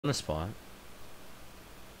On the spot.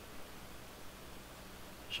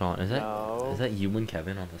 Sean, is that you and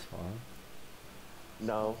Kevin on the spot?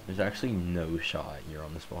 No. There's actually no shot you're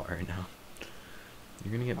on the spot right now.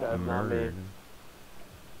 You're gonna get That's murdered.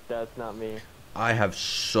 That's not me. I have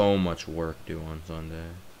so much work due on Sunday.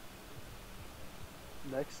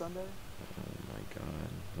 Next Sunday? Oh my god.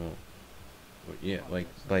 Well, yeah,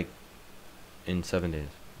 like in 7 days.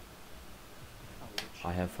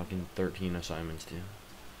 I have fucking 13 assignments due.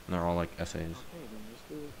 And they're all like essays. Okay, then just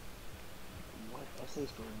do what essays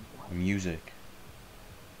for what? Music.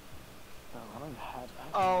 Oh, I don't have.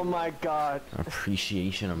 Oh my god.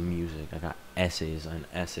 Appreciation of music. I got essays on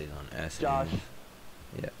essays on essays. Josh.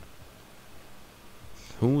 Yeah.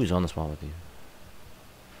 Who is on the spot with you?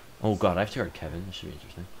 Oh god, I have to hear Kevin. This should be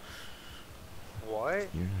interesting. What?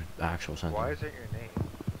 You're an actual sentence. Why is it your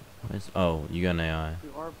name? Oh, you got an AI. You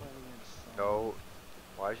are playing against. No.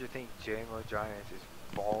 Why do you think JMO Giants is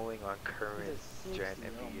balling on current gen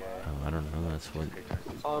NBA? Oh, I don't know. That's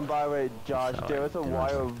what. By the way, Josh, So there was a I didn't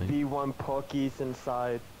wire of think. V1 Porkies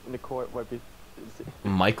inside in the court. What be?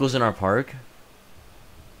 Michael's in our park?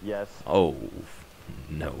 Yes. Oh,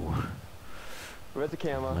 no. Where's the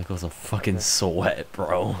camera? Michael's a fucking sweat,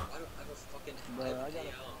 bro. Bro, I gotta.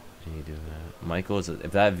 Can you do that? Michael's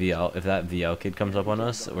if that VL kid comes up on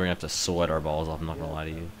us, we're gonna have to sweat our balls off. I'm not gonna lie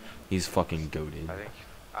to you. He's fucking goated.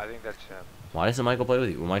 I think that's him. Why doesn't Michael play with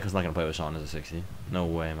you? Well, Michael's not gonna play with Sean as a 60. No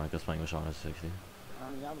way, Michael's playing with Sean as a 60. I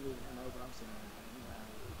mean, I'm leaving him over. I'm sitting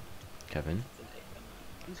there. Kevin,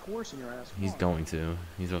 He's horsing your ass. he's going to.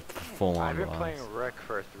 He's a full-on I've been boss. playing rec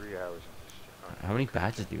for 3 hours on this shit. How many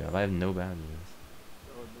badges do you have? I have no badges.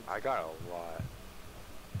 I got a lot.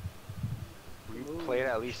 We played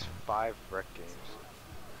at least 5 rec games.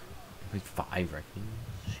 Like 5 rec games?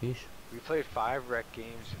 Sheesh. We played 5 rec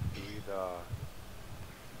games through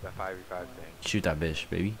the 5v5 thing. Shoot that bitch,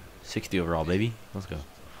 baby. 60 overall, baby. Let's go.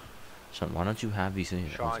 Sean, why don't you have these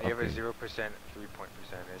things? Sean, you have a 0% 3-point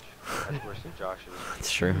percentage. That's worse than Josh's.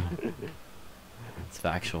 It's true. It's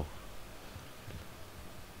factual.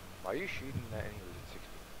 Why are you shooting that anyways at 60?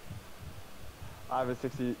 I have a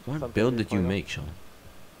 60. What build did you make, Sean?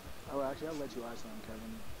 Oh, actually, I'll let you ice on Kevin.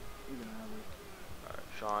 You can have it. Alright,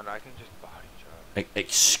 Sean, I can just body shot.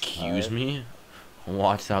 Excuse me?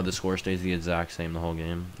 Watch how the score stays the exact same the whole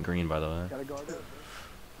game. Green, by the way. Gotta guard it.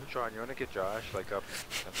 Sean, you wanna get Josh like up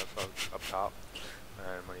top?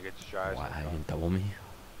 And when you get Josh, Why, you can double me?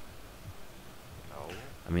 no.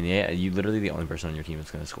 I mean, yeah, you literally the only person on your team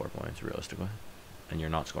that's gonna score points, realistically. And you're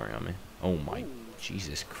not scoring on me. Oh my,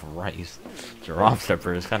 Jesus Christ. Drop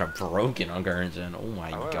stepper is kind of broken on current gen. Oh my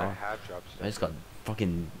I god. have drop I just got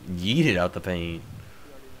fucking yeeted out the paint.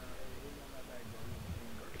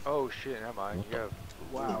 Oh shit, never mind. You have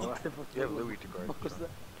Wow. you have Louis to guard. What was Sean. that?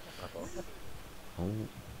 My fault. Oh,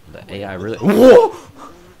 the AI really. Whoa!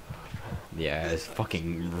 Yeah, it's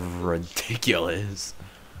fucking ridiculous.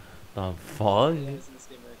 The fuck?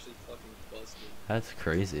 That's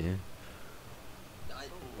crazy.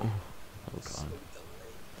 Oh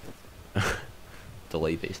god.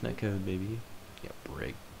 Delay base net code, baby. Yeah,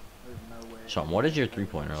 break. There's no way. Sean, what is your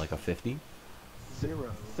 3-pointer? Like a 50?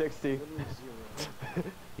 0. 60. Literally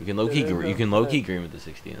 0. You can low key green with the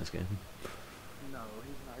 60 in this game. No,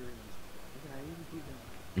 he's not even.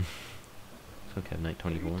 He can It's okay, night Are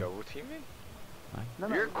you 24. double teaming? No,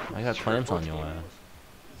 no. You're I got clamps triple on your teaming ass.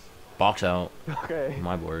 Box out. Okay.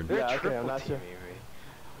 My board. They're Yeah, okay, I'm triple not sure. teaming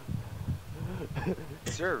me.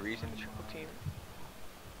 Is there a reason to triple team?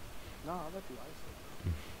 No, I'll let you ice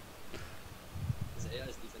it. His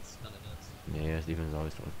AI's defense is kind of nuts. Yeah, his defense is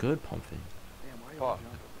always doing good pump fake. Damn, why are you Fuck.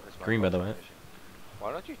 jumping? That's my Green, by the way. question.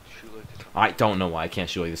 Why don't you shoot like this? I don't know why I can't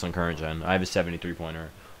shoot like this on current gen. I have a 73-pointer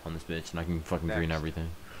on this bitch, and I can fucking green Next. everything.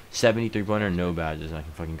 73-pointer, no badges, and I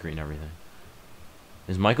can fucking green everything.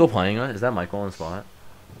 Is Michael playing on it? Is that Michael on the spot?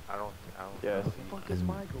 I don't Yes. What the fuck is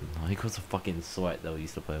Michael? Michael's a fucking sweat that we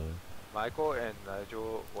used to play with. Michael and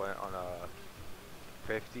Nigel went on a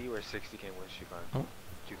 50 or 60 game win streak on Oh.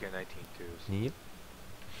 2k19 twos. Yep.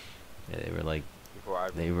 Yeah, Before I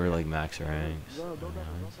they were like max ranks. No, don't double,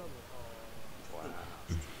 Nice. don't double. Wow.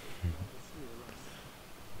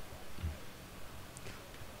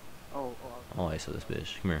 Oh, I'll ISO this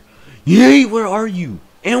bitch. Come here. Yay, where are you?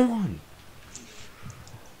 And one!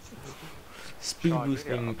 Speed Sean, you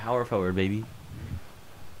boosting know- power forward, baby.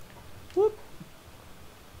 Whoop.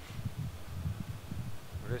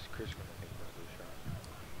 What is Chris gonna think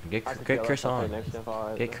about this shot? I could Get kill Chris us up on. there next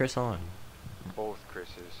time. Get Chris on. Both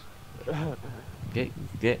Chris's. Get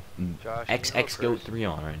Josh, do you know XX Goat Chris? 3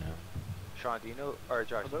 on right now. Sean, do you know, or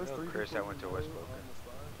Josh, Are do you those know three Chris people that went to you know Westbrook? on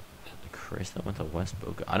the spot? Christ, that went to West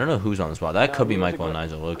Boca. I don't know who's on the spot. That could be Michael and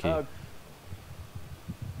Nigel Loki. Get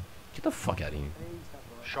the fuck out of here.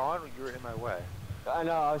 Sean, you were in my way. I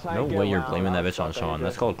know, I was trying No to get way you're around. blaming I that was bitch on stuck right Sean.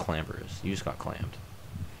 That's there. called clampers. You just got clamped.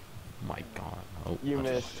 My God. Oh, You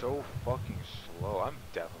that's- missed. So fucking slow. I'm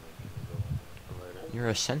definitely gonna go later. You're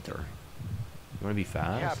a center. You want to be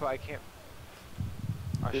fast? Yeah, but I can't.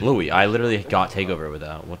 I should- Louis, I literally got takeover with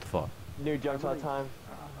that. What the fuck? New jump shot time.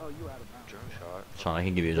 Oh, you out of bounds. Jump shot. Sean, I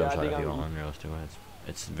can give you a jump Yeah, I shot think if you I'm- want. Real to it.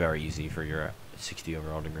 It's very easy for your 60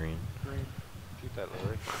 overall to green. Green. Shoot that,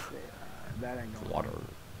 Lily. Yeah, that ain't going. Water.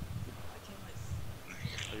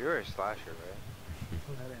 Oh, you're a slasher, right?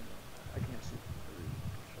 That ain't. I can't see.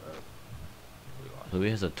 We lost. Louis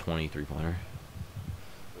has a 23 pointer.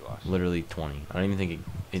 We lost. Literally 20. I don't even think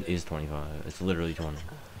it is 25. It's literally 20.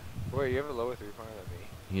 Wait, you have a lower 3-pointer than me?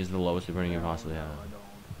 He has the lowest three pointer you No, could possibly no, have. I don't.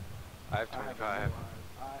 I have I have 25. I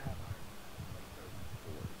have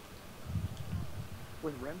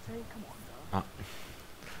with Remte? Come on, dog.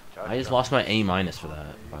 Josh I just Johnson. lost my A minus for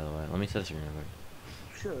that, by the way. Let me set this screen real quick.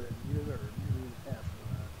 You should. You deserve. You need an F for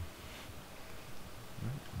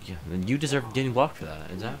that. Yeah, then you deserve getting blocked for that.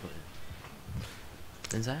 Exactly.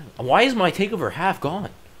 Exactly. Why is my takeover half gone?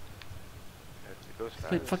 It goes I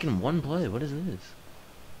played fast. fucking one play. What is this?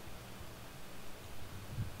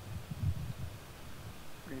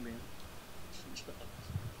 Green bean.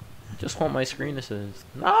 Just want my screen assist.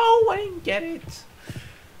 No, I didn't get it.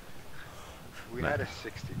 We Man. had a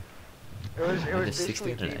 60. It was I had a basically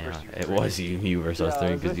 60 and an me AI. versus you It three. was you versus us Yeah, three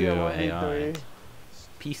it was because just you a have AI. 1v3.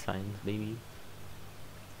 Peace signs, baby.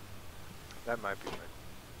 That might be my.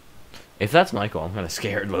 If that's Michael, I'm kind of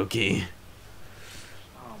scared, low key.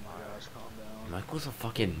 Oh my gosh, calm down. Michael's a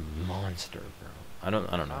fucking monster, bro. I don't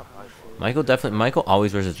know. Not my fault. Michael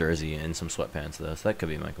always wears a jersey and some sweatpants though, so that could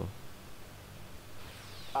be Michael.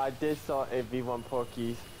 I did saw a V1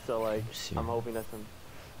 Porkies, so like, See. I'm hoping that's him.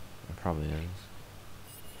 It probably is.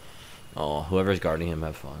 Oh, whoever's guarding him,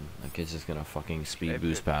 have fun. That kid's just gonna fucking speed Maybe.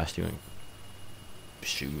 boost past you and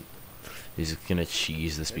shoot. He's gonna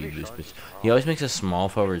cheese the speed Maybe boost. Sean's But just he wrong. always makes a small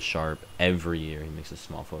forward sharp every year. He makes a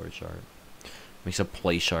small forward sharp. Makes a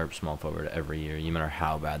play sharp small forward every year, no matter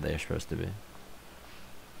how bad they're supposed to be.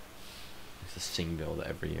 It's a sing build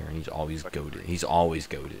every year, and he's always Fucking goaded. green. He's always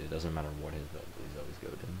goaded. It doesn't matter what his build is. He's always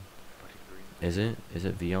goaded. Fucking green. Is it? Is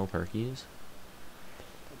it VL Perkies?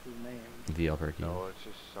 What's his name? VL Perkies. No, it's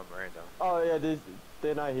just some random. Oh yeah,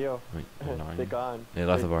 they're not here. Wait, They're 9. gone. They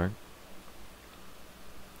left They- the bar.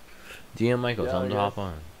 DM Michael, Yeah, tell him to I hop guess.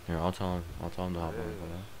 on. Here, I'll tell him to hop on. Yeah.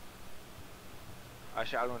 Okay?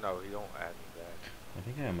 Actually, I don't know. He don't add me back. I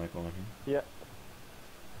think I have Michael on here. Yeah.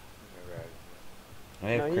 He never added me. I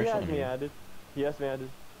have No, he Chris has on me here. added. He has me added.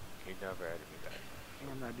 He never added me back.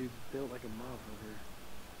 Damn, that dude's built like a motherfucker.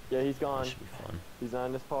 Yeah, he's That gone. should be fun. He's not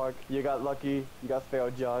in this park. You got lucky. You got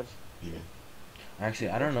failed, Judge. Yeah. Actually,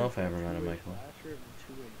 I don't know if I ever met a Michael. Slasher and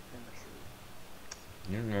two-way finisher.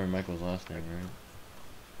 You don't remember Michael's last name, right?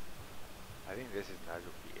 I think this is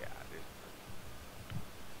Nigel. Yeah, this.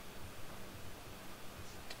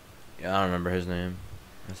 Yeah, I don't remember his name.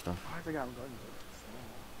 And stuff. I forgot I'm going to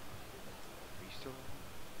He still.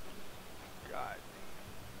 God.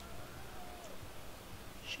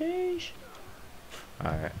 Sheesh.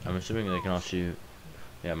 Alright, I'm assuming they can all shoot.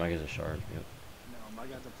 Yeah, Mike is a shark. Yep. No, my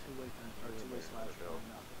guy's a two-way finisher. Or two-way slasher. or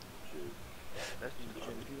nothing. That's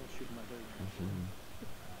Shit, if you don't shoot my third, you're gonna Mhm.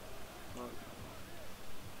 fuck.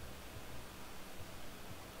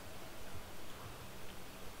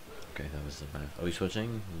 Okay, that was the bad. Are we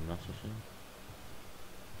switching? Not switching?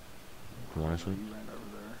 You wanna switch? You ran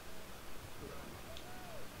over there.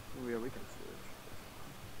 Oh yeah, we can switch.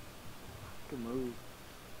 Good move.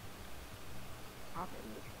 Pop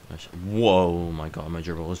it. Whoa, my god, my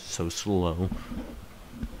dribble is so slow.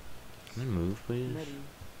 Can I move, please? Medi.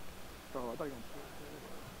 Oh, I thought you were gonna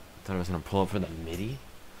Thought I was gonna pull up for the midi.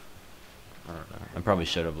 I don't know. I probably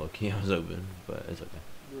should have looked. I was open, but it's okay.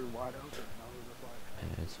 you were wide open. And I was just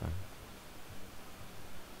like, Yeah, it's fine.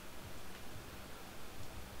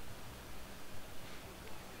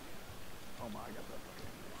 oh my, I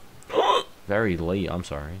got that fucking. Very late. I'm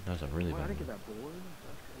sorry. That was a really Why I bad. didn't get one. that board?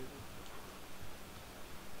 That's crazy.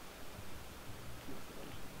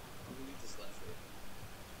 We need to slasher.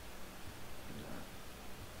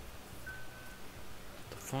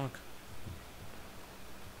 The fuck?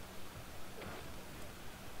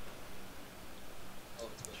 Oh,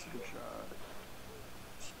 it's good. Good shot.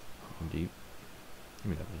 I'm deep.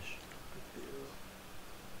 Give me that bitch.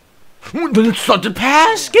 Good Then it's such a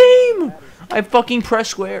pass game. I fucking press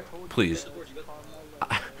square. Please. Board, you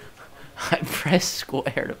got I press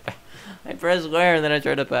square to. I press square and then I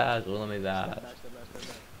try to pass. Well, let me pass. Step back, step back,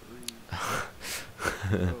 step back.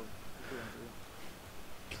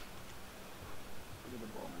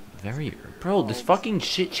 Very, bro. This fucking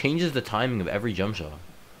shit changes the timing of every jump shot.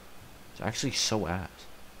 It's actually so ass.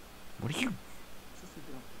 What are you?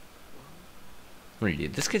 What are you?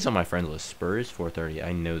 This kid's on my friend list. Spurs 430.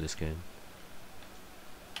 I know this kid.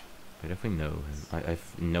 I definitely know him. I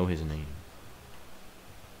know his name.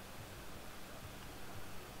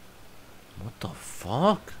 What the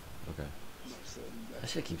fuck? Okay. That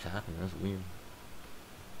shit keeps happening. That's weird.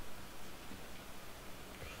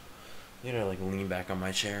 You gotta like lean back on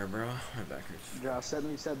my chair, bro. My back hurts. Josh,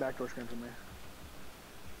 set backdoor screen for me.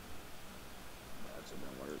 That's it,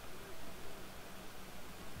 don't work.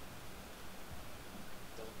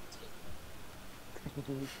 I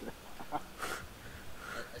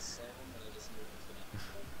saw him and I just knew it was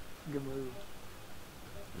gonna Good move.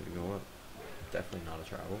 Need to go up. Definitely not a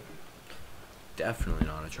travel. Definitely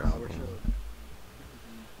not a travel.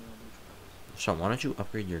 Sean, why don't you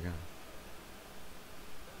upgrade your gun?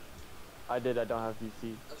 I did. I don't have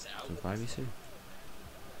VC. I was out. So buy VC.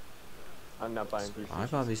 I'm not buying VC. I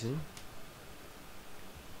buy VC.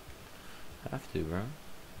 Have to, bro.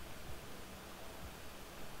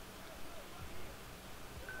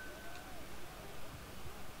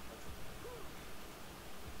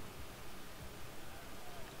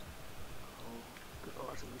 Oh,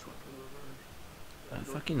 I should just went for the reverse. That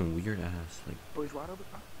fucking weird ass. Like, Boys wide open.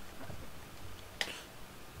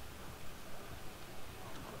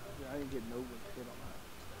 Yeah, I didn't get no hit on that.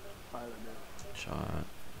 Fire that shot.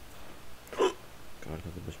 God, I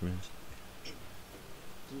the bitch missed.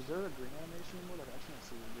 Is there a green animation anymore? Like, I can't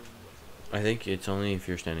see the green whatsoever. I think it's only if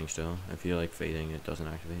you're standing still. If you're like fading, it doesn't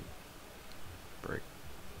activate. Break.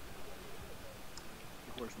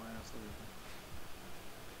 Of course, my ass leaving.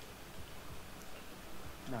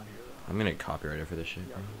 Not here. I'm gonna get copyrighted for this shit,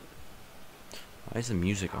 Yeah, bro. Why is the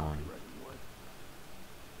music on? copyrighted, what?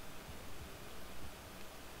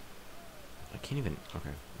 I can't even. Okay,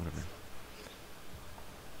 whatever.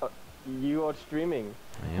 You are streaming.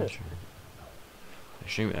 I am streaming. I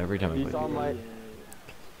stream every time I You play. saw video. my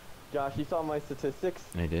Josh. You saw my statistics.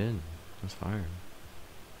 I did. That's fire.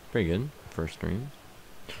 Pretty good. First stream.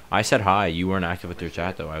 I said hi. You weren't active with your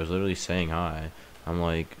chat though. I was literally saying hi. I'm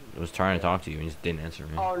like, I was trying to talk to you and you just didn't answer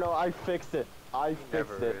me. Oh no, I fixed it. I He fixed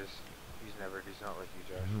never it. is. He's not like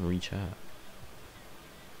you, I Josh. don't reach out.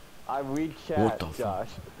 I read What chat, the fuck? Josh.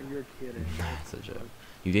 You're kidding. That's a joke.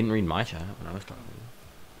 You didn't read my chat when I was talking.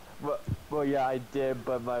 Well, yeah, I did,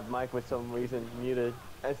 but my mic was some reason muted.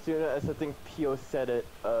 As soon as I think Pio said it,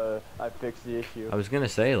 I fixed the issue. I was gonna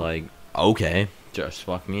say like, okay, just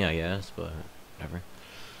fuck me, I guess, but whatever.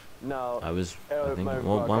 No. I was, It I was think, my well,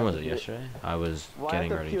 fault. when I was it? did it. Yesterday? I was Well,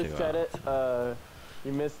 getting after ready Pio to go said out. it,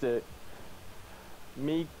 you missed it.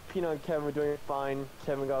 Me, Pino, and Kevin were doing fine.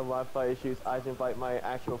 Kevin got Wi-Fi issues. I invite my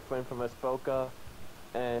actual friend from Espoca,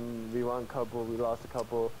 and we won a couple. We lost a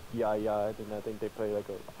couple. And I think they played like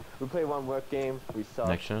a. We played one work game. We sucked.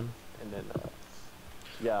 Next gen? And then,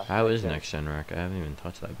 yeah. How is gen. next gen rack? I haven't even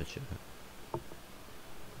touched that bitch yet.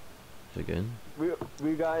 Is it good?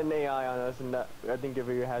 We got an AI on us, and that I think if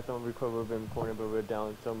we had someone record, would have been important, but we're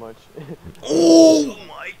down so much. Oh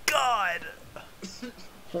my god!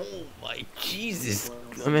 Oh my Jesus!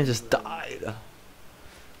 I man just died.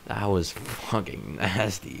 That was fucking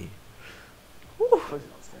nasty.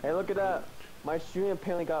 Hey, look at that! My stream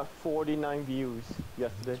apparently got 49 views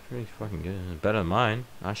yesterday. That's pretty fucking good. Better than mine.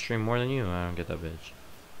 I stream more than you. I don't get that bitch.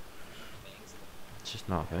 It's just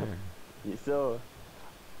not fair. So,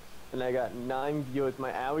 and I got 9 views.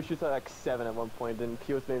 My average was like 7 at one point. Then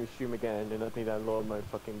Pios made me stream again, and I think that lowered my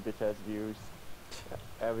fucking bitch ass views.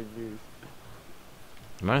 Average views.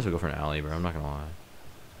 You might as well go for an alley, bro. I'm not gonna lie.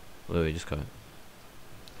 Literally, just cut.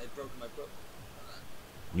 I broke my broke.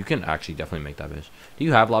 You can actually definitely make that bitch. Do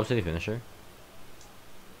you have Lob City Finisher?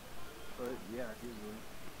 But yeah, usually.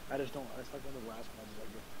 I just don't. It's like one of the last ones. Like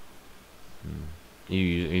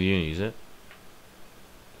You didn't use it?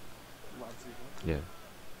 lots of Yeah.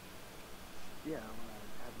 Yeah, when I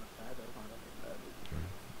have enough fat, I don't know that.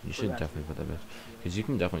 You should definitely put that bitch. Because you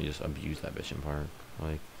can definitely just abuse that bitch in park.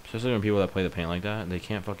 Like, especially when people that play the paint like that, they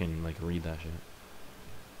can't fucking, like, read that shit.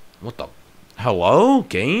 What the? Hello?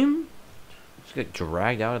 Game? Just get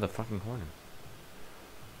dragged out of the fucking corner.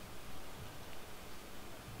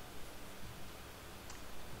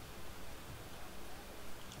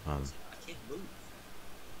 I can't move.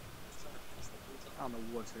 I don't know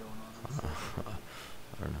what's going on.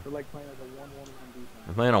 I don't know. They're like playing like a 1-1 on defense.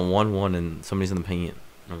 I'm playing on 1-1 and somebody's in the paint.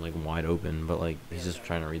 I'm like wide open, but like he's just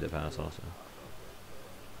trying to read the pass also.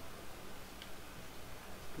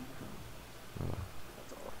 Oh,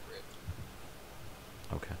 That's all.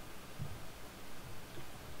 okay.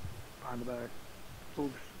 Behind the back.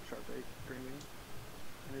 Oops, sharp fake, dreaming.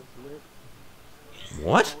 And it's lit.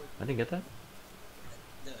 What? I didn't get that.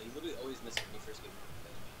 No, you literally always miss it when you first get it.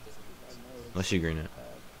 Doesn't do I this. know. Unless you green it.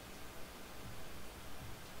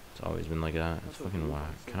 It's always been like that. It's fucking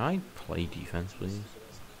whack. Can I play defense, please?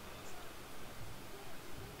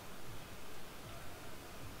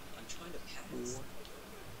 I'm trying to pass.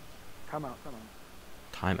 Come out, come out.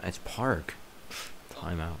 Time. It's park.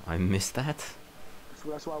 Timeout. I missed that.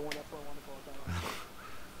 That's why I want to call time out.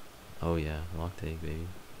 Oh yeah, lock take, baby.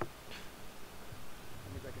 That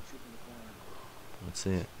means I can shoot from the corner. Let's see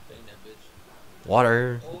it. Bang that bitch.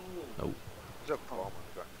 Water. Oh. Oh, There's a bomb on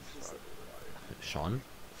the back. Sean.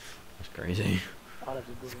 That's crazy. I'd have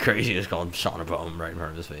to It's Google it. crazy. It's called Sean a bomb right in front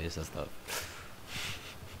of his face. That's tough.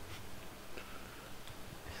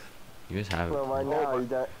 You guys have. Well, right now,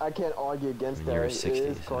 I can't argue against I mean, that. you were It 60,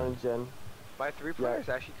 is so- current gen. My three-pointer is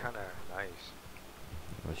actually kind of nice.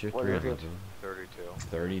 What's your What three is on it? 32.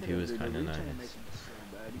 32 is Dude, kind of the return nice. makes it so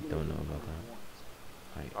bad. You Don't get know it about only that.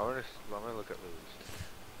 once. I want to look at Louis.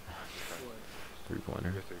 What? Three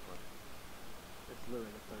pointer. Your three-pointer. It's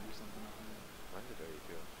literally like 30 something. I think. Mine's a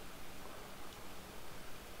 32.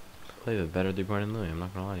 Play the better three pointer than Louis. I'm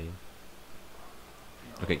not gonna lie to you.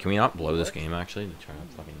 Okay, can we not blow this game actually to try to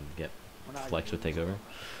fucking get We're not Flex gonna would take do over? this.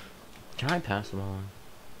 Can I pass the ball?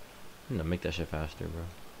 I'm gonna make that shit faster, bro.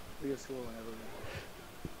 We can score whenever.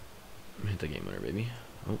 Hit the game winner, baby.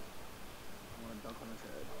 Oh, I want to dunk on his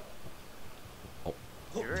head.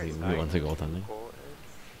 You're we, at we went to 92, goaltending. Cole.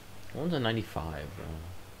 One's a 95, bro.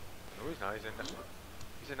 No, he's not.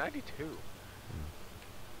 He's a 92.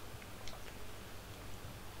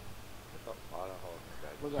 That's a lot of holes.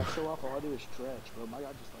 Look, I show off all I do is stretch, bro. My guy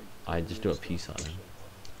just like. I just do a piece on him.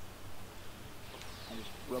 I just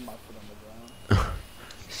rub my foot on the ground.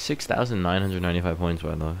 6,995 points,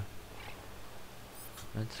 by the way.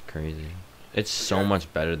 That's crazy. It's so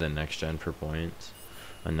much better than next gen per points.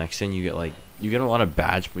 On next gen, you get like you get a lot of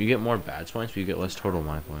badge, you get more badge points, but you get less total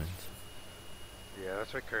my points. Yeah,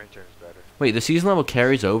 that's why current gen is better. Wait, the season level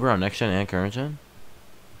carries over on next gen and current gen?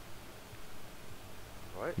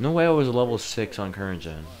 What? No way I was a level 6 on current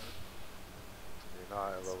gen. You're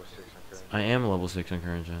not at level 6 on current I gen. am level 6 on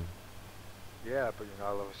current gen. Yeah, but you're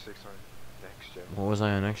not level 6 on next gen. What was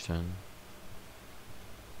I on next gen?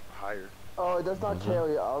 Higher. Oh, it does not Was it?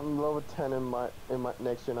 carry. I'm level 10 in my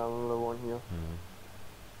next gen. I'm level 1 here.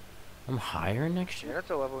 I'm higher next You're year? at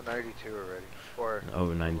the level 92 already. Or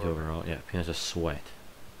Over 92 overall. Yeah, Peanut's a sweat.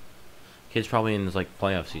 Kid's probably in his like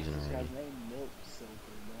playoff season This already. guy's name Milk Silver,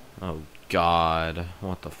 bro. Oh God,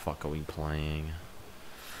 what the fuck are we playing?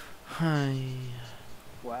 Hi.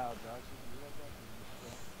 Wow, Josh,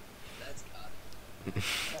 you like that?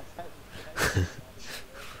 That's got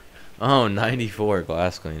Oh, 94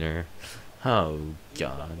 glass cleaner. Oh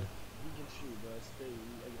God. You can shoot, bro. Stay.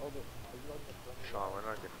 Sean, we're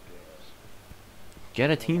not getting games. Get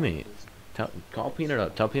a teammate. Call Peanut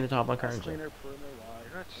up. Tell Peanut to hop on current gen. You're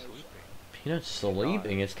not sleeping. Peanut's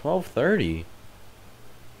sleeping. It's 12:30.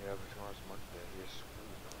 Yeah, but tomorrow's Monday. You have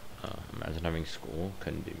school. Imagine having school.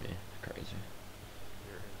 Couldn't be me. Crazy.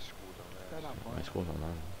 You're in school, They're not dumbass. fun. My school's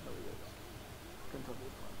online.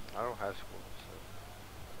 I don't have school, so.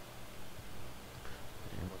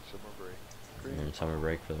 One summer break. You're in summer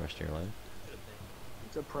break for the rest of your life.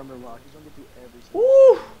 It's a perimeter lock. He's gonna get through every single.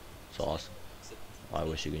 Woo! It's awesome. I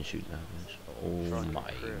wish you can shoot that much. Oh Sean, my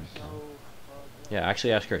Chris. God. Yeah,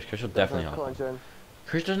 actually ask Chris. Chris will definitely That's hop current on. gen.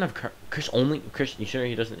 Chris doesn't have Chris only Chris. You sure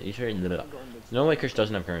he doesn't? You sure? No way. Chris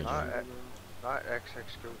doesn't have current Not, gen. not XX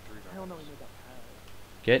Go 3. Hell no, he made that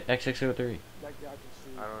pass. Get XX03. That guy can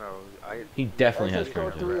shoot. I don't know. He definitely has XS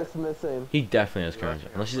current Go 3 gen. is missing. He definitely has He current left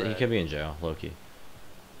gen. me Unless on he red. could be in jail, low key.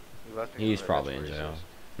 He left me He's on red, probably that's in what he jail. says.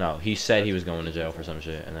 No, he said he was going to jail for some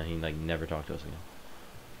shit, and then he like never talked to us again.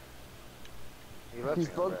 He left He me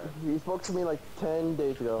on spoke. red. He spoke to me like 10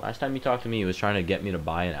 days ago. Last time he talked to me, he was trying to get me to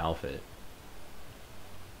buy an outfit.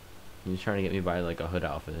 He was trying to get me to buy like a hood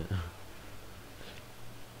outfit.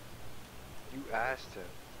 You asked him.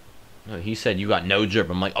 No, he said you got no drip.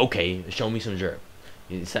 I'm like, okay, show me some drip.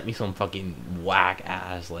 He sent me some fucking whack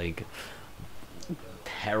ass like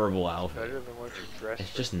terrible outfit. Better than what you dressed It's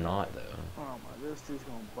for. just not though. Oh my, this dude's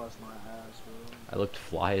gonna bust my ass, bro. I looked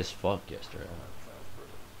fly as fuck yesterday.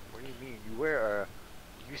 What do you mean? You wear a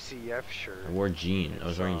UCF shirt. I wore jeans. and I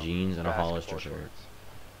was wearing some jeans and a basketball Hollister shirt. shorts.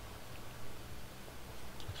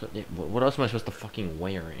 So, what else am I supposed to fucking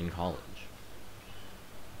wear in college?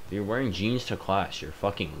 If you're wearing jeans to class, you're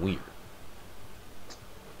fucking weird.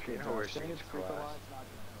 Pino wears jeans to class.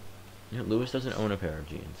 You know, Lewis doesn't own a pair of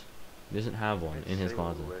jeans. He doesn't have I one didn't in his say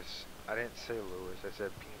closet. Lewis. I didn't say Lewis. I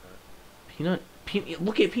said Peanut.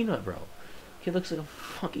 Look at Peanut, bro. He looks like a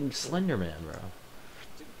fucking Slender Man, bro.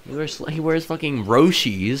 He wears fucking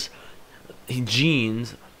Roshis,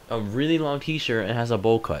 jeans, a really long T-shirt, and has a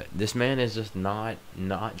bowl cut. This man is just not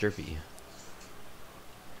jerky.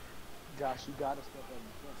 Josh, you gotta step up.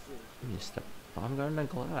 You can't sit. You step. I'm guarding the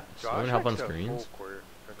glass. I Josh want to help on likes the screens. full court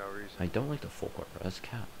for no reason. I don't like the full court press.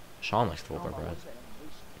 Cap. Sean likes the full No, court I press. want the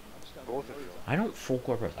animation. I just gotta Both know of you. I don't full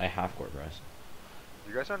court press. I half court press.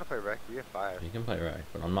 You guys want to play rec? We have 5. You can play right,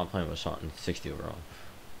 but I'm not playing with Sean. 60 overall.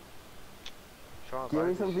 Sean, Give buy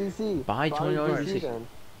me some this shit. VC. Buy me $20 VC VC. then.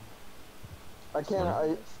 I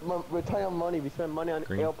can't. We're tight on money. We spend money on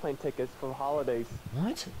Green. airplane tickets for holidays.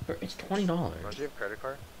 What? Bro, it's $20. Don't you have credit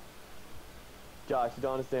card? Josh, you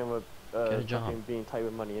don't understand what Get a job. fucking being tight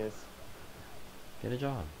with money is. Get a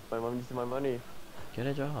job. My mom uses my money. Get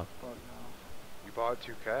a job. Fuck no. You bought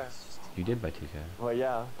 2K. You did buy 2K. Well,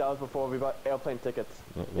 yeah, that was before we bought airplane tickets.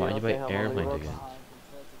 Why'd you buy understand how money airplane works? tickets?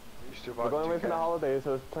 You still We're bought going away 2K. for the holidays, so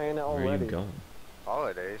I was planning it Where are already. you going?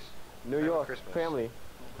 Holidays. New And York, Christmas. family.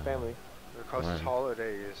 Family. The closest Why?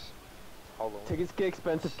 holiday is Halloween. Tickets get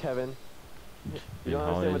expensive, Kevin. You Yeah, don't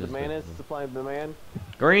understand what holidays demand is? expensive. Supply and demand?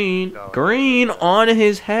 Green! No. Green on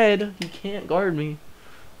his head! He can't guard me.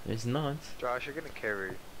 It's nuts. Josh, you're gonna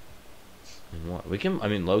carry. And what? We can, I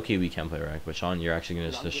mean, low-key we can play rec, but Sean, you're actually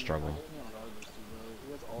gonna just struggle.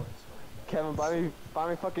 Kevin, buy me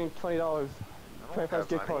fucking $20. I don't 25 have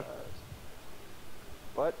gift money. card.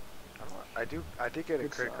 What? I did get a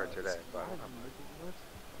credit card today, but I don't have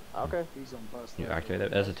money. Okay. He's on bust. You activate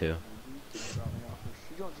that as a 2. He's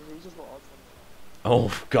just go all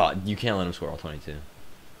 20. Oh, God, you can't let him score all 22. He's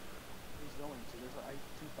going to. There's like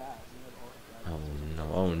too fast. He has all Oh,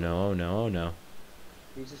 no, oh, no, oh, no, oh, no.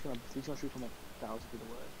 He's gonna shoot from like 1,000 feet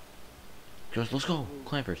away. Just, let's go.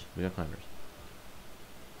 Clampers. We got clampers.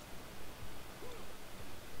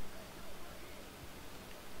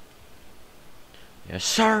 Yes,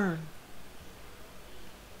 sir.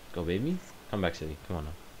 Go, baby. Come back, City. Come on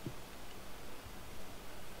now.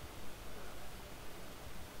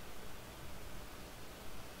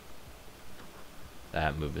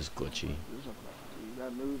 That move is glitchy. There's nothing I can do.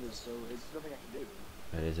 That move is so. It's nothing I can do.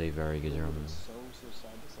 That is a very good zero move. It's so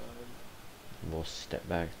side to side. A little step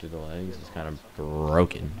back through the legs. It's kind of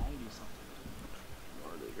broken. 90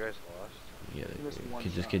 something. You guys lost. Yeah, He missed one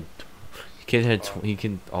kid just shot. kid. Kid had he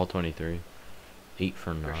can all 23. 8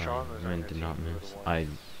 for 9. Sean was on Mine your did team, not you would've miss. won.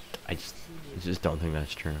 I just don't think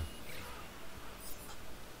that's true.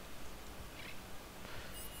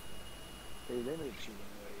 They made shooting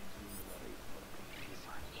way too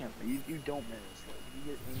like. Can't. You don't miss. Like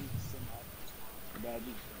you get any somehow. Bad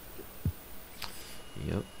defense.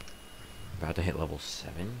 Yep. About to hit level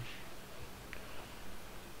 7.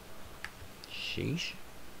 Sheesh.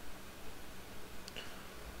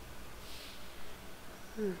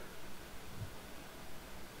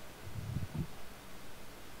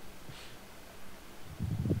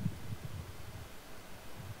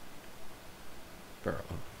 Bro.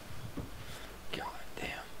 God damn.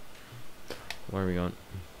 Where are we going?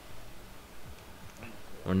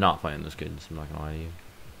 We're not playing those kids, I'm not gonna lie to you.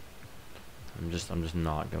 I'm just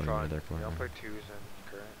not going Sean, into their you corner. don't play 2s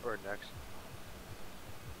in current or next.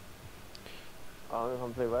 I don't know if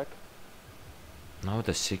I'm play rec. Not with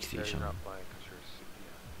the 60, Yeah, Sean. you're not playing because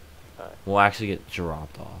you're yeah. We'll actually get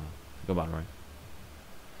dropped off. Go bottom right.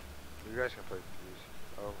 You guys can play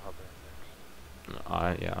 3s. I'll hop in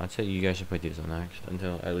next. Yeah, I'd say you guys should play these on next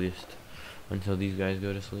until these guys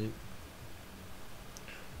go to sleep.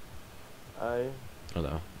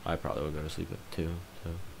 Although I probably would go to sleep at 2, so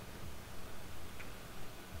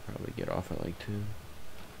probably get off at like 2. And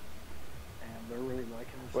they're really liking.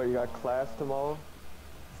 What, you got class tomorrow?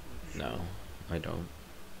 No, I don't.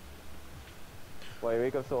 Why you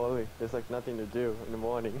wake up so early? There's like nothing to do in the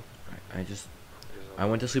morning. I just There's a I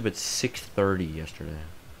went to sleep at 6:30 yesterday.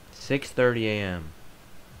 6:30 a.m.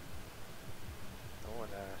 No one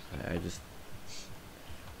asked. I just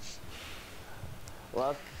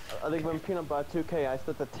Well, I think when Peanut bought 2K, I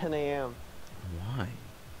slept at 10 a.m. why?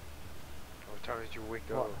 What time did you wake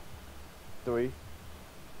What? up? 3.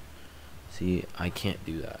 See, I can't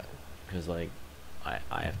do that because like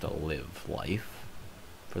I have to live life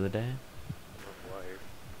for the day. With life.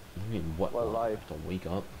 I mean, what What life? life? I have to wake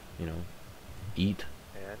up, eat,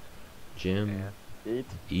 And? gym, And? Eat,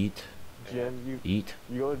 eat, gym. eat,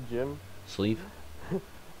 You go to gym. sleep.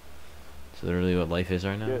 That's literally what life is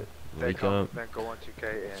right now. Good. Then Wake come, up, then go on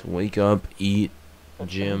 2K so and wake up, eat,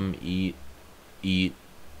 gym, eat,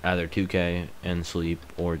 either 2K and sleep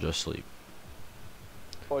or just sleep.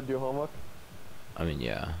 Or do homework. I mean,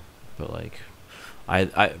 yeah, but like, I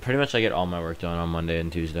pretty much I get all my work done on Monday and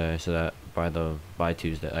Tuesday, so that by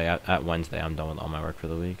Tuesday. At Wednesday, I'm done with all my work for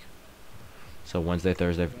the week. So Wednesday,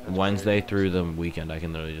 Thursday, Wednesday through the weekend, I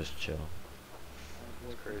can literally just chill.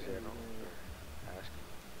 It's crazy. I don't ask.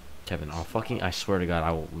 Kevin, I swear to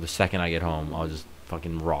God, the second I get home, I'll just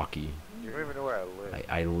fucking rock you. You don't even know where I live.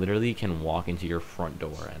 I literally can walk into your front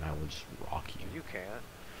door and I will just rock you. You can't.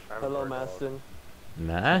 I have a Hello, guard dog. Maston.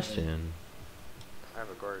 Maston. I have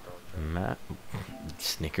a guard dog.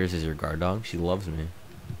 Snickers is your guard dog? She loves me.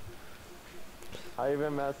 How you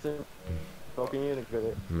been, Maston? Spoken you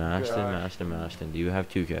good. Maston. Do you have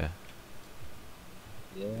 2K?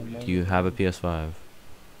 Yeah, man. Do you have a PS5?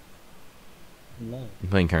 No. You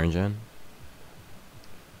playing current gen?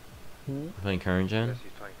 Hmm? You playing current gen? Yes,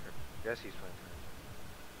 he's playing. Yes, he's playing.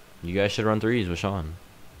 You guys should run threes with Sean.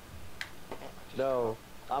 No,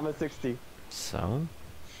 I'm at 60. So?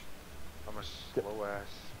 I'm a slow ass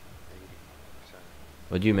 80%.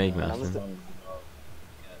 What'd you make, I'm Maston?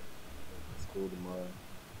 a- School tomorrow.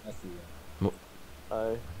 I see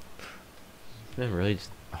that. Man, really just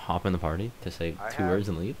hop in the party to say I two have- words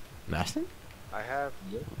and leave? Maston? I have.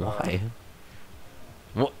 Yep. Why?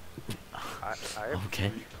 What? I have Okay.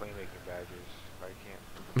 3 playmaking badges. I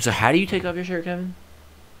can't. So how do you take off your shirt, Kevin?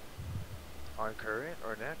 On current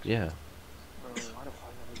or next? Yeah.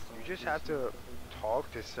 You just have to talk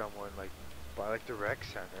to someone like by like the rec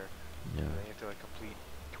center. Yeah. And then you have to like complete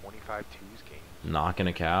 25 twos games. Not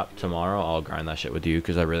gonna cap. Tomorrow I'll grind that shit with you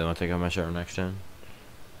because I really want to take off my shirt on next gen.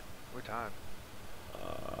 What time?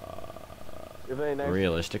 You're playing next.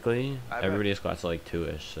 Realistically, I bet- everybody's got to like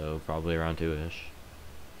 2-ish, so probably around 2-ish.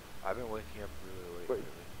 I've been waking up really late. Wait.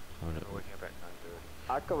 Lately. I've been waking up at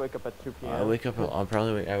 9:30. I could wake up at 2 p.m. I wake up.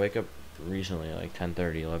 I wake up recently like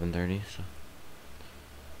 10:30, 11:30. So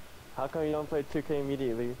How come you don't play 2K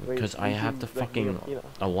immediately? Wait, because I you have do, to like, you fucking know.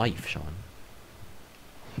 a life, Sean.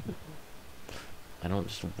 I don't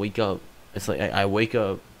just wake up. It's like I wake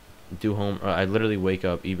up, do home. I literally wake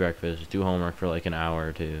up, eat breakfast, do homework for like an hour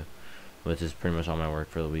or two, which is pretty much all my work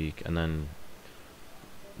for the week, and then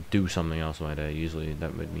do something else my day. Usually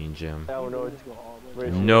that would mean gym. I don't know.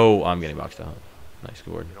 Wait, No, I'm getting boxed out. Nice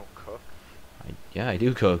scored. You don't cook? Yeah, I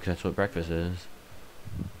do cook. That's what breakfast is.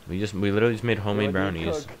 We literally just made homemade What do you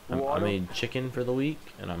brownies. cook? I Water? made chicken for the week,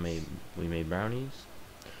 and we made brownies.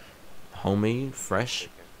 Homemade, fresh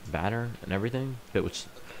batter and everything.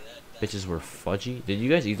 Bitches were fudgy. Did you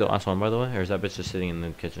guys eat the last one, by the way, or is that bitch just sitting in the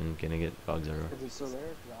kitchen gonna get bugs everywhere? Is it still there?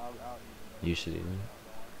 I'll eat it. You should eat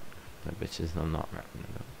it. That bitch is. I'm not wrapping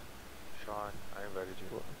it up. Sean, I invited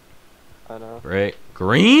you. I know. Right,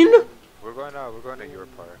 green. We're going to your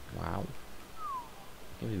park. Wow.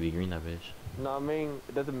 Give me be green, that bitch. No, I mean,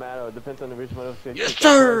 it doesn't matter. It depends on the region. Of the Yes,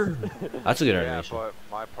 sir. That's a good Yeah, animation. but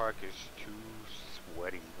my park is too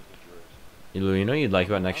sweaty. Look at yours. You know you'd like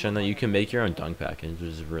about next gen that you can make your own dunk package, which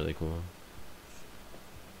is really cool.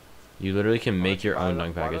 You literally can Why make don't you your buy own them-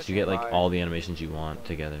 dunk why package. don't You you get like buy- all the animations you want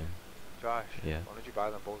together. Josh, Yeah. why don't you buy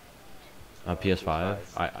them both? PS5.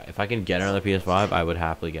 If I can get another PS5, I would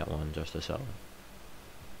happily get one just to sell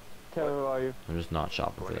it. Kevin, where are you? I'm just not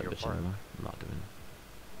shopping for Going that to your bitch park. anymore. I'm not doing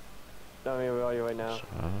I mean, where are you right now? it.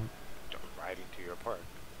 Shut up. Riding to your park.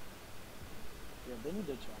 Yeah, they need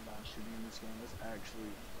to turn down shooting in this game. It's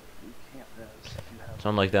actually, you can't res if you have. It's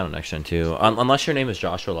like that on next gen too. Unless your name is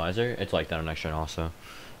Joshua Lizer, it's like that on next gen also.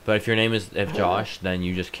 But if your name is Josh, then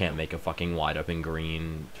you just can't make a fucking wide open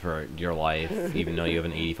green for your life, even though you have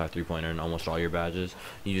an 85 3-pointer and almost all your badges.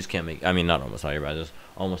 You just can't make. I mean, not almost all your badges.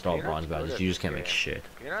 Almost all You're not bronze good badges. at You this just can't make game. shit.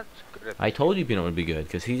 You're not good at I this told game. you Peanut would be good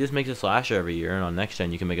because he just makes a slasher every year, and on next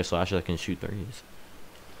gen you can make a slasher that can shoot threes.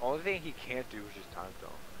 Only thing he can't do is just time zone.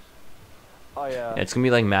 Oh yeah. It's gonna be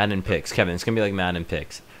like Madden picks, Kevin. It's gonna be like Madden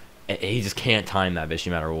picks. He just can't time that bitch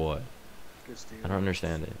no matter what. Good steal. I don't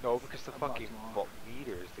understand it. No, because the I'm not fucking tomorrow.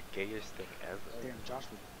 meter is the gayest thing ever. Damn, Josh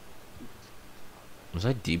would. Was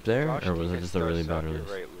I deep there, Josh or was it defense just a does really suck, bad you're release?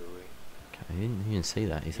 right, Louis. He didn't even say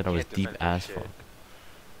that. He said I You was can't deep defend as for fuck. shit.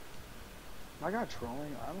 I got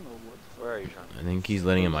trolling. I don't know what. the fuck. Where are you, Sean? I think he's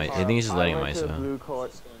letting him. I think he's just letting him I went to the ISO. blue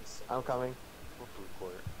court. I'm coming. What food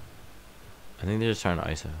court? I think they're just trying to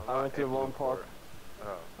ISO. I'm I not went to in the wrong blue park.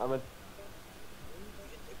 court. Oh. I'm at.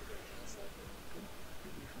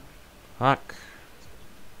 Fuck.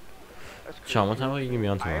 That's Sean, what crazy. time are you gonna be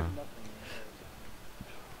on I have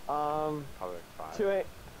tomorrow? Probably like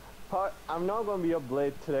 5. 2 I'm not going to be up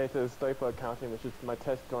late today to study for accounting, which is my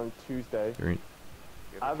test on Tuesday. Green.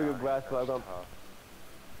 You're I have a good fine. grasp, but I'm That's gonna- tough.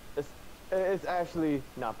 It's actually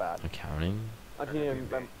not bad. Accounting. I You're gonna can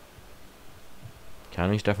be big.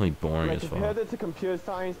 Counting's definitely boring Like as compared fuck. it to computer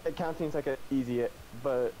science, accounting's like an easy,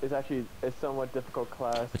 but it's actually a somewhat difficult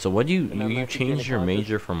class. But so what do And I'm you actually getting changed your classes.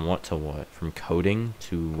 major from what to what? From coding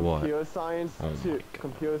to what? Computer science Oh my to God.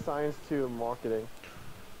 computer science to marketing.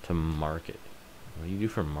 To market. What do you do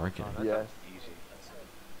for Oh, marketing? that Yes.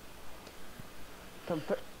 sounds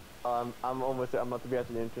easy. I'm almost. I'm about to be at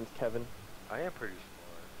the entrance, Kevin. I am pretty smart.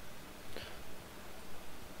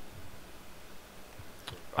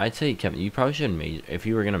 I'd say Kevin, you probably should major if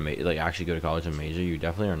you were gonna like actually go to college and major. You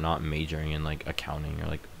definitely are not majoring in like accounting or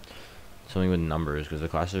like something with numbers because the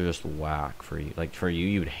classes are just whack for you. Like for you,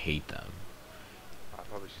 you would hate them. I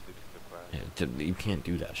probably should do the class. Yeah, you can't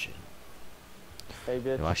do that shit. Hey,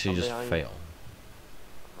 bitch. You'll actually I'm just behind. fail.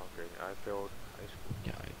 Okay, I failed high school.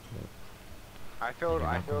 Yeah. I failed. You're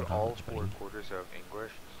I not going failed to all college, 4 buddy. quarters of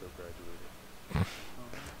English and still graduated.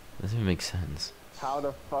 Doesn't even make sense. How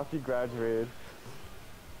the fuck you graduated?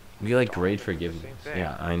 We like Don't, grade it's the forgiveness. same thing.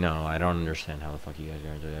 Yeah, I know. I don't understand how the fuck you guys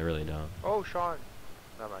graduate. I really don't. Oh, Sean.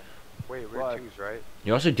 Never mind. Wait, we're What? twos, right?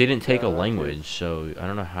 You also didn't take Yeah, a that's it. language, so I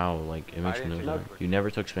don't know how. Like it makes didn't no take sense. language. You never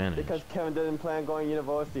took Spanish. Because Kevin didn't plan going to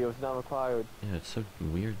university. It was not required. Yeah, it's so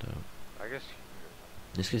weird though. I guess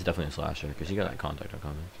This kid's definitely a slasher because he got that contact on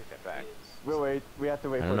coming. take that back. We'll wait. We have to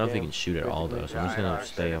wait I for don't know if he game, can shoot at all though, so basically. I'm just Yeah, I gonna know,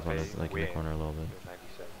 stay up on the, it's like in the win. corner a little bit. It was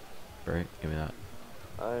 97. Right, give me that.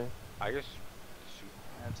 I just shoot.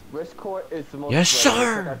 Risk court is the most. Yes, like,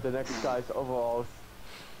 sir! look at the next guys overalls.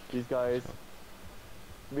 These guys.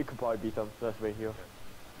 We could probably beat them. Let's wait here.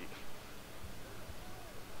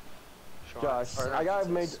 Sean, Josh, or I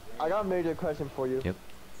not- got a major question for you. Yep.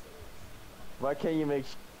 Why can't you make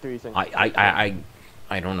threes and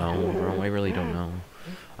I don't know, bro. I really don't know.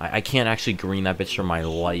 I can't actually green that bitch for my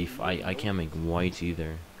life. I can't make whites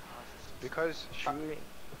either. Because shooting,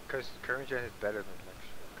 because current gen is better than next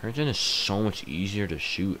gen. Current gen is so much easier to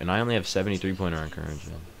shoot, and I only have 73 pointer on current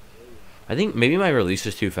gen. I think maybe my release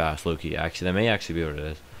is too fast, Loki. Actually, that may actually be what it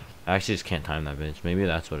is. I actually just can't time that bitch. Maybe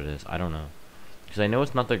that's what it is. I don't know. Because I know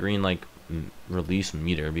it's not the green like release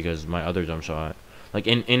meter because my other jump shot, like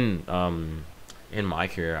in my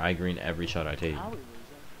career, I green every shot I take.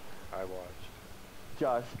 I watched.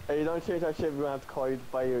 Josh, hey, you don't change that shit. We're gonna have to call you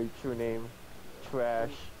by your true name.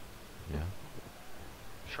 Trash. Yeah.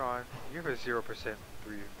 Sean, you have a 0% 3-pointer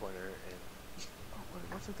in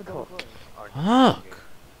What's with the double play? on Fuck.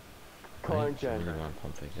 Current I gen. really want to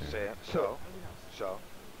pump fake there. Say it. So.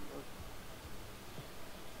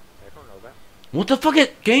 I don't know that. What the fuck is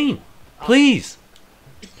game? Please.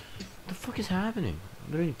 What the fuck is happening?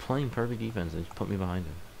 I'm literally playing perfect defense and just put me behind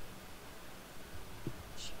him.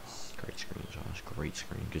 Great screen, Josh. Great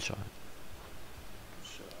screen. Good shot.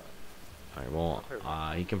 Alright, well,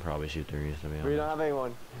 he can probably shoot threes to be honest. We don't have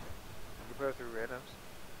anyone. You play through randoms?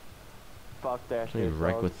 Fuck that Actually, shit.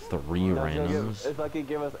 wreck dog. with 3 That's gonna give- randoms. It's like it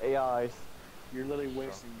give us AIs. You're literally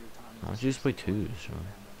wasting your time. Why don't you just play twos, Sean?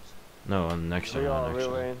 No, on next turn. We On are, next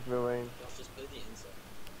real turn. rain, real rain. Josh, just play the inside.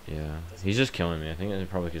 Yeah, he's just killing me. I think it's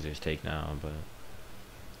probably because he's take now, but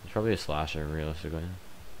he's probably a slasher realistically.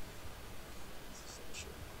 This is so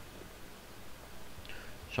short.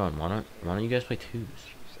 Sean, why don't you guys play twos?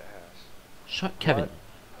 Chief's ass. Shut Kevin.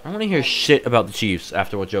 I don't want to hear shit about the Chiefs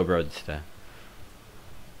after what Joe Burrow did today.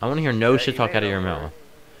 I want to hear no Yeah, shit he talk made out of your up for mouth. it.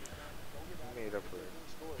 He made up for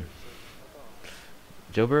it.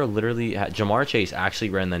 Joe Burrow literally had, Jamar Chase actually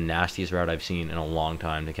ran the nastiest route I've seen in a long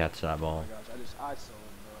time to catch that Oh ball. my gosh, I saw it,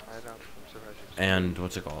 bro. I know. I'm surprised you And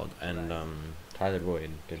what's it called? And Tyler Boyd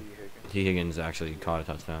did. T. Higgins. T. Higgins actually caught a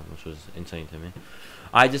touchdown, which was insane to me.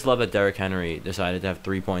 I just love that Derrick Henry decided to have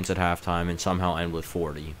 3 points at halftime and somehow end with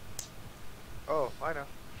 40. Oh, I know.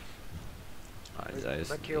 I just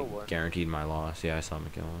McHale won. guaranteed my loss. Yeah, I saw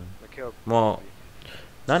McHale win. McHale. Well,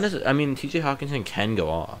 not necessarily. I mean, T.J. Hawkinson can go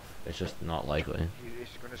off. It's just not likely. He's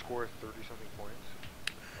going to score 30-something points.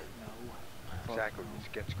 No. Exactly. He's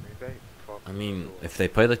against Green Bay. Fuck. I mean, if they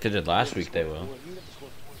play like they did last week, they will. You have to score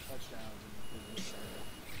 4 touchdowns in this.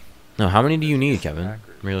 No, how many do you need, Kevin?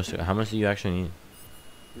 Packers. Realistically, how much do you actually need?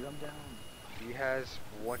 Dude, I'm down. He has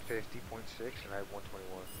 150.6 and I have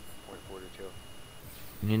 121.42.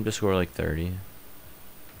 You need to score like 30. He's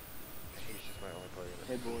just my only player.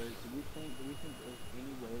 Hey boys, do we think there's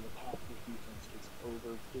any way the Packers defense gets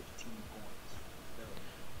over 15 points?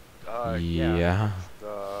 Yeah.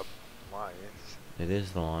 The Lions. It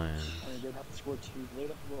is the Lions. I mean, they'd have to score 2. They'd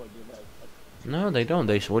have to go like, give that. No, they don't.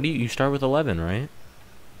 What do you start with 11, right?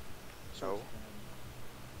 No.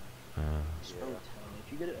 Uh, So 10.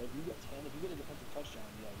 If you get 10, if you get a defensive touchdown,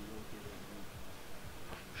 yeah, you will get it.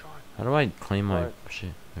 Sean, how do I claim my Alright.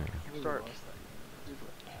 shit? There we You really Start. lost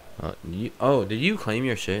that. go. Did you claim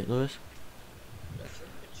your shit, Lewis? That's a good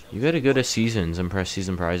shot. You gotta go to seasons and press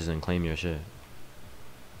season prizes and claim your shit.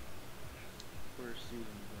 First season,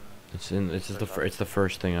 bro. It's in. It's just it's the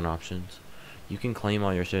first thing on options. You can claim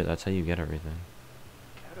all your shit. That's how you get everything.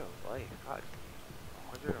 Ghetto life. God.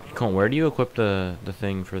 100 on Colin, where do you equip the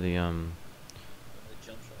thing for the The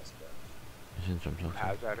jump shot spot. You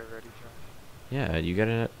have that already, John? Yeah, you get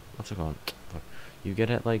it at what's it called? Fuck. You get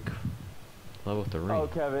it like level 3. Oh,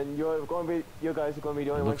 Kevin, you guys are gonna be the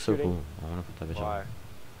It only ones looks so shooting. cool. I wanna put that bitch Why? on.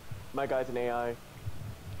 My guy's an AI.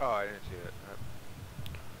 Oh, I didn't see it.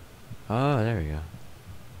 Oh, there we go.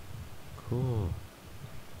 Cool.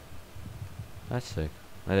 That's sick.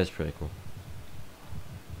 That is pretty cool.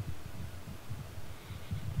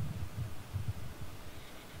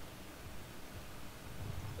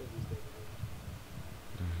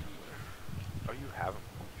 Oh, you have him,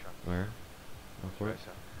 Sean. Where? Of That's what I course.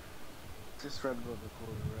 said. Just right above the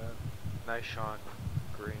quarter, right? Nice, Sean.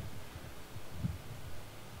 Green.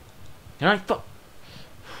 And I fuck.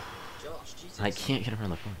 Josh, Jesus. I can't get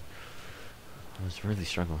around the corner. I was really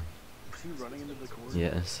struggling. Was he running into the quarter?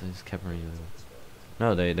 Yes, I just kept running.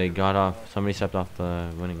 No, they got off. Somebody stepped off the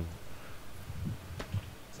winning.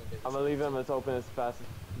 I'm gonna leave him as open as fast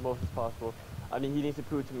as most as possible. I mean, he needs to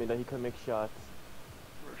prove to me that he can make shots.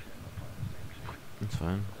 We're actually not playing the same shit. That's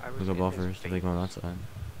fine. I We'll was go in ball his first if they go on that side.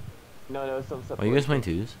 No, some stuff. Oh, you guys playing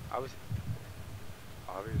twos? I was.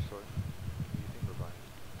 Obviously. What do you think we're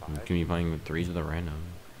buying? 5? Can you playing with threes with a random?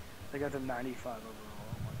 They got the 95 overall.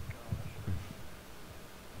 Oh my gosh.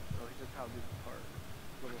 Oh, he's at Powder's Park.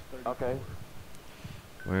 Level 34. Okay.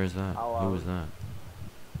 Where is that? I'll, Who was that?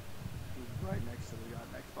 He's right next to the guy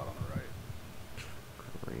next spot on the right.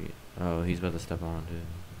 Great. Oh, he's about to step on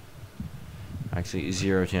too. Actually,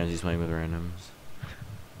 0 chance he's playing with randoms.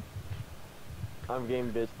 I'm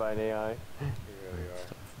getting bitched by an AI. You really are.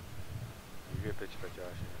 You get bitched by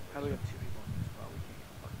Josh. How do we have 2 people in this spot? We can't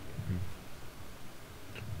get a fucking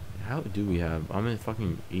game. How do we have? I'm at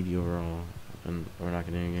fucking 80 overall, and we're not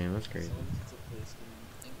getting a game. That's crazy. Someone gets a place game.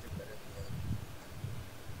 I think they're better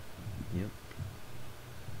than Yep.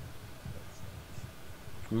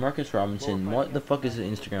 Marcus Robinson, what the fuck is an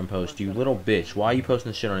Instagram post? You little bitch. Why are you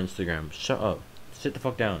posting shit on Instagram? Shut up. Sit the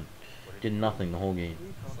fuck down. Did nothing the whole game.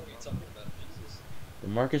 What are you talking about, Jesus?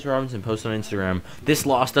 Marcus Robinson posted on Instagram, this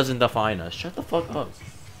loss doesn't define us. Shut the fuck up.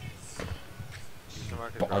 Mr.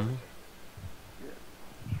 Marcus Bomb. Robinson.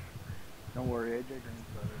 Don't worry, AJ Green's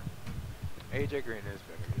better. AJ Green is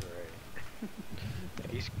better. You're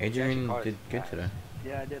right. He's actually Adrian caught did his good pass. today.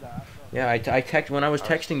 Yeah, I did. Yeah, I text when I was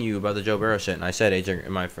texting you about the Joe Burrow shit, and I said AJ,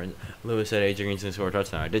 my friend Lewis said AJ Green's gonna score a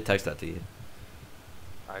touchdown. I did text that to you.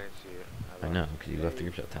 I didn't see it. I know, because you left the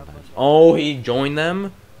group chat 10 times. Oh, he joined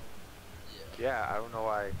them? Yeah, I don't know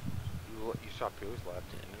why you saw Pills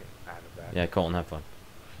left and you added that. Yeah, Colton, have fun.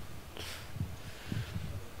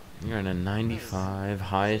 You're at a 95,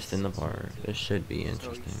 highest in the park. This should be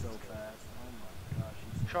interesting. So fast. Oh my gosh.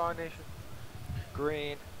 He's Shaw Nation.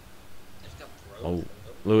 Green. Just got broke. Oh,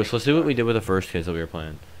 Lewis, let's do what we did with the first kids that we were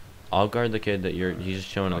playing. I'll guard the kid that he's just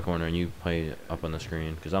chilling in the corner, and you play up on the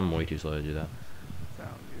screen, because I'm way too slow to do that.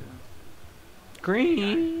 sound good.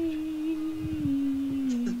 Green.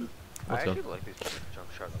 I Let's go. actually like this jump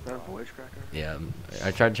shot. Is that a voice cracker? Yeah,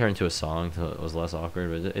 I tried to turn it into a song so it was less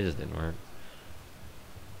awkward, but it just didn't work.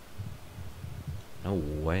 No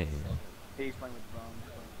way. Hey, he's playing with Brom.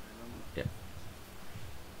 He's playing with random.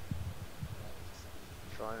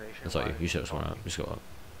 Shaw Nation. That's all you. You should have sworn up. Just go up.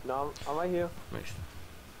 No, I'm right here. Nice.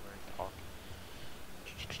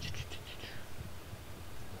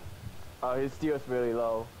 His steel's really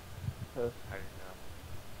low. I didn't know.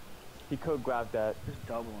 He could grab that. Just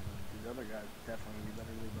doubling him. These other guys definitely be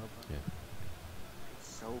better leave open. Yeah. He's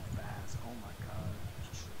so fast. Oh my god.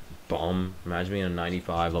 Bomb. Imagine being a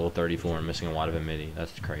 95, level 34, and missing a lot of it midi.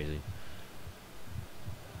 That's crazy.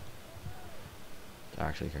 It's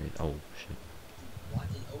actually crazy. Oh, shit. Why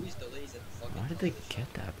he always delays at the fucking Why did top they of the get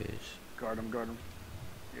shot. that bitch? Guard him, guard him.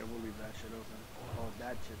 Yeah, we'll leave that shit open. Oh,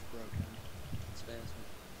 that shit's broken. Spans me.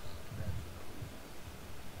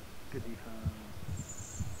 Good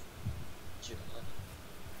defense. John.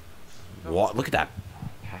 What? Look at that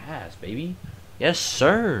pass, baby. Yes,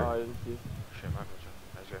 sir. Oh, I didn't see. Shit, my fault, John.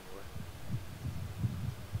 That's your anyway.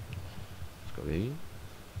 Let's go, baby.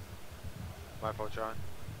 My fault, John.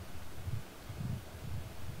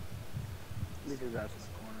 Leave his ass in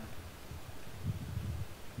the corner.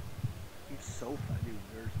 He's so fast, dude.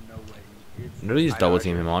 There's no way. It's Literally just I know, double I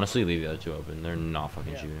team should- him. Honestly, leave the other two open. They're not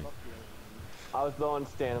fucking yeah, shooting. fuck the I was low on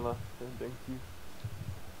stamina. Thank you.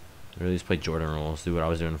 Literally just play Jordan rolls. Do what I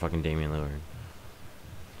was doing to fucking Damian Lillard.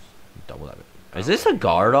 Double that bit. Is this a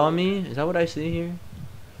guard on me? Is that what I see here?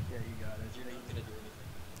 Yeah, you got it. You ain't gonna do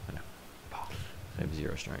anything. I have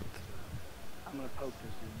 0 strength. I'm gonna poke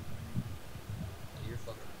this dude. You're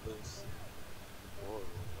fucking loose. Whoa,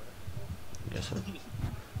 what? Yes, sir.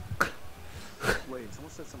 Wait,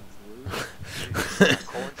 someone said someone's loose?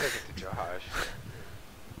 Colin said it to Josh.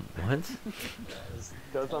 What?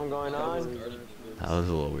 Still something going on? That was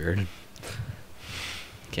a little weird.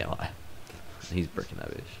 Can't lie. He's breaking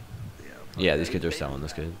that bitch. Yeah, these kids are selling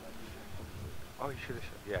this kid. Oh, you should have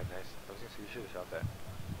shot. Yeah, nice. I was gonna say you should have shot that.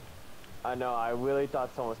 I know, I really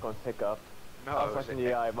thought someone was going to pick up. No, I it was was watching an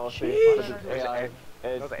the AI mostly. Jeez. But the AI is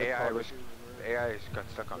No, the AI was. The AI got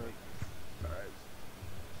stuck on me. Alright.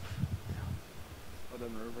 Oh,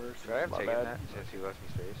 then reverse. Should I have My taken bad. that since he left me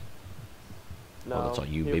space? No, Oh, that's all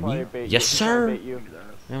you, he'll baby? probably bait Yes, you. He'll probably sir. bait you. Look at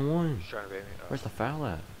that. And one. He's trying to bait me. Oh. Where's the foul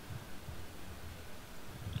at?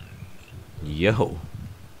 Yo.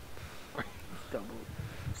 Double.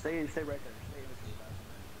 Stay right there. Stay in between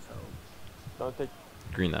the so, Don't take.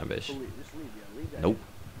 Green that bitch. just leave, yeah. Leave that. Nope.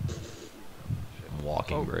 Shit.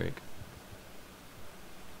 Walking Oh. break.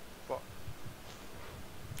 Fuck.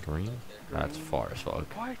 Green? That's far as fuck.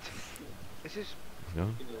 What? Is this? Go.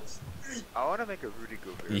 I want to make a Rudy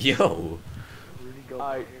Gobert. Yo. Rudy go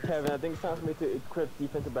Alright, there. Kevin, I think it's time for me to equip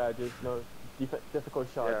defensive badges. No, difficult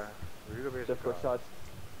shots. Yeah. Rudy Gobert is a Difficult god. shots.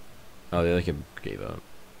 Oh, they like gave up.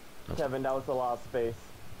 That's Kevin, that was a lot of space.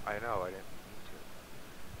 I know. I didn't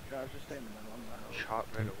Josh, just stay in the middle. I'm mean not to. Shot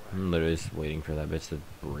right away. I'm literally just waiting for that bitch to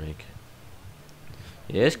break.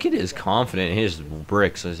 Yeah, this kid is confident in his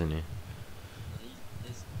bricks, isn't he?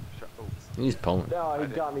 Shot. Oh. He's pulling. No, he I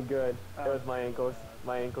did. got me good. It was my ankles.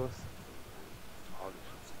 My ankles. All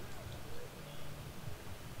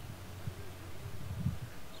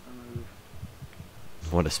move.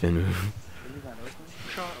 What a spin move. Leave that open.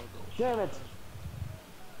 Shot. Damn it!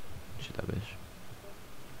 Shoot that bitch.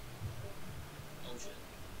 Oh shit.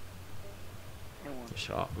 And one.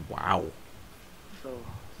 Shot. Wow. So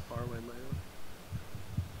far away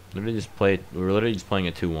layup. Literally just played. We were literally just playing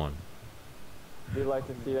a 2-1. Do you like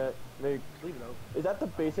to see that? Maybe, Just leave it open. is that the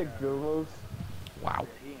basic drill moves? Wow. Yeah,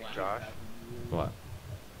 he ain't Josh? that. What?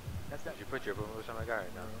 That's that. Did you put dribble moves on my guy?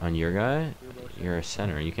 No. On your guy? You're a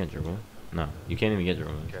center. You can't dribble. No, you can't even get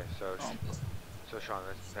dribble. Okay, so Oh. so Sean,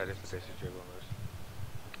 that is the basic dribble moves.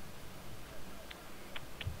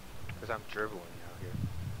 Cause I'm dribbling out here.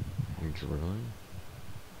 You're dribbling?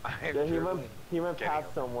 I am Yeah, dribbling. he went Getting past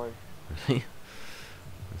him. someone. Really?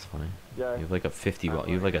 That's funny. Yeah. You have like a 50 I'm ball.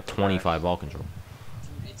 You have like a like the 25 best. ball control.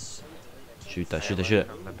 Dude, it's so delayed. Shoot that. I Shoot am that shit.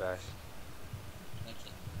 I'm the best. I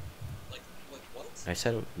can't. Like what? I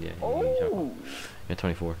said it. Yeah. Oh! Yeah.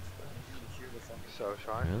 24. I didn't even hear the fucking. So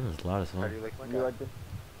Sean, Yeah, that's loud as how hell. do you like my You guy? like this?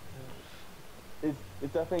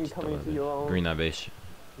 It's definitely Just coming throw to that your bitch. own. Green that base. He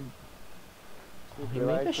You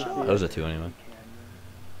made like the to shot. see That was it. a 2 anyway. You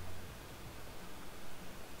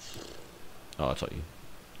Oh, that's all you.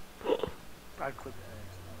 can. I clicked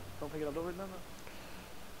X. Don't pick it up. Don't. No.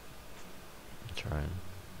 Try it.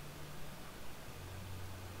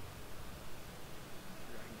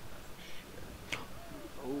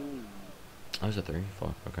 Oh. That was a 3.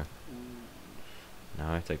 Fuck. Okay.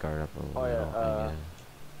 Now I have to guard up a little. Oh, yeah, yeah.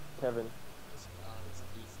 Kevin. It's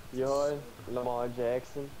defense. You heard Lamar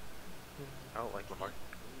Jackson. I don't like Lamar.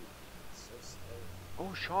 So slow.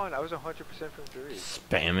 Oh Sean, I was 100% from 3.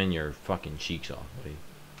 Spamming your fucking cheeks off, buddy.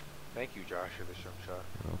 Thank you, Josh, for the jump shot.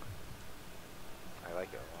 Okay. I like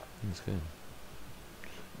it a lot. That's good.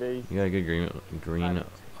 Base. You got a good green.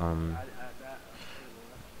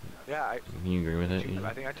 Yeah, Can you agree with it? I Yeah.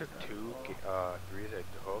 think I took 2 threes at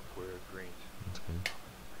hook were greens. That's good.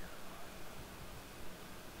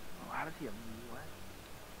 Oh, how does he have what?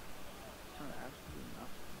 Absolutely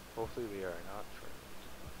nothing. Hopefully we are not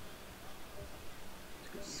It's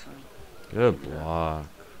good defense. Good block.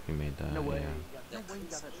 You made that. No way. Yeah. No way you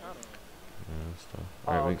got that shot off. Yeah, that's tough.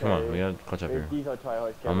 Alright, wait, come on. We gotta clutch up here. These are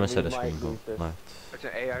tryhards, Kevin. I'm gonna We set a might screen lose goal this. left. It's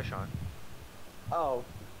an AI, Sean. Oh,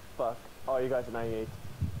 fuck. Oh, you guys are 98.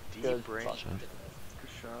 Deep Good. range. Shot. Good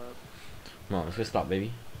shot. Come on, let's get stop,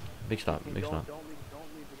 baby. Big stop, Hey, big stop. don't leave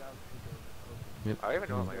the guy with Yep. I don't even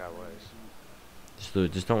know what my guy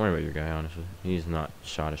was. Just don't worry about your guy, honestly. He's not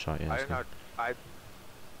shot a shot yet. I That's did not. good.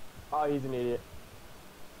 Oh, he's an idiot.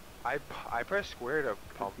 I pressed square to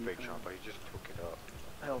pump Big Sean, but he just took it up.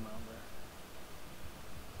 Hell no,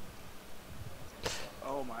 bro.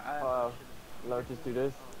 Oh my. Let's just do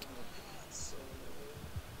this.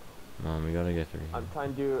 Come on, we gotta get through. I'm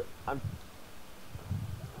trying to do.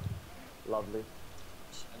 Lovely.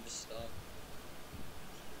 I'm just stuck.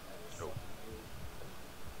 Nope.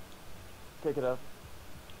 Pick it up.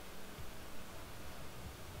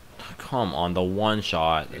 Come on, the one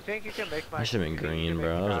shot. You think you can make my? That should have been you think you green, can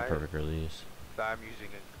bro. make That was the a guy perfect release. That I'm using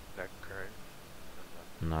in that current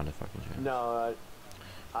Not a fucking chance. No,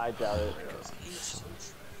 I doubt it.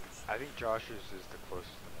 I think Josh's is the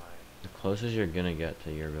closest to mine. The closest you're gonna get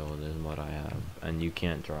to your build is what I have, and you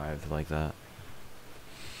can't drive like that.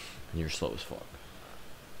 And you're slow as fuck.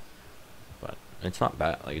 But it's not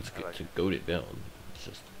bad. Like it's, it's a goated build. It's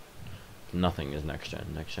just nothing is next gen.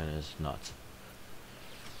 Next gen is nuts.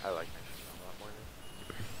 I like next gen a lot more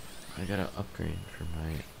than. I gotta upgrade for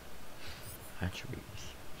my attributes.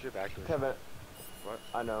 You should have activated. Kevin, What?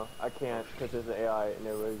 I know. I can't because there's an AI and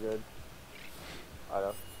they're really good. I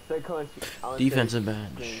know. Stay close. I wanna Defensive stay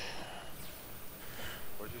badge. clean.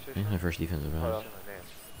 What'd you say? This is my first defensive Hold badge.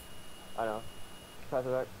 on. I know. Pass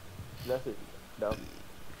it back. That's it. No. Okay,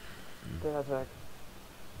 pass it back.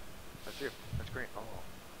 That's you. That's green. Oh.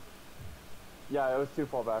 Yeah, it was too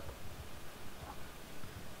far back.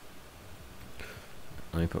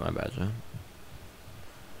 Let me put my badge on.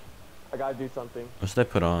 I gotta do something. What should I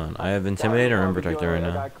put on? I have Intimidate or I'll Rim be Protector doing right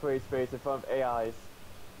it. I now. gotta create space in front of AIs.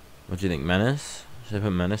 What do you think? Menace? Should I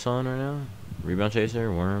put Menace on right now? Rebound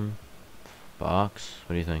Chaser? Worm? Box?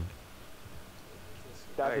 What do you think?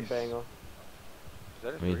 That's Nice. a banger. Is that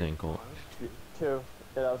a What do you three? think, Colt? Two.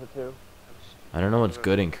 Yeah, that was a two. I don't know what's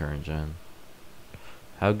good in current gen.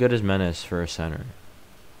 How good is Menace for a center?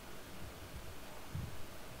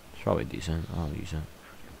 It's probably decent. I'll use it.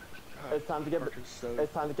 It's time to get.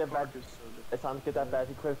 It's time to get back. It's time to get that badge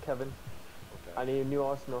equipped, Kevin. I need a new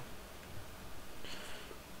arsenal.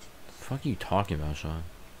 The fuck are you talking about, Sean?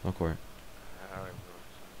 What court? I don't even know.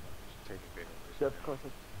 Just taking big numbers. Just because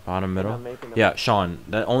it's Bottom middle? not making them. Yeah, Sean.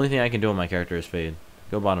 The only thing I can do on my character is fade.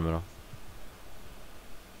 Go bottom middle.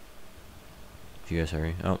 If you guys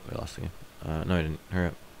hurry. Oh, we lost the game. No, I didn't. Hurry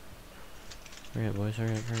up. Hurry up, boys.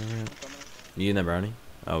 Hurry up, hurry up, hurry up. You eating the brownie?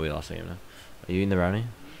 Oh, we lost the game now. Are you eating the brownie?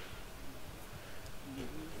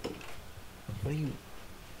 What are you...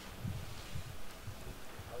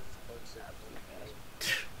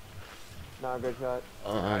 Not a good shot.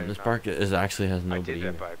 this park is actually has I nobody did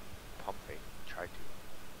here. that by pumping. Tried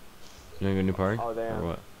to. You wanna go new park? Oh, damn. Or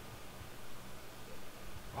what?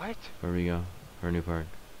 What? Where we go? For a new park?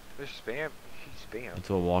 There's spam. He spammed. It's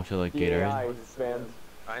a walk to like The Gatorade. AI spams.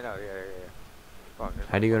 I know. Yeah. Fuck.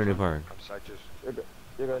 How do you go to new park? I'm so just. You're good.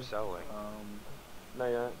 You're good. Selling. No,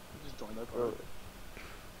 you're not. Just join that You're- part.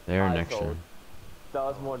 There I next sold. gen. That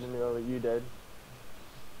was more than you did.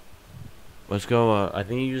 Let's go. I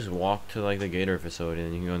think you just walk to like the Gator facility,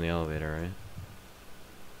 and you can go in the elevator, right?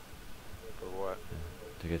 For what?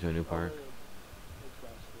 To get to a new park.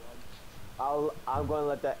 I'm going to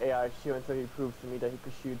let that AI shoot until he proves to me that he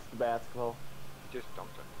could shoot the basketball. Just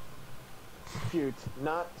dumped it. Shoot,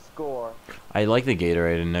 not score. I like the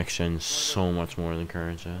Gatorade in next gen so much more than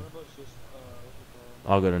current gen.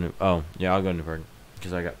 I'll go to new. Oh yeah, I'll go to new park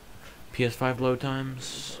because I got PS5 load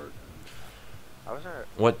times. I was at.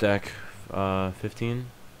 What deck? 15.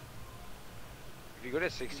 If you go to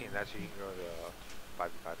 16, that's when you can go to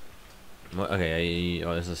 5v5. What? Okay.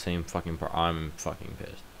 Oh, it's the same fucking part. I'm fucking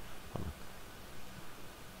pissed. Hold on.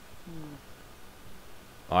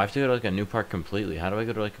 Oh, I have to go to like a new park completely. How do I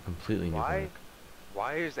go to like a completely new Why? park?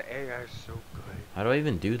 Why is the AI so good? How do I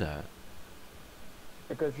even do that?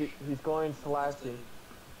 Because he's going slashing.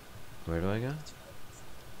 Where do I go? Oh,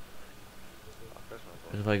 that's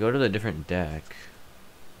my 'Cause if I go to the different deck,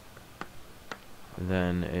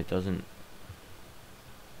 then it doesn't.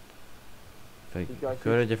 If I You guys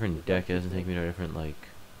go to a should- different deck, it doesn't take me to a different like.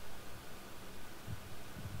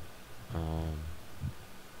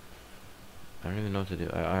 I don't even know what to do.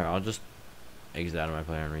 I'll just exit out of my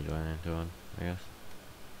player and rejoin into one, I guess.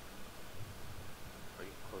 Or you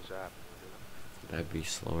can close the app and do That'd be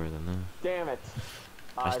slower than that. Damn it.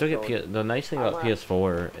 I still get sold. The nice thing I'm about gonna-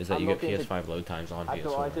 PS4 is that I'm you get looking to- PS5 load times on After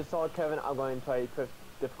what I PS4. just saw Kevin, I'm going to try to equip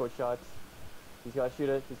difficult shots. He's got to shoot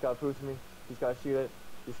it. He's got to prove to me. He's got to shoot it.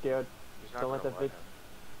 He's scared. He's not Don't let gonna that let fit.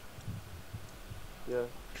 him.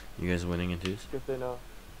 Yeah, You guys winning in twos? good to know.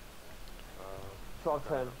 12-10.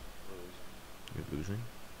 We're losing. You're losing?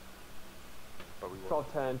 But we won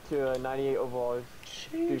 12-10 to 98 overall.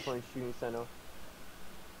 3-point shooting center. in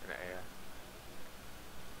the AI.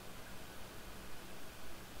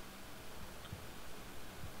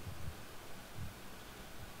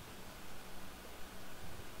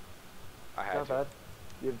 I had Not to.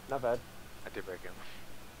 bad. Not bad. I did break him.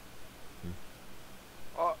 Hmm.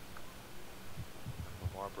 Oh!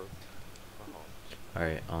 Lamar broke. Oh.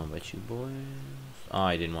 Alright, but you boys. Oh,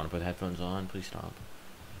 I didn't want to put headphones on. Please stop.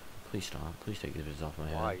 Please stop. Please take this off my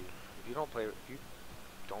head. Why? If you don't play, if you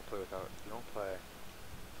don't play without, if you don't play.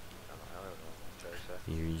 I don't know what I'm trying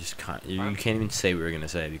to say. You just can't. You can't even say what we're gonna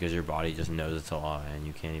say because your body just knows it's a lie, and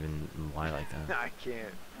you can't even lie like that. I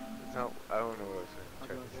can't. It's not. I don't know what I was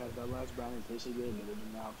saying. hash brownie tasted good, but it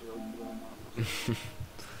did not feel good in my mouth.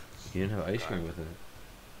 You didn't have ice cream with it.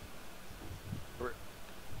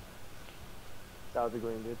 That was a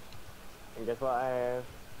green, dude. And guess what I have?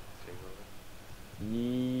 Take over.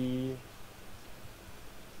 Yee.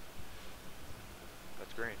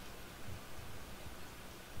 That's green.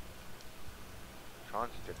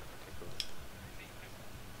 Sean's a different take over.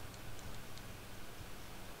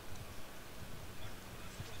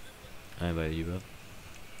 I invited you up.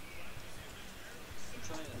 I'm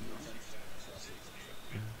trying to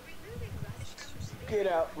Get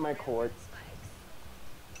out my court.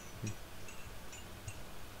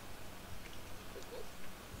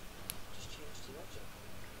 just change to that jump.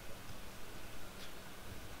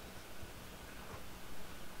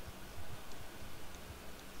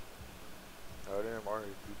 Oh, damn, Mario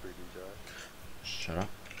Cooper, dude, Josh. Shut up.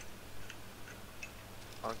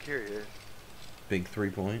 I'm curious. Big 3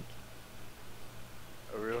 point.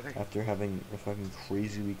 Oh, really? After having a fucking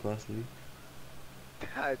crazy week last week.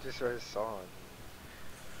 I just read a song.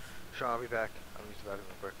 Sean, I'll be back. I'm used to bathroom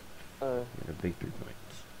real quick. You had a big 3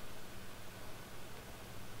 points.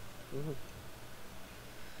 Mhm.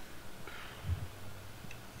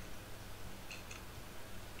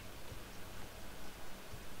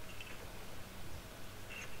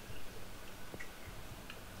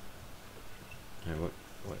 Hey, what,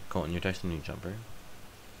 Colton, you're texting me jumper? Yeah,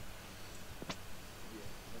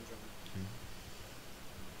 I'm trying.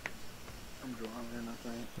 I'm drawing here, not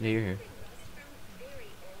right. Yeah, you're here.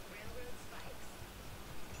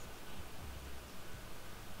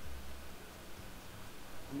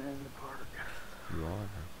 I'm in the park. You are.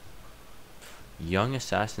 Young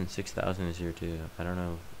Assassin 6000 is here too. I don't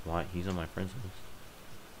know why he's on my friends list.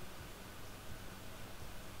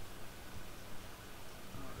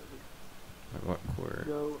 At what quarter?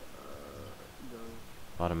 Go,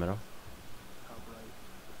 Bottom middle? top right.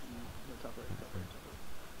 No, top right, top right, top right.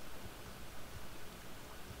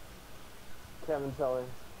 Kevin Sully.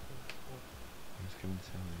 Who's Kevin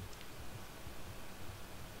Sully?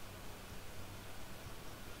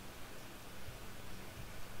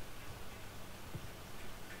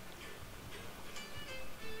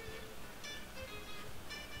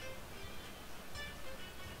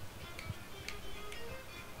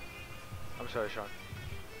 I'm sorry, Sean.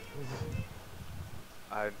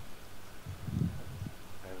 I don't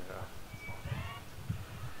know.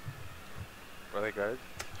 Were they good?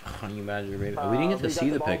 How do you imagine we didn't get to We see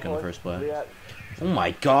got the ball pick in the for it. first play. We got- Oh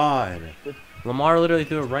my god! Just- Lamar literally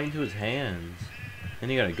threw it right into his hands. And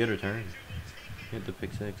he got a good return. He hit the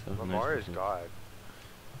pick 6. That was a nice Lamar pick is six. God.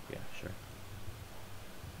 Yeah, sure.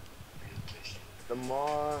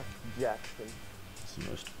 Lamar Jackson. He's the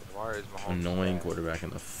most Lamar is Mahomes. annoying dad. quarterback in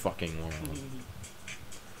the fucking world.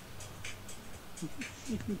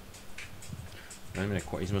 Not even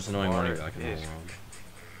he's the most annoying Lamar running back in the is- world.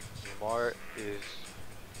 Lamar is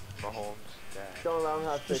Mahomes' dad. Don't allow him to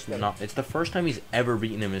have Just 6 not, it's the first time he's ever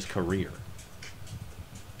beaten him in his career.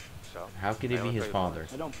 So How could he they be only his played father?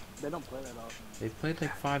 once. They don't play that often. They've played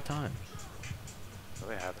like 5 times. No,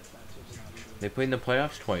 they haven't. That's just not even. They played in the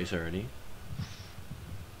playoffs twice already.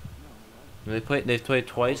 No, They've played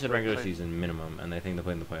twice in They regular played- season minimum, and I think they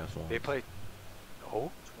played in the playoffs once. They played.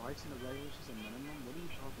 Oh, twice in the regular season minimum? What are you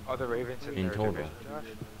talking are the about? Ravens in In their total. division, Josh?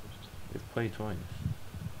 They've played twice.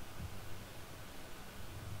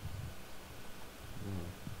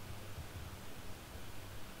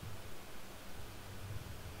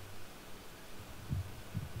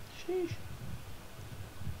 Sheesh.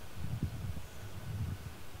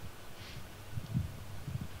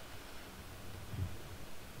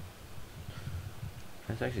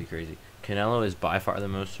 That's actually crazy. Canelo is by far the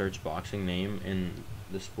most searched boxing name in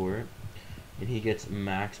the sport, and he gets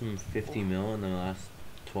maximum 50 mil in the last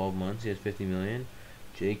 12 months. He has 50 million.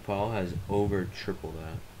 Jake Paul has over triple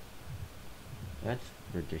that. That's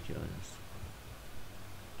ridiculous.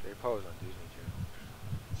 Jay Paul was on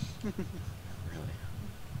Disney Channel. Really.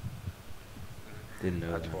 Didn't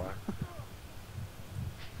know That's that. why.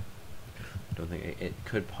 Don't think it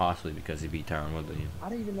could possibly because he beat Tyron Woodley. I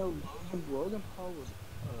didn't even know Logan Paul was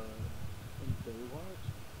in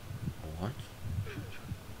Baywatch. What?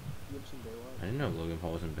 You ever seen Baywatch? I didn't know Logan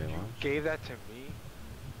Paul was in You Baywatch. gave that to me.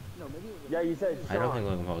 No, maybe it was. Yeah, you said I don't Sean. think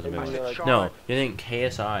Logan Paul was in And I you said were Baywatch. like- Sean. No, you think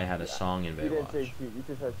KSI had a song in You didn't say Baywatch? T. You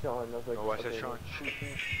just said Sean. I was like, No, I said okay. Sean.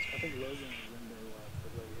 I think Logan was in Baywatch,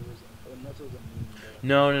 but like it was. Unless it was a meme. But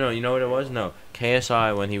No. You know what it was? No.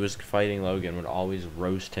 KSI, when he was fighting Logan, would always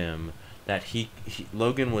roast him that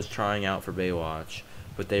Logan was trying out for Baywatch,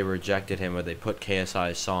 but they rejected him or they put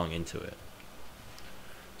KSI's song into it.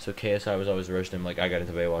 So KSI was always roasting him like, I got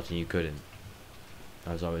into Baywatch and you couldn't.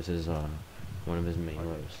 That was always his one of his main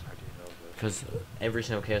roasts. I do Because every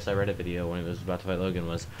single KSI Reddit video when it was about to fight Logan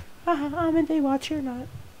was, I'm in Baywatch, you're not.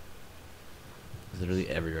 Literally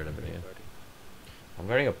every Reddit video. I'm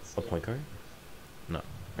guarding a point guard? No, I'm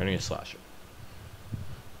guarding a slasher.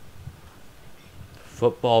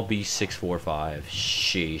 Football B645.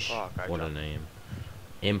 Sheesh. Fuck, What a name.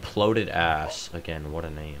 Imploded ass. Again, what a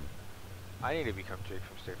name. I need to become Jake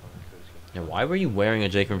from State Farm after this game. And why were you wearing a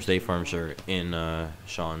Jake from State Farm shirt in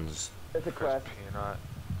Sean's... It's a quest. Peanut.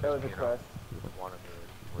 It was a quest. Wanted me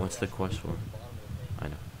to What's the quest for? I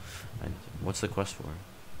know. What's the quest for? I don't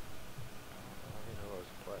even know what was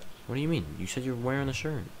the quest. What do you mean? You said you were wearing the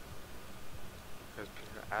shirt. Because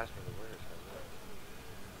Peanut asked me to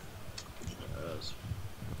wear it.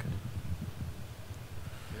 Okay.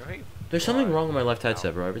 You know, hey, There's something wrong with my left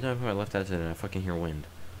headset, bro. Every time I put my left headset in, I fucking hear wind.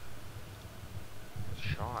 it's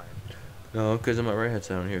Sean. No, because of my right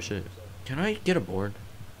headset, I don't hear shit. Can I get a board?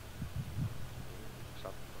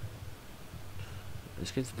 Stop.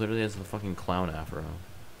 This kid literally has the fucking clown afro. By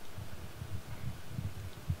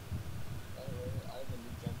the way, I have a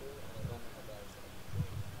new jumper and I don't know how bad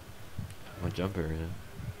it's What jumper is it?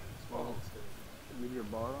 Well, leave your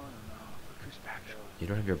bar on or not? Who's back, Sean? You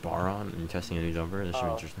don't have your bar on and you're testing a new jumper? That should be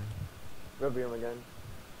Oh. interesting. Review him again.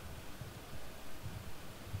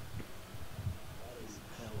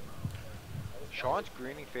 Sean's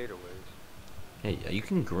greening fadeaways. Hey, you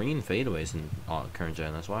can green fadeaways in current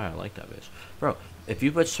gen. That's why I like that bitch, bro. If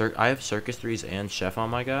you put I have circus threes and chef on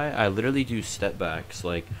my guy. I literally do step backs.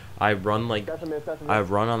 Like I run like That's a miss. That's a miss. I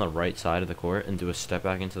run on the right side of the court and do a step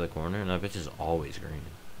back into the corner, and that bitch is always green.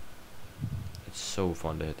 It's so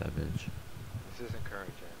fun to hit that bitch. This isn't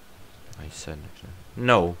current gen. I said next time.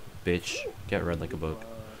 No, bitch. Get red like a book.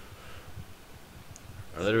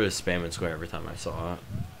 I literally was spamming square every time I saw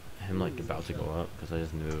him like about to go up because I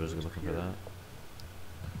just knew it was looking for that.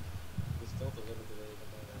 It's still a little delayed,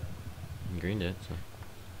 but And green did, so.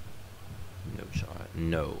 No shot.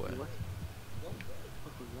 No way. What? What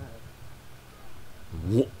was that?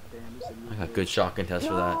 Wha- Damn, you said you I were got good. good shot contest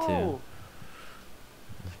for that too. No!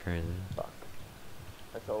 That's crazy. Fuck.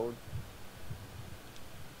 That's old.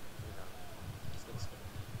 it's gonna spin.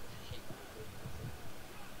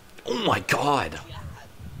 I hate Oh my god!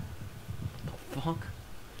 The fuck?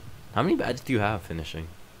 How many badges do you have finishing?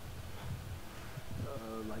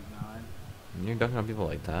 Like 9. You're dunking on people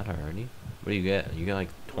like that already? What do you get? You get like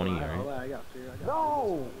 20, I right? got fear. I got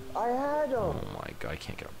No! I had him! Oh my god, I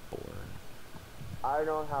can't get a board. I don't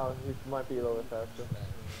know how he might be a little bit faster.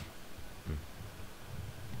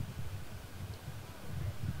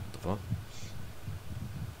 What the fuck?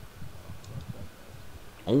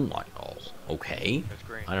 Oh my god. Okay. It's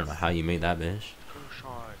green. I don't know how you made that bitch. Go,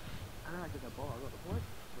 Sean. How did I get that ball? I got the what?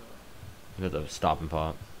 You got the stop and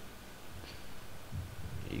pop.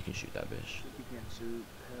 Yeah, you can shoot that bitch. You can't shoot.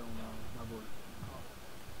 Hell no. My boy.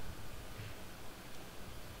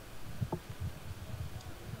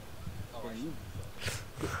 Oh, Yeah, I you.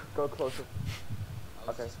 Go closer. I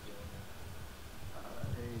was Okay. just feeling it.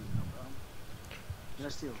 Hey, no problem. Can I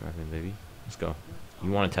steal? Drive in, baby. Let's go.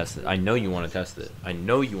 You want to test it. I know you want to test it. I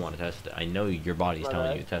know you want to test it. I know your body's My telling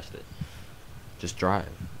bad. you to test it. Just drive.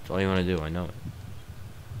 That's all you want to do. I know it.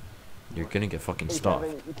 You're gonna get fucking Hey, stuffed.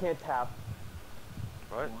 Kevin, you can't tap.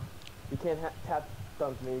 What? You can't tap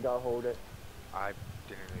dunk me. You gotta hold it. I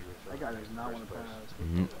didn't know you were That guy does not want to pass.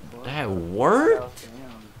 N- What the fuck? That worked?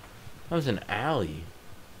 Damn. That was an alley. Yeah,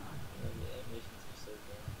 the animations are so good.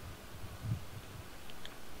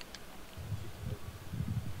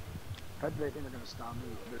 I bet they think they're gonna stop me.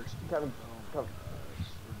 They're stupid. Kevin, Oh, Kevin. gosh.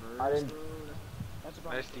 Reverse, I didn't- bro. That's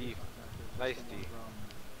about Nice D. Nice D. It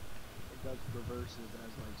does reverses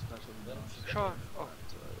as like special dunks. Sean. Oh.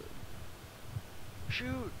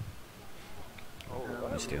 Shoot. Oh, Yeah,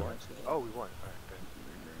 Nice steal. Oh, we won. Alright, good.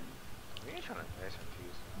 We ain't trying to nice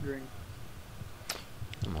on Green.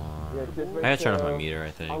 Come on. Yeah, just I wait gotta turn off till- my meter,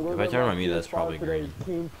 I think. I'm If gonna I turn on my let meter, you that's probably follow today.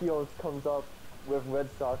 green. Team Peels comes up with Red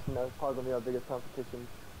Sox, and that's probably gonna be our biggest competition,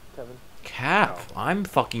 Kevin. Cap. I'm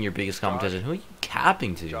fucking your biggest competition. Who are you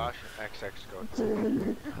capping to? Josh XX go.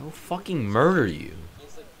 I will fucking murder you.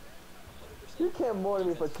 He's like 100%. You can't more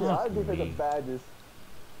me for two. I Fuck do think me. of badges.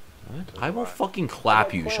 What? I will fucking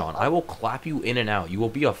clap you, Sean. I will clap you in and out. You will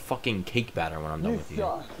be a fucking cake batter when I'm done You with you.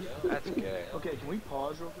 suck. That's gay. Okay, can we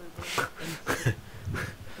pause real quick, bro? Can we pause real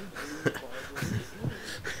quick?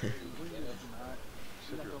 Please not.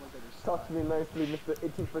 You're not gonna let that just Talk to me nicely,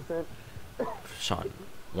 Mr. 18%. Sean,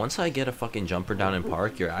 once I get a fucking jumper down in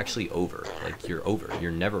park, you're actually over. Like, you're over.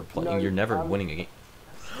 You're never playing. No, You're never I'm- winning a game.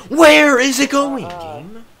 Where is it going,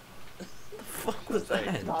 game? What the fuck was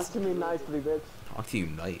that? Talk to me nicely, bitch. Talk to you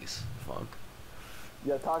nice. Fuck.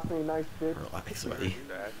 Yeah, talk to me nice, bitch. Relax, buddy.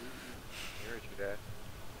 That. heard you, Dad.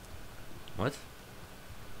 What?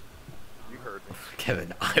 You heard me.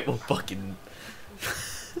 Kevin, I will fucking.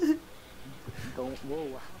 Don't. Whoa.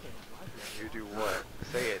 What happened? You do what?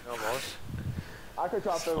 Say it. No balls. I could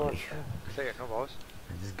drop everyone. Say it. No balls.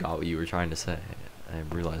 I just got what you were trying to say. I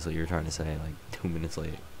realized what you were trying to say like 2 minutes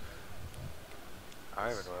late. I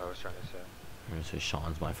don't even know what I was trying to say. I'm gonna say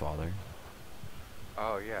Sean's my father.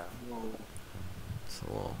 Oh yeah. Whoa. It's a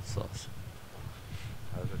little sus.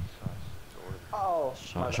 How's it sus? It's order. Oh.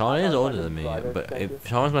 Sean is older than me, but if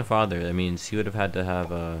Sean was my father, that means he would have had to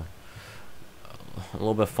have a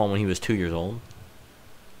little bit of fun when he was 2 years old.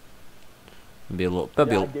 Be a little, Yeah,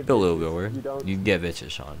 be a I get little bitches. lower. You don't- You get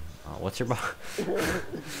bitches, Sean. What's your I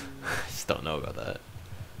just don't know about that.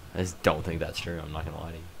 I just don't think that's true. I'm not gonna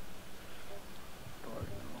lie to you.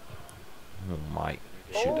 Oh my.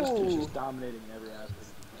 Shoot, this dude's Oh. just dominating every aspect.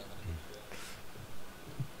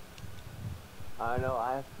 I know,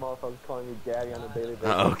 I have small folks calling me daddy on a daily basis.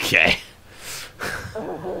 Okay.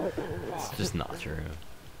 It's just not true.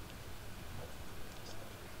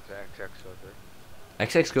 It's XX over.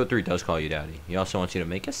 XX Go 3 does call you daddy. He also wants you to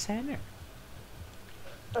make a center.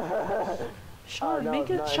 Sean, No, make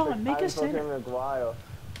it's a not. Sean, make a I've spoken center. in a while.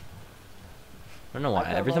 I don't know why.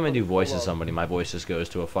 I Every come time I up do with voices someone- somebody, my voice just goes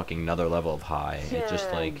to a fucking another level of high. It's just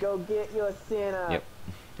Sean, like, go get your Santa. Yep.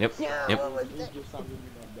 yep, Sean, yep. what was He's that? just not giving me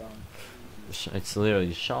that down. It's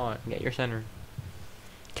literally Sean, get your center.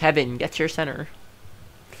 Kevin, get your center.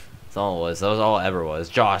 That's all it was. That was all it ever was.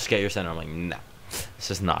 Josh, get your center. I'm like, nah. It's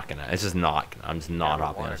just not gonna. It's just not. I'm just not Never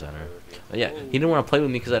hopping on wanted to center. play with you. But yeah, he didn't want to play with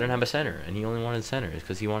me because I didn't have a center, and he only wanted centers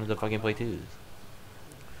because he wanted to fucking play twos.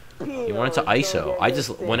 He wanted to ISO. I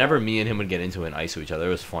just, whenever me and him would get into it and ISO each other, it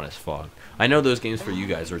was fun as fuck. I know those games for you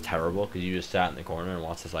guys were terrible because you just sat in the corner and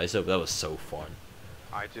watched us ISO, but that was so fun.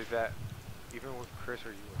 I did that even with Chris or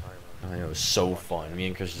you and I know, it was so fun. Me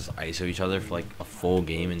and Chris just ISO each other for like a full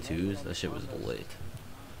game in twos. That shit was lit.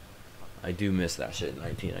 I do miss that shit in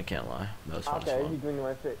 19, I can't lie. That was fun Okay, as he's fuck. doing the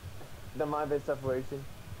right fit. The my bit separation.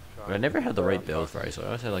 But I never had the right build for ISO. I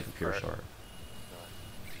always had like a pure Right. shard.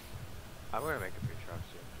 I'm gonna make a pure shot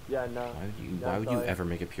soon. Yeah, no. Why would you ever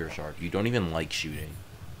make a pure shard? You don't even like shooting.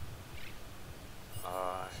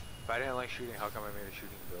 If I didn't like shooting, how come I made a shooting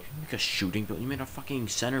build? You make a shooting build. You made a fucking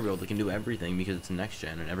center build that can do everything because it's next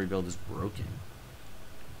gen and every build is broken.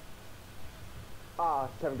 Ah,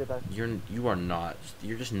 Kevin, get that. You are not.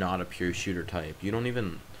 You're just not a pure shooter type. You don't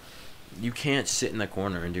even. You can't sit in the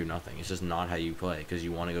corner and do nothing. It's just not how you play because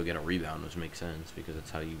you want to go get a rebound, which makes sense because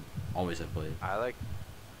it's how you always have played. I like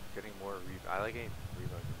getting more I like getting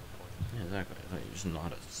rebounds and points. Yeah, exactly. Like,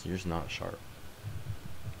 you're just not a sharp.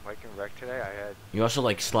 Like in rec today, I had You also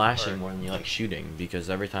like slashing more than you like shooting because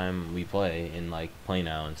every time we play in like play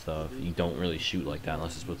now and stuff, you don't really shoot like that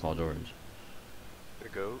unless it's with Paul George. the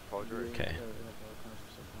GOAT, Paul George. Okay.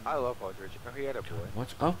 I love Paul George. Oh, he had a boy.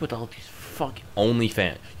 What's up with all these fucking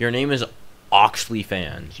OnlyFans? Your name is Oxley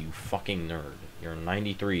Fans, you fucking nerd. You're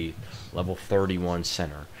 93, level 31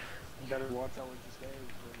 center. You better watch out what you say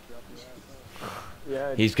before you drop your ass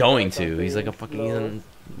out. Yeah. He's going that's something to. He's like a fucking. He's slow. in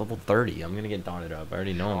level 30. I'm gonna get dotted up. I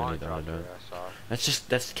already know I'm gonna Sean get dropped dotted your up. ass off.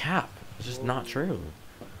 That's cap. It's just not true.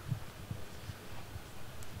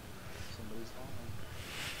 Somebody's calling.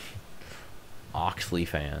 Oxley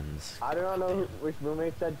Fans. I don't know which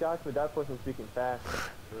roommate said Josh, but that person speaking fast.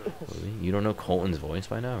 Really? You don't know Colton's voice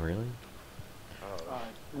by now, really? Oh, Alright.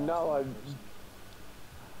 No,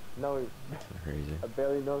 no, That's crazy. I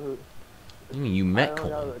barely know who. I mean, you I met don't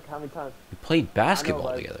know Colton. how many times. You played basketball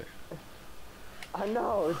like- together. I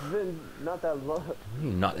know, it's been not that long. What do you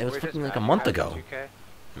mean not. It was Where does fucking like a Matthew month have ago. 2K?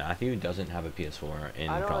 Matthew doesn't have a PS4 in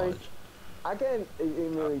I know, college. I can't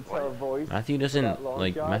really tell what? voice. Matthew that doesn't long,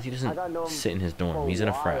 like. Josh. Matthew I got doesn't know him sit in his for dorm. a He's in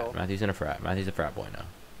a while. frat. Matthew's in a frat. Matthew's a frat boy now.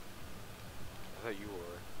 I thought you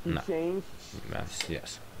were. He No. changed.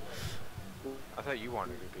 Yes. I thought you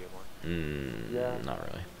wanted to be one. Yeah. Not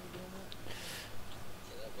really.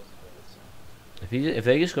 If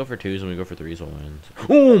they just go for twos and we go for threes, we'll win.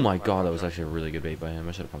 Oh my god, that was actually a really good bait by him.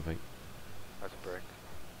 I should have pump fake. That's a brick.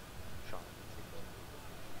 Sean,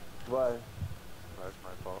 What? that's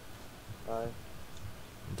my fault. Alright.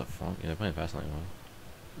 What the fuck? Yeah, they're playing fast lane. Wow.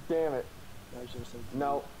 Damn it. I should've said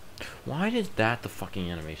No. Why is that the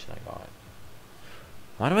fucking animation I got?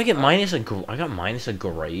 Why do I get minus a? I got minus a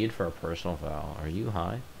grade for a personal foul. Are you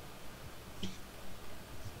high?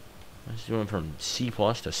 I just went from C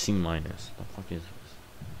plus to C minus. The fuck is this?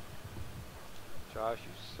 Josh,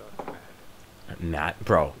 you suck, man. Matt,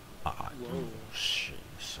 bro. Whoa. Shit,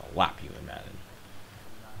 slap you in Madden.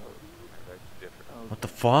 That's different. Oh, What the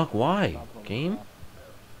fuck? Why? stop on Game? that.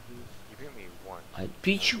 You beat me once. I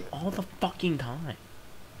beat you all the fucking time.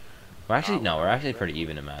 We're actually no, we're actually pretty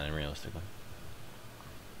even in Madden, realistically.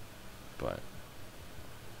 But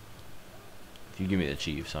if you give me the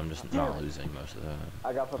Chiefs, I'm just not losing most of the time.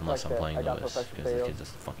 I got Unless I'm perfected. playing I got Lewis, perfected because this fail. kid's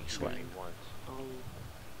just fucking sweating. Once. Oh,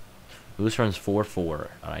 Lewis runs 4-4,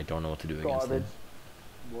 and I don't know what to do against Garbage.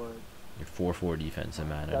 him. what? Your 4-4 defense in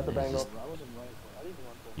Madden Got the is Bengals. just, I wasn't right for. I didn't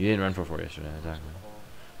run for. you didn't run 4-4 yesterday, exactly.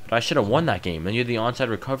 But I should have won that game. Then you had the onside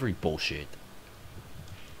recovery bullshit.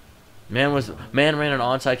 Man ran an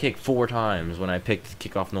onside kick 4 times when I picked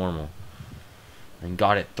kickoff normal, and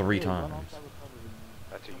got it 3 times.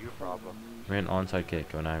 That's a you problem. Ran onside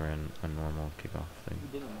kick when I ran a normal kickoff thing.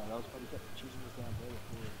 We didn't know. That was probably kept choosing this damn play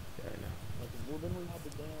before. Yeah, I know. Like, well, then we had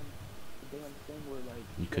the damn thing where like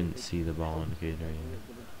You couldn't see the ball indicator.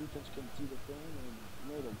 The defense couldn't see the thing, and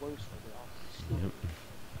it made it worse for the offense. Yep.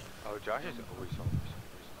 Oh, Josh is always home for some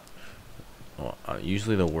reason. Well,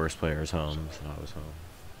 usually the worst player is home, so I was home.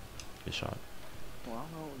 Good shot. Well, I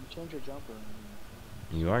don't know. You change your jumper.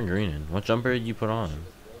 And, You are greening. What jumper did you put on?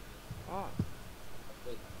 Oh,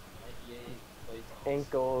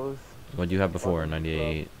 Ankles. What do you have before?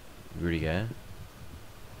 98 Rudy Gay?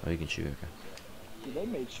 Oh, you can shoot. Okay. dude, they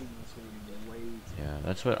made shooting this game way too. Yeah,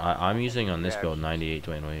 that's what I'm using on this Yeah, build. 98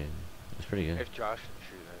 Dwayne Wade. It's pretty good. if Josh can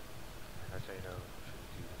shoot it, that's how you know.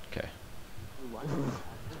 Okay. Ooh, I-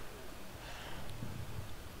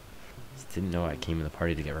 Just didn't know I came in the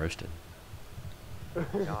party to get roasted.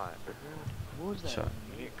 Not. What was that? So-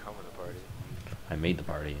 You didn't come to the party. I made the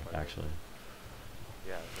party, actually.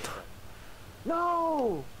 Yeah. That's right.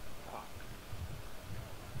 No!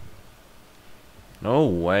 No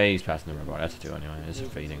way he's passing the red bar. That's a 2 anyway. It's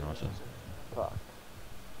fading also. Fuck.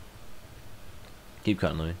 Keep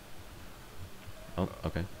cutting, Louis. Oh,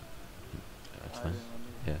 okay. That's I fine. didn't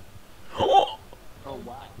Yeah. know. Oh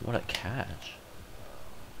wow. What a catch.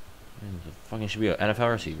 Man, this fucking should be an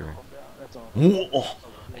NFL receiver. That's all. Whoa! You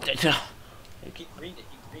What keep greened it,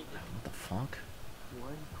 you greened it. the fuck?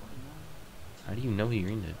 What? How do you know he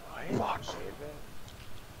greened it? I didn't save it.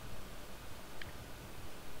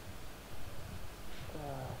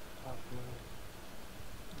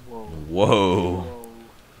 Whoa. Whoa. Whoa.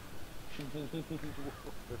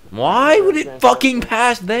 Why would it fucking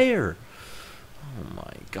pass there? Oh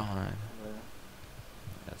my god.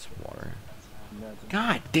 That's water.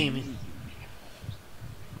 God damn it.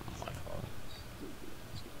 My fault.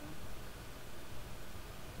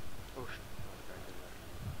 Oh shit.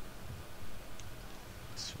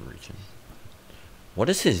 It's reaching. What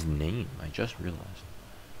is his name? I just realized.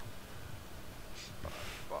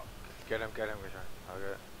 Fuck. Get him, Richard. I'll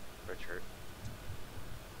get Richard.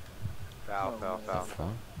 Foul, Oh, foul, man. foul. Fuck.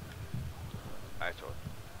 I saw it.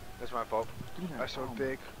 That's my fault. I saw it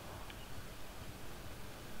big.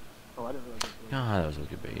 Oh, I didn't realize it. God, that was a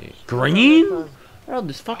good bait. Green? Bro,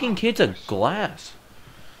 this fucking kid's a glass.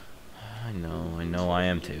 I know I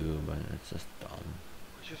am too, but it's just dumb.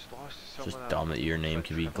 We just lost to It's someone just dumb that your name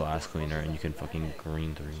can be glass cleaner and you can fucking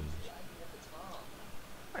green threes.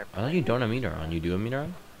 I thought you don't have meter on. You do have meter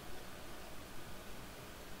on?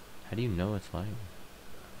 How do you know it's live?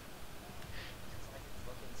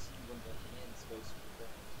 Fucking see when the hands goes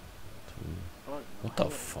through the ground. What the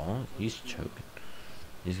fuck? He's choking.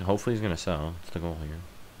 Hopefully he's gonna sell. It's the goal here.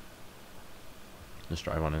 Just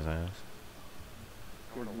drive on his ass.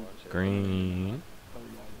 Green.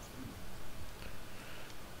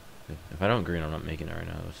 If I don't green, I'm not making it right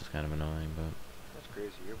now, which is kind of annoying, but That's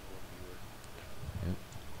crazy. You're viewer.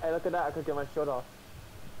 Hey, look at that. I could get my shirt off.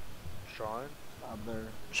 Sean? Up there.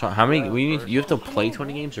 Sean, how many? You have to play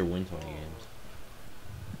 20 games or win 20 games?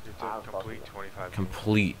 You Ah, have to complete 25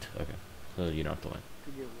 Complete. Okay. So you don't have to win.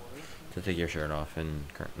 To get what? To take your shirt off in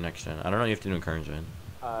next gen. I don't know. You have to do in current gen.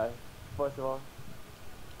 First of all,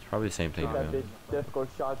 It's probably the same thing. take that Yeah. bitch difficult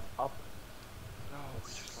shots up. No, we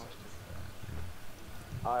just lost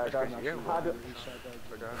it. Alright, That's guys. crazy. Yeah, How do...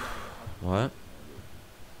 Forgot. What?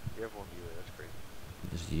 You have one viewer. That's crazy.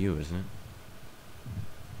 It's you, isn't it?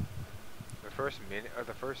 The first minute, or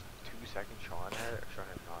the first 2 seconds Sean had 9.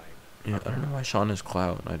 Yeah. I don't know why Sean has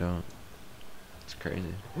clout. I don't. It's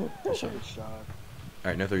crazy. Good shot. All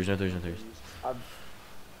right. No threes. No threes. No threes.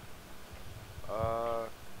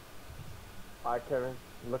 Alright, Kevin.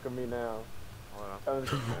 Look at me now. Hold on.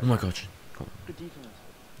 Oh my god. Come on. Good defense.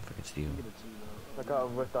 Fucking steal. Get it to you, though. Look how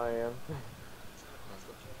whipped I am.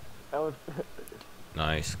 That was...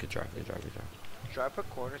 Nice. Good drive. Good drive. Good drive. Should I put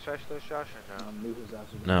corner specialist, Josh, or no? Knew his ass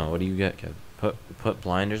was No. What do you get, Kev? Put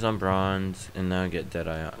blinders on bronze and now get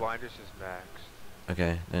Deadeye on. Blinders is max.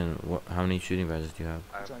 Okay. Then how many shooting badges do you have?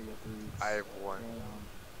 I have, trying to get threes. I have one.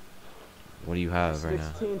 What do you have right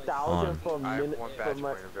now? 16,000 for a I have minute. one For badge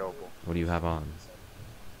my... point available. What do you have on?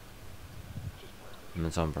 Just And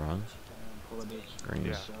it's on bronze. Pull a bitch. Green.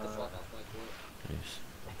 Yeah. The fuck off my court. Nice.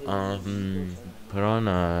 Put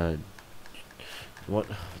on what?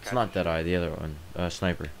 It's not Deadeye. The other one. Sniper.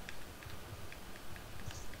 Sniper?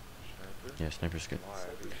 Yeah, sniper's good. Why? I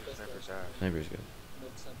think the sniper's ass. Sniper's good. No,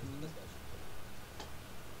 sniper's the best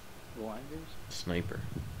guy. Blinders? Sniper.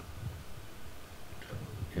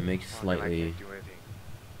 It makes Oh, then slightly. I can't do anything.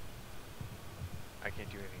 I can't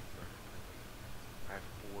do anything for. I have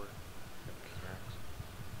 4 cracks.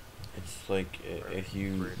 It's like if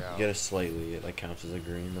you Figure it out. get a slightly, it like counts as a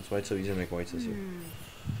green. That's why it's so easy to make whites this year.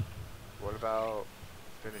 What about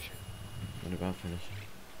finishing? What about finishing?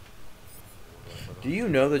 What Do you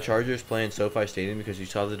know the Chargers play in SoFi Stadium because you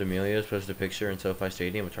saw the D'Amelios post a picture in SoFi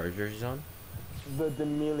Stadium with Chargers jerseys on? The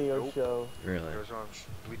D'Amelio Nope. show. Really? It was on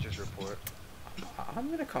Bleachers Report.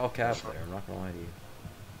 I'm gonna call Cap there. I'm not gonna lie to you.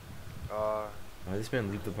 Why this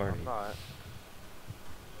man leave the party? I'm not.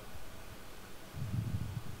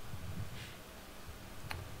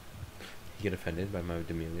 You get offended by my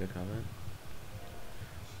D'Amelio comment?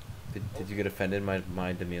 Did you get offended by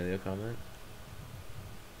my D'Amelio comment?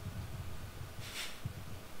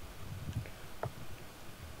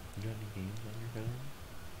 You got any games on your phone?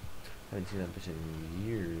 Haven't seen that bitch in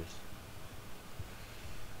years.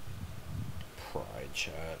 Pride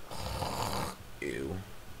chat. Ew.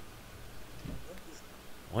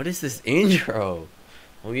 What is this intro?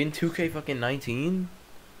 Are we in 2K fucking 19?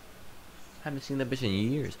 Haven't seen that bitch in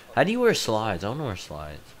years. How do you wear slides? I don't wear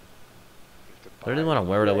slides. I literally want to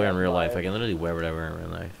wear what I wear in real life. I can literally wear what I wear in real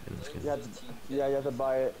life. In this game. Yeah, you have to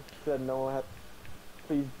buy it. Said no one had.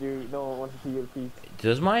 Please do. No one wants to see your piece.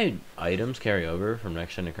 Does my items carry over from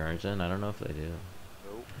next gen to current gen? I don't know if they do.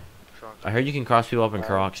 Nope. Trunks. I heard you can cross people up in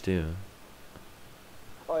Crocs too.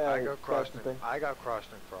 Oh yeah, I got that's crossed the in, thing. I got crossed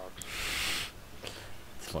in Crocs.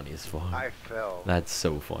 It's funny as fuck. I fell. That's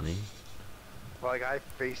so funny. Like I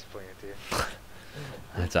face planted.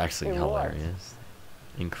 That's actually In what? hilarious.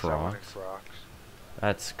 In Someone in Crocs? Crocs.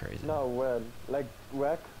 That's crazy. No, when? Like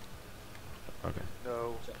wreck? Okay.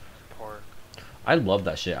 No. Park. I love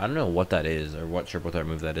that shit. I don't know what that is or what triple threat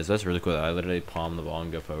move that is. That's really cool. I literally palm the ball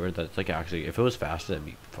and go forward. That's like actually, if it was faster, that'd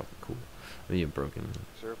be fucking cool. That'd be a broken move.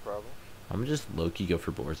 Is there a problem? I'm gonna just low key go for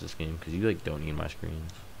boards this game because you like don't need my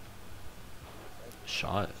screens.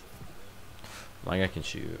 Shot. My guy can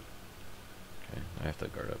shoot. Okay, I have to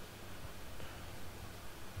guard up.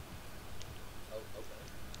 Oh,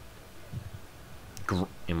 okay.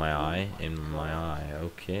 In my eye, in my eye.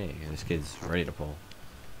 Okay, this kid's ready to pull.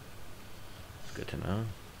 It's good to know.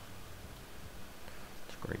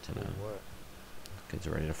 It's great to know. What? Kid's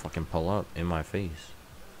ready to fucking pull up in my face.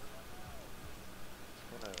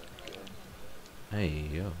 It's kinda good. Hey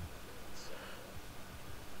yo.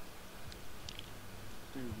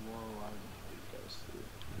 Dude, whoa, I would you guys see.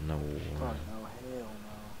 No. Fuck no, hell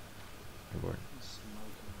no. Reward.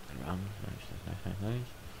 I'm smoking. Nice.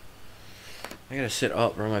 I gotta sit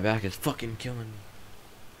up, bro. My back is fucking killing me.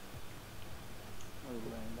 I'm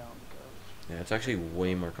laying down the couch. Yeah, it's actually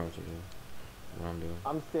way more comfortable. What I'm doing.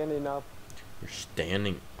 I'm standing up. You're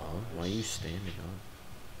standing up? Why are you standing up?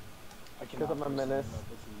 I Because cannot I'm a stand menace. up.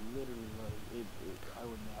 It's literally like, I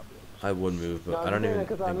would not be able to. I would move, but No, I I'm don't saying even it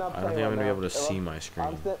 'cause think, I'm not I don't think playing I'm gonna be right able to now. see my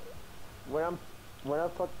screen. When I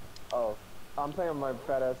fuck. Oh, I'm playing on my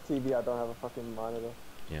fat ass TV. I don't have a fucking monitor.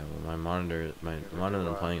 Yeah, well, my monitor that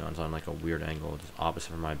I'm playing on is on like a weird angle, just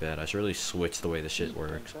opposite from my bed. I should really switch the way the shit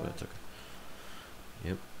works, but it's okay.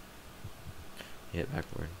 Yep. Hit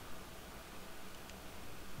backward.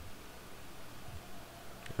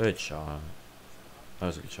 Good shot. That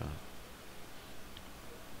was a good shot.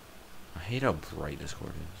 I hate how bright this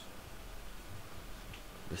court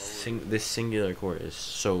is. This singular court is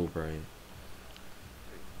so bright.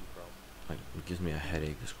 Like, it gives me a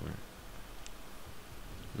headache, this court.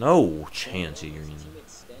 No chance, Irene.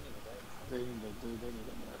 Teammates standing above. They need to do, they need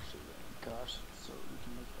to nerf shit. Gosh, so we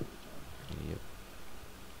can make it every time. Yep.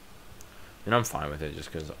 And I'm fine with it just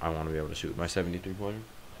because I want to be able to shoot my 73 pointer.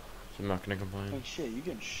 So I'm not going to complain. Like shit, you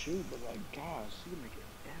can shoot, but like, gosh, you can make it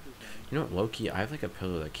everything. You know what, low key, I have like a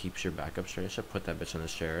pillow that keeps your back up straight. I should put that bitch in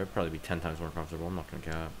this chair. It'd probably be 10 times more comfortable. I'm not going to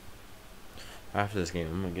cap. After this game,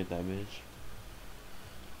 I'm going to get that bitch.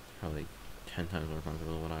 Probably 10 times more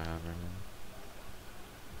comfortable than what I have right now.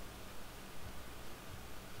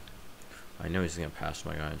 I know he's gonna pass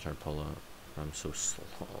my guy and try to pull up. I'm so slow.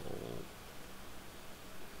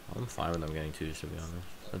 I'm fine with them getting twos, to be honest.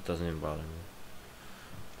 That doesn't even bother me.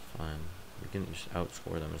 It's fine. We can just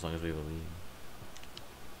outscore them as long as we have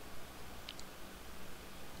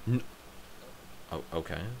a lead. Oh,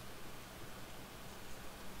 okay.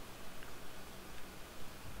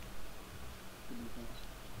 Good defense.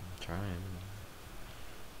 Trying.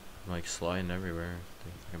 I'm like sliding everywhere.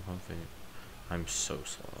 I'm pump fake. I'm so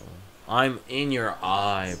slow. I'm in your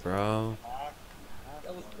eye, bro.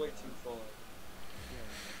 That was way too far.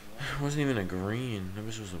 It wasn't even a green. It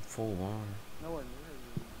was just a full bar. Nowhere near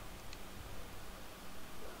you.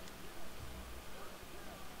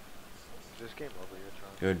 Is this game over your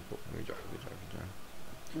turn? Good. Good job. Good job. Good job.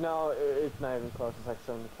 No, it's not even close. It's like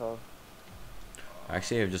 7 to 12. I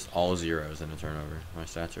actually have just all zeros in a turnover. My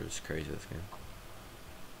stats are just crazy this game.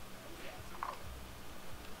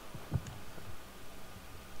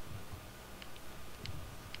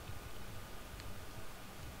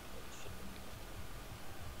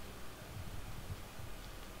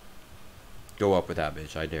 Go up with that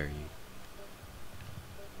bitch. I dare you.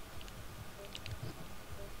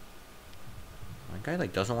 That guy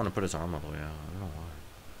like doesn't want to put his arm all the way out. I don't know why.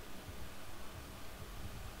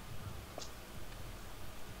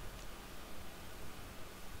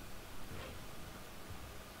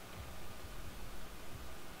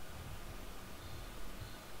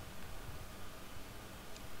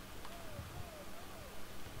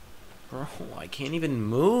 Bro, I can't even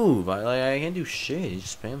move. I can't do shit. You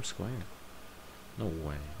just spam square. No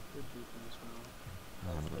way. Good defense, man. I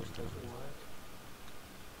don't know what he's doing.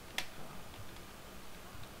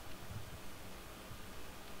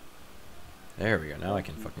 There we go. Now I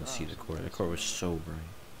can fucking see the court. The court was so bright.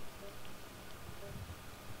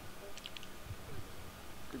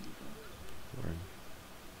 Good defense. Word.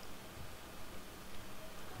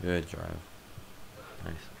 Good drive.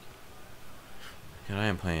 Nice. God, I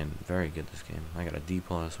am playing very good this game. I got a D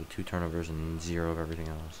plus with 2 turnovers and 0 of everything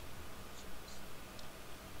else.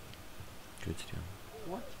 Good steal.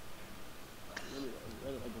 What? Really, I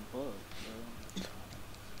read it like a book, bro.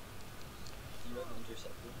 You have an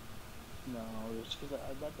interceptor. No, it's because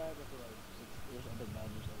I bet that with like there's other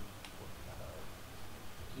badges that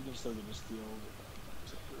you can still get a steal with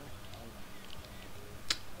interceptor.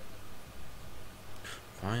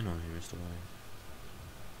 Finally, Mr. White.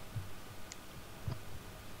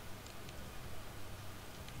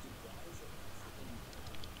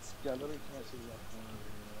 Yeah, I literally can't see that corner over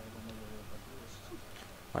here. I don't know where the fuck it is.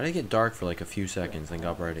 Why did it get dark for like a few seconds and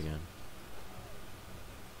got bright again?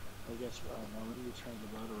 I guess I don't know. What are you trying to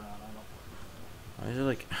vote around? I don't know. Why is it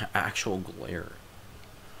like actual glare?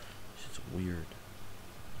 It's just weird.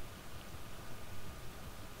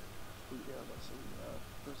 Yeah, that's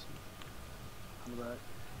a person. On the back.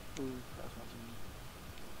 Ooh, that's not me.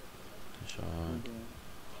 Good shot.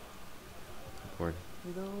 Record.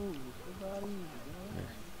 Here goes, everybody.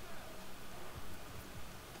 Nice.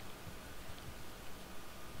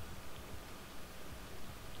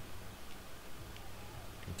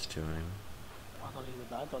 It's 2 anyway. I thought he hit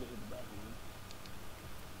the back of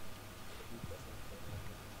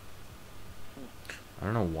I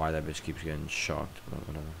don't know why that bitch keeps getting shocked, but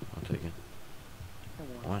whatever. I'll take it.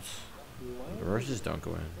 What? The rushes don't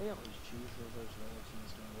go in. They always choose those relics in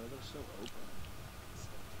this game, bro. They're so open.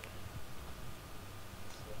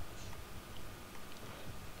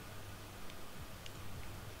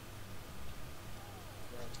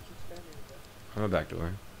 Yeah, just keep spamming it, bro. I'm a back door.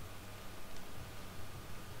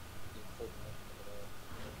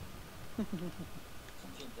 Some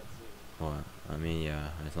team gets zero. What? I mean, yeah,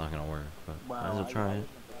 it's not gonna work, but might as well I try it. wasn't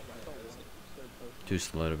bad, but I thought it was third person. Too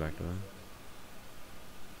slow to back door.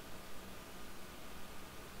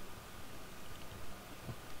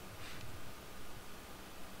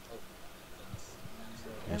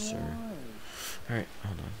 Yes, sir. Alright,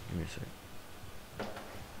 hold on. Give me a sec.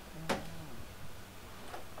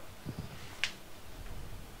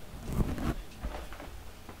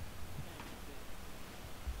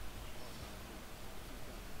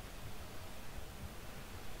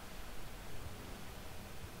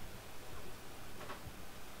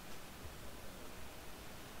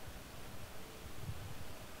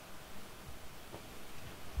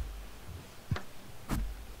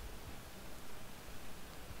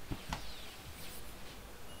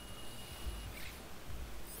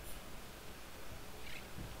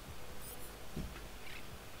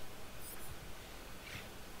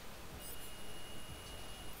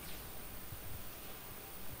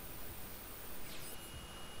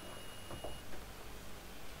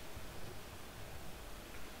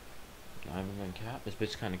 I'm gonna cap. This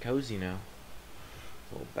bitch kind of cozy now.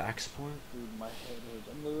 A little back support. Dude, my head hurts.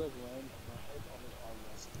 I'm literally like laying my head on the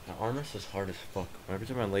armrest. The armrest is hard as fuck. Every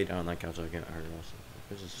time I lay down on that couch, I get hurt. Also,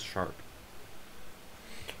 this is sharp.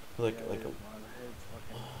 Like Yeah, like dude, a my head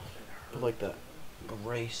fucking put like that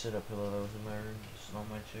gray sit-up pillow that was in my room, just on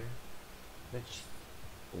my chair. It's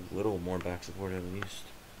a little more back support at least.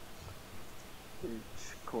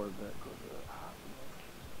 Corvette.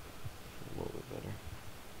 A little bit better.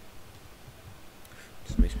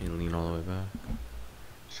 me lean all the way back.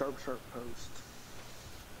 Sharp post.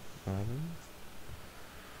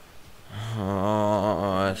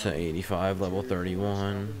 Oh, that's an 85, level Shoot,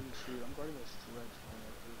 31. shoot, I'm guarding a stretch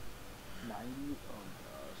on 90. Oh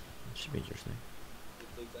gosh. Should be interesting.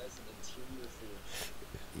 The guy's an interior force.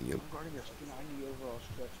 Yep. I'm guarding a 90 overall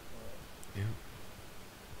stretch play. Yep.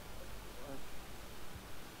 What?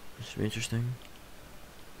 Should be interesting.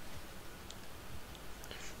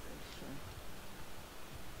 Interesting.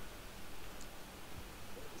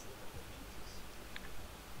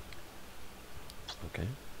 Okay.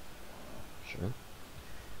 Sure.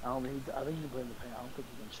 I think he can play in the paint. I don't think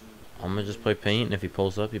he can shoot. I'm gonna just play paint, and if he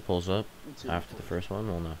pulls up, he pulls up. Me too. After the first one,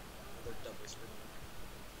 we'll know. They're double screen.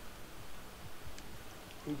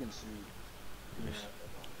 He can shoot. Nice.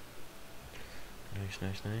 Nice,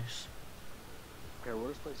 nice, nice. Okay, we'll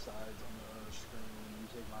just play sides on the screen. You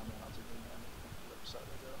take my man, I'll take your man. Whatever side I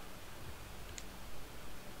go.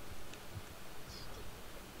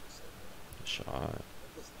 Good shot.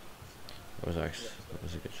 That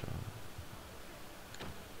was a good shot.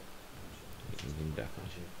 You can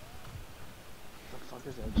definitely shoot. The fuck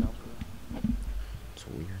is that jumper? It's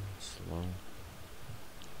weird, slow.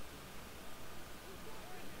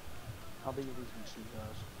 How big of these can shoot,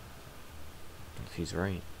 guys? He's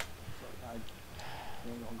right. I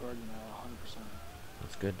ain't gonna guard you now, 100%.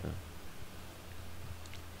 That's good though.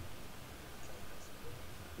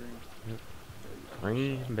 Green. Yep.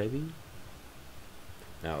 Green, baby.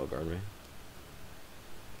 Now it'll guard me.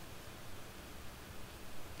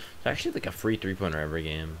 It's actually like a free 3-pointer every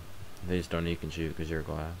game. They just don't know you can shoot because you're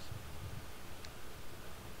glass.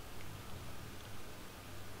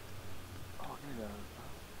 Oh, give me that.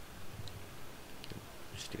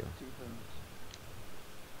 Steal. Defense.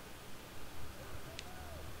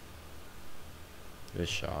 Good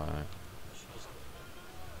shot.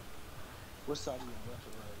 What side are you on, left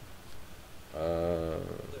or right?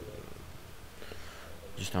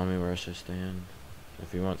 Just tell me where I should stand.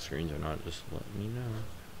 If you want screens or not, just let me know.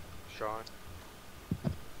 Sean,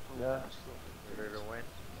 Yeah. you ready to win?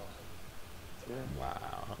 Yeah.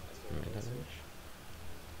 Wow. You made that finish?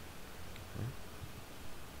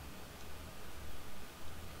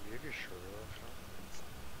 You have your shirt off,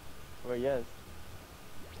 Sean? Well, yes.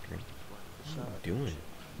 Great. What are you doing? It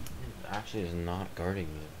actually is not guarding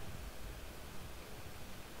me.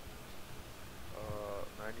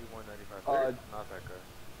 91, 95. Uh, They're not that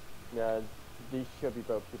good. Yeah, these should be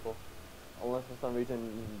broke people. Unless for some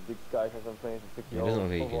reason these guys have some playing for 60 It doesn't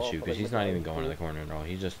look like he can overall, shoot but, because like, he's not even the going to the corner at all.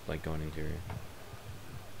 He's just like going interior.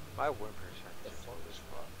 My win percentage is low as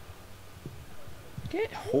fuck.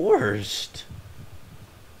 Get horsed.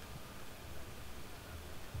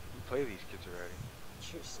 You play these kids already.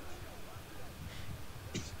 Cheers.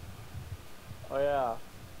 Oh yeah,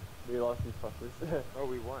 we lost these fuckers. Oh,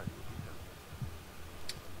 we won.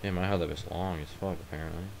 Yeah, my held up is long as fuck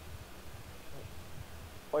apparently.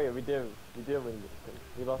 Oh yeah, we did win this.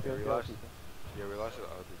 We lost Yeah, the we other lost. people. Yeah, we lost to the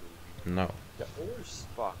other dude. No. Yeah. Horse.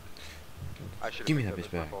 Fuck. I should Give me that bitch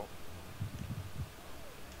It's my back. fault.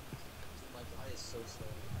 Dude, my guy is so slow.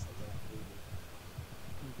 It's like a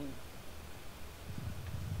baby.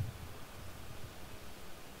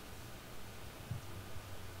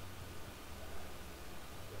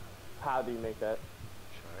 How do you make that?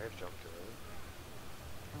 Should I have jumped early?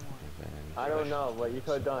 I don't know what you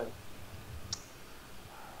could have done.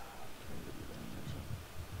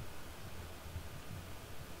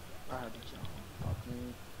 I had to jump. Fuck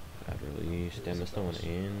me. Bad release. Damn, that's no one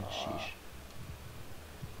in. Sheesh.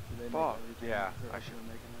 They make Fuck, everything yeah, for I us should- who are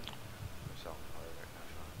making it. I'm selling hard right now,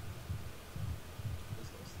 Sean. He's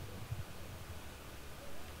gonna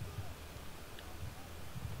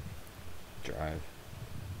steal. Drive.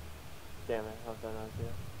 Damn it, I was done on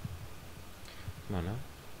here. Come on now.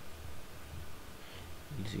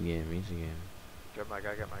 Easy game, easy game. Get my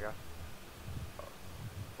guy, get my guy. Oh,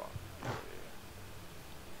 fuck. Yeah.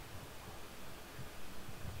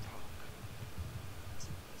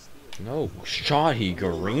 No shot. He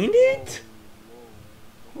greened it.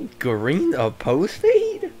 He greened a post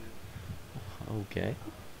fade. Okay.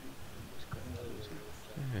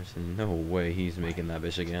 There's no way he's making that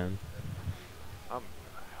bitch again. I'm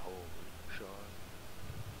holy Sean.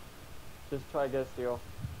 Just try to get a steal.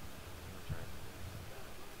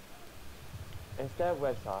 Instead,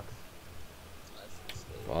 Red Sox.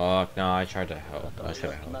 Fuck. No, I tried to help. I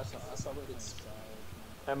tried to help. That's not what it's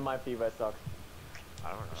It might be Red Sox. I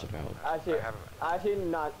don't know. It's about- Actually, I haven't. actually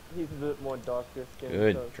not. He's a bit more darker skin.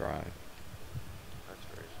 Good so- drive. That's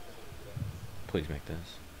very. Please make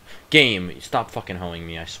this. Game, stop fucking hoeing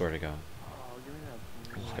me, I swear to God. Oh, give me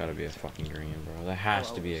that. There's gotta be a fucking green, bro. There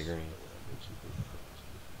has to be a green.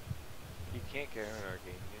 can't get in our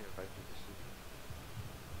game. You can't invite me to see.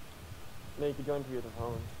 No, you can join via the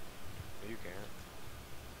phone. No, you can't.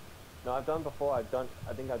 No, I've done before. I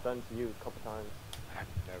think I've done to you a couple times. I've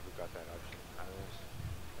never got that option. I was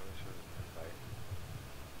sure invite.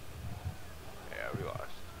 Yeah, we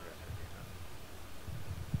lost. We got that game now.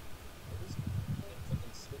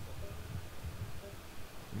 Fucking stupid.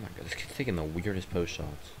 Oh my god, this kid's taking the weirdest post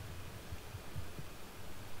shots.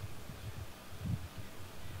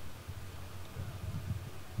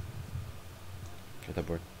 Get that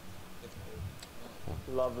board.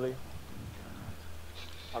 Lovely.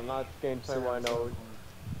 I'm not getting to my node.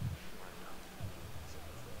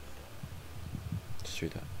 Just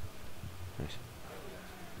shoot that. Nice.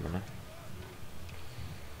 Come on now.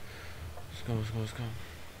 Let's go, let's go, let's go.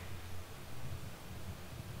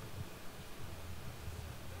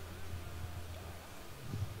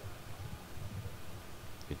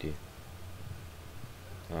 Good D.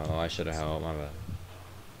 Oh, I should have helped. My bad.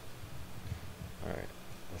 Alright.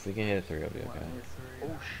 If we can hit a 3, I'll be okay. Oh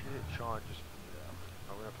shit, Sean just.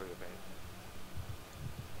 I'm gonna play the paint.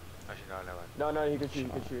 Actually, no, never mind. No, you can shoot. You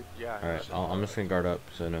can shoot. Yeah. Alright, I'm just gonna guard up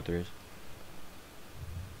so no 3s.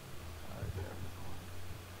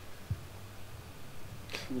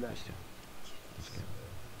 Do that. Nice, dude. Let's go.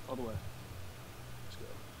 All the way. Let's go.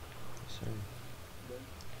 Yes, sir.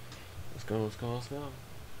 Let's go, let's go, let's go.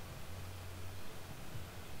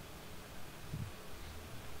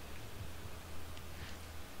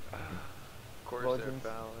 Of course they're Virgins.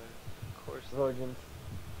 fouling. Of course. Virgins.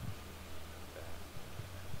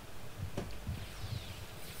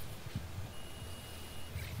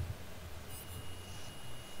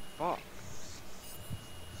 Fuck.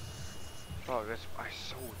 Fuck, that's I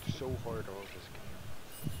so hard all this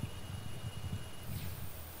game.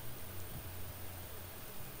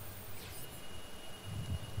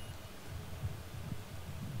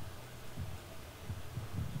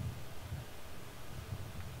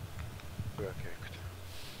 We got kicked.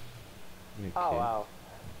 You Oh kid.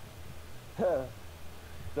 wow.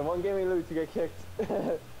 The one game we lose, you get kicked.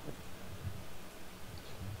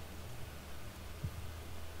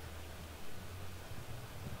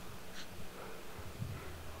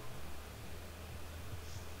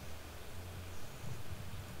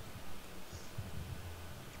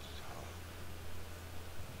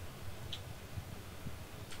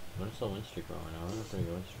 What is the win streak going on? I'm pretty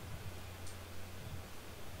good win streak.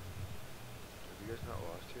 Have you guys not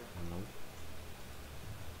lost here? Nope.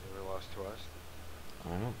 You ever lost to us?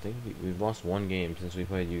 I don't think we've lost one game since we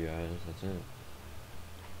played you guys. That's it.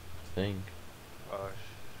 I think. Sean,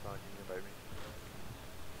 can you invite me?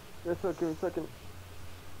 Yes, sir, give me a second.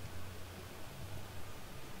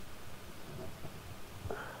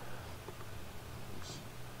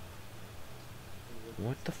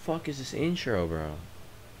 What the fuck is this intro, bro?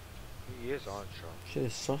 He is on, Sean. Shit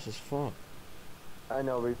is sus as fuck. I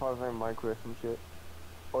know, but he's probably playing Minecraft and shit.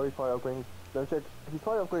 Or he's probably upgrading. Let me check. He's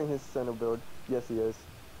probably upgrading his center build. Yes, he is.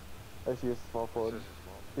 Yes, he is small This forward. is his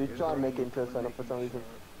mom. He's Is trying to there- make it into a center for some reason.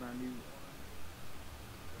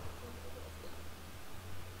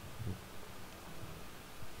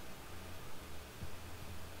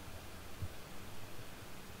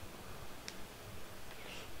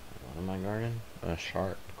 What am I guarding? A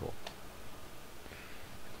shark. Cool.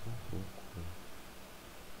 Cool.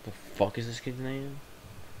 The fuck is this kid's name?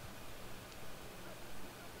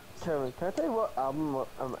 Kevin, can I tell you what album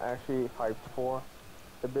I'm actually hyped for?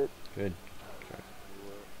 A bit. Good.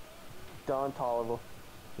 Don Toliver.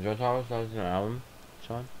 Joe Thomas knows an album,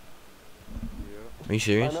 Sean? Yeah. Are you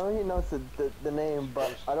serious? I know he knows the name,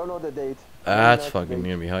 but I don't know the date. That's I don't know the fucking date.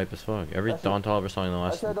 gonna be hype as fuck. Every That's Don Toliver song in the I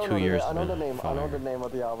last said I don't 2 know the years name. I has know the been name. I know fire. the name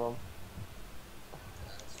of the album.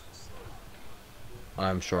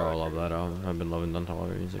 I'm sure I'll love that album. I've been loving Don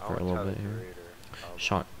Toliver music I for a want little Tyler bit the here. Creator album.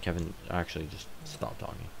 Sean, Kevin, actually just stop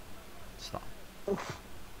talking. Stop.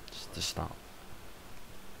 Just stop.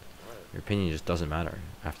 What? Your opinion just doesn't matter.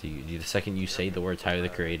 After you the second you say the word Tyler the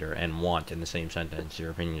Creator and want in the same sentence,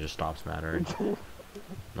 your opinion just stops mattering.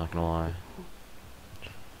 Not gonna lie.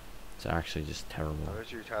 It's actually just terrible. I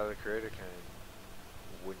bet you Tyler the Creator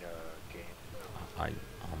can win a game.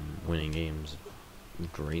 I'm winning games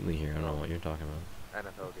greatly here. I don't know what you're talking about.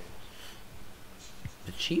 NFL games.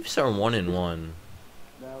 The Chiefs are 1-1, That was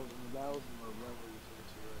my rivalry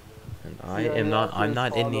to and right I Yeah, am not. yeah, I'm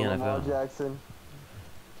not in the Lamar NFL. Jackson.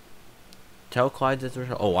 Tell Clyde that's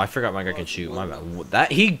oh, I forgot my guy can shoot. My bad.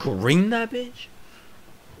 That he greened that bitch.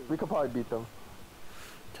 We could probably beat them.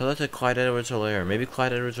 Tell that to Clyde Edwards-Helaire. Maybe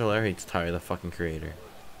Clyde Edwards-Helaire hates Tyler the fucking Creator.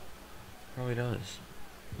 Probably does.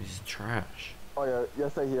 He's trash. Oh yeah,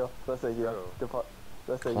 let's stay here. Let's stay here. Oh.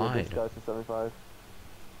 Let's stay here. Clyde. This guy's for 75.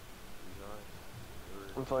 He's on.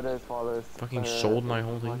 Until his father Fucking sold my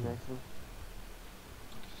whole Lamar team. Jackson.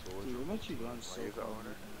 Sold Dude, your it makes you team. run Are so you the far on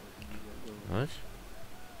owner? defense. What?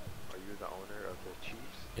 Are you the owner of the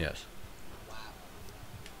Chiefs? Yes. Wow.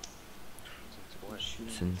 Since when?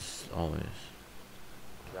 Since always.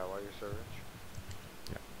 Is that why you're so rich?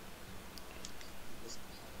 He's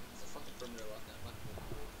a fucking perimeter lockdown. I'm not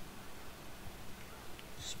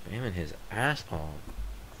gonna Spamming his asshole.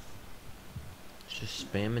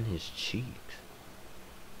 Just spamming his cheeks.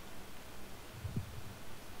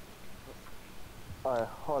 Alright,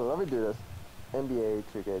 hold on, let me do this. NBA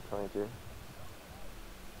 2k22.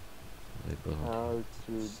 They both. How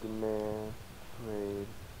to demand trade.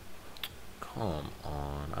 Come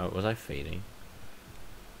on. Was I fading?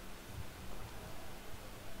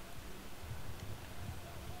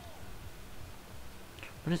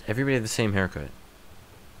 Why does everybody have the same haircut?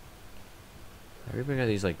 Everybody got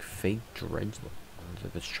these like fake dreads.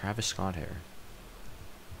 Like it's Travis Scott hair.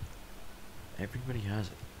 Everybody has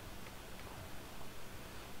it.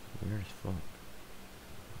 Weird as fuck.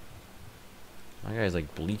 My guy's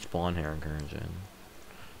like bleach blonde hair in current gen.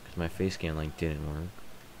 Cause my face scan like didn't work.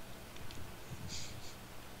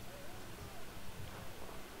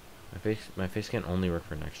 My face scan only worked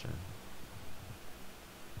for next gen.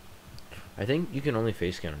 I think you can only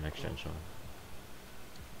face scan on next gen, Sean.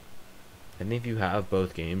 I think if you have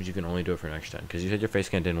both games, you can only do it for next gen. Cause you said your face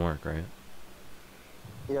scan didn't work, right?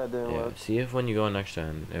 Yeah, it didn't Yeah. work. See if when you go on next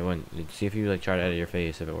gen, see if you like try to edit your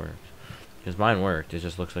face if it works. Cause mine worked. It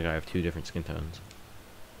just looks like I have two different skin tones.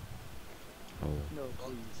 Oh. No,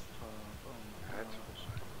 please. Oh my That's gosh.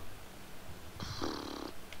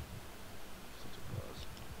 such a buzz.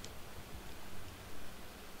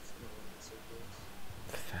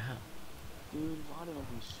 Foul. Dude, why did I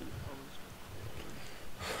do shit?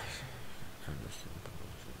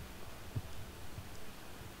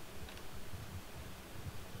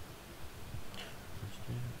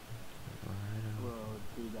 Bro,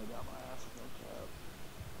 dude, I got my ass in no cap.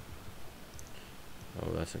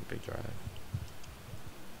 Oh, that's a big drive.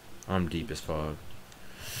 I'm deep as fuck.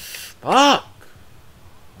 Fuck!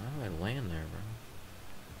 Why do I land there, bro?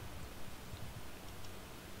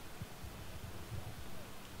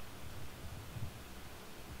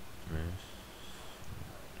 Nice.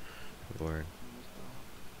 Board.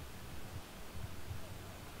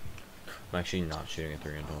 I'm actually not shooting a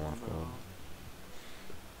 3 until I'm off gold.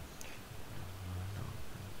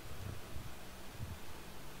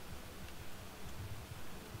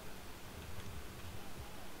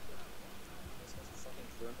 This guy's a fucking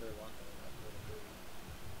perimeter lockdown. I'm not gonna do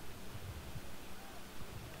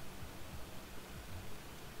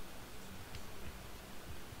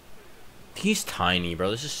it. He's tiny, bro.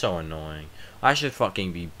 This is so annoying. I should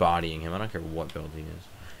fucking be bodying him. I don't care what build he is.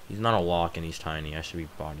 He's not a lock and he's tiny. I should be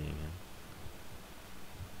bodying him.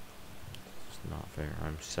 It's not fair.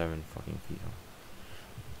 I'm 7 fucking feet up.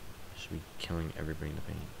 I should be killing everybody in the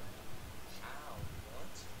paint. How?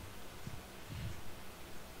 What?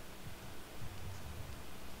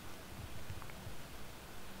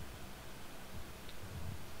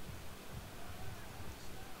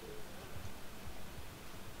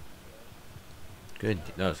 Good.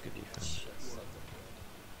 That was good defense. Shit sucked at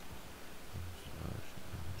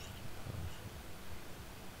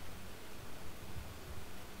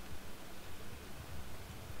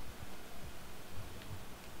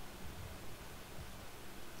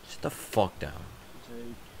Sit the fuck down.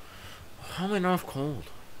 Take. How am I not off cold?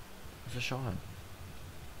 It's a shot.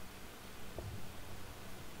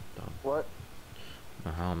 Dumb. What?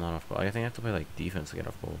 How I'm not off cold. I think I have to play like defense to get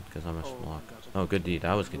off cold because I'm a block. gotcha. Oh, good D.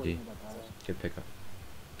 That was good D. Wasn't about that. Good pickup.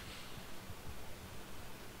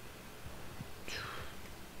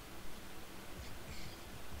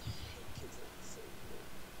 kids are so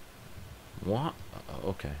What?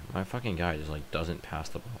 Okay, my fucking guy just like doesn't pass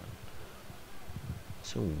the ball.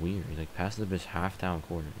 So weird. He like passes the bitch half down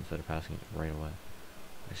court instead of passing it right away.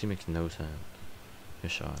 Actually makes no sense.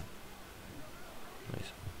 Good shot.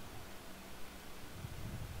 Nice.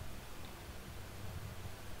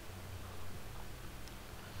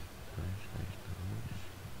 Nice.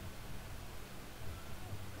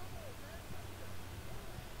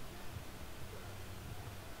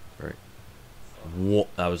 Right. Whoa,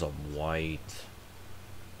 that was a white.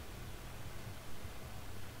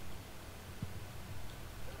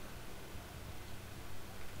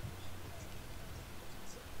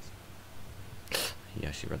 He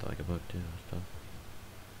actually read that like a book too. That's tough.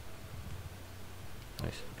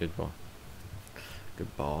 Nice. Good ball.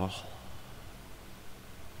 Good ball.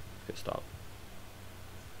 Good stop.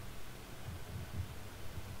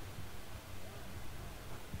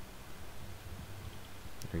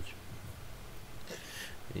 Reach.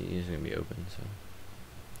 He's gonna be open, so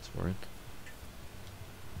it's worth.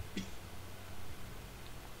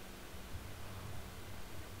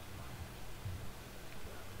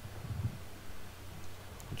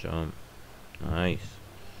 Jump. Nice.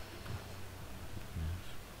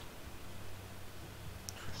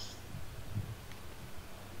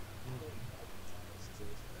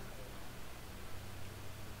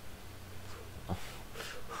 Oh,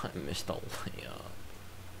 I missed the layup.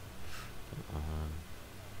 Come on.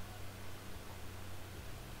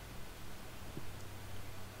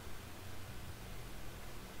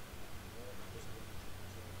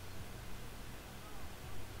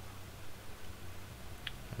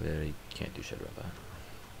 I literally can't do shit about that.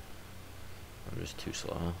 I'm just too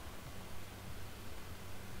slow.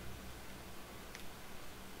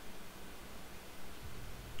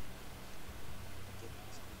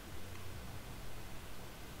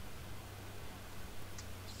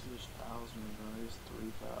 Six fouls, man. There's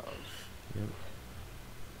 3 fouls. Yep.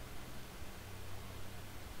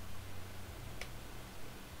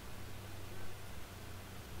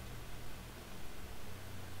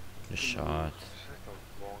 Just shot. It's like the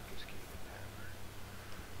longest game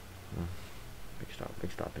ever.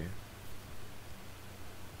 Big stop here.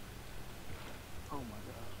 Oh my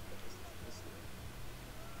god.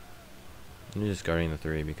 I'm just guarding the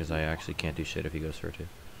 3 because I actually can't do shit if he goes for a 2.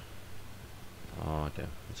 Oh damn,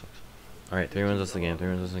 that sucks. Alright, 3 wins us the game, 3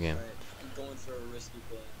 wins us the game. Alright, I'm going for a risky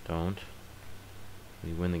play. Don't.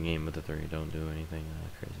 We win the game with the 3, don't do anything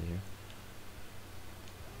crazy here.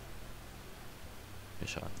 Good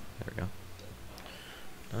shot. There we go.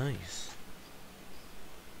 Nice.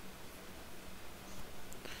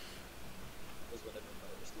 Was what I meant by a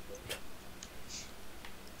risky play.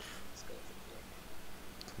 Let's go for the play.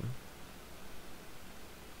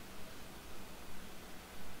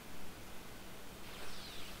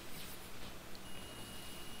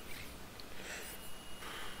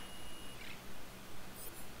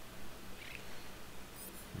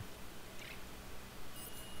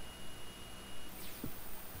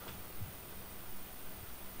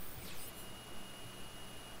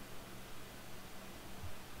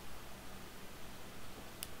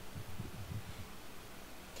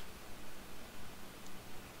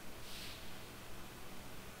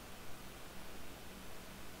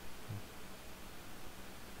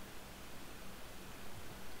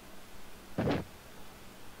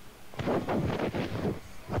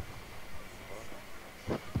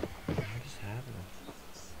 What just happened?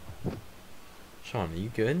 Sean, are you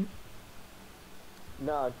good?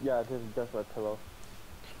 No, yeah, this is just my pillow.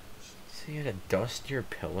 So you had to dust your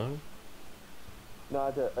pillow? No,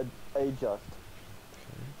 it's adjust.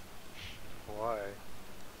 Why?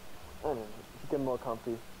 I don't know, to get more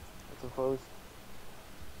comfy, I suppose.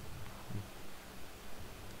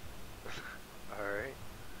 Alright.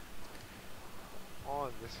 Oh,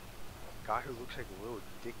 this guy who looks like Lil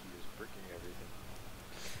Dicky is bricking everything.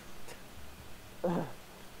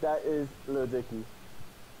 That is Lil Dicky.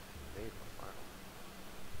 Made the final.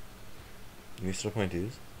 You still playing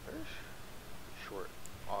 2s? Short.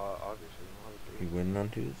 Obviously, we don't have a You big. winning on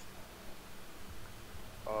 2s?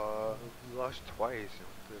 We lost twice and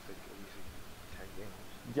there's like at least like 10 games.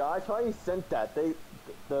 Josh, why you sent that?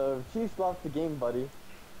 The Chiefs lost the game, buddy.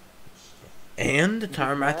 And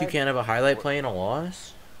Tyrann Matthew mad? can't have a highlight play in a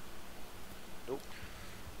loss?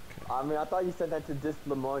 I mean, I thought you sent that to diss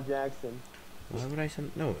Lamar Jackson. Why would I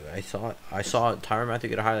send? No, I saw Tyrann Matthew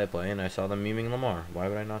get a highlight play, and I saw them memeing Lamar. Why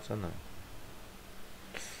would I not send that?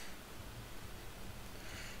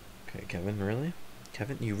 Okay, Kevin, really?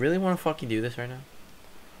 Kevin, you really want to fucking do this right now?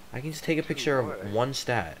 I can just take a picture of one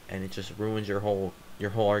stat, and it just ruins your whole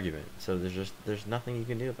argument. So there's nothing you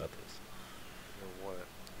can do about this. Or what?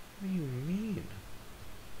 What do you mean?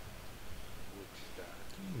 Which stat?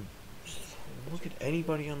 Just look at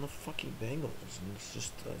anybody on the fucking Bengals, and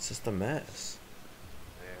it's just a mess.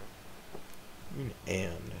 Yeah. I mean,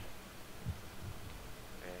 and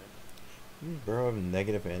And? Burrow have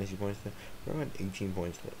negative fantasy points. Burrow had 18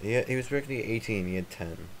 points. He was predicting 18. He had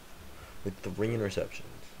 10 with 3 interceptions.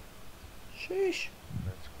 Sheesh.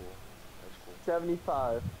 That's cool. That's cool.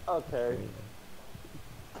 75. Okay. Crazy.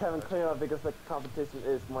 Kevin, clear up because the competition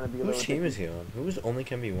is want to be a Whose little team is Dicky. he on? Who was only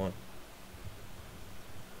can be one?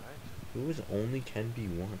 Right? Who was only can be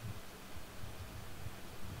one?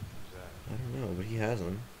 Who's that? I don't know, but he has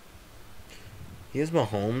him. He has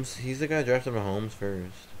Mahomes. He's the guy who drafted Mahomes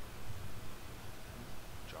first.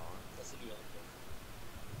 John? That's a new outfit.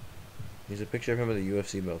 He's a picture of him with a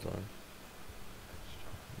UFC belt on. That's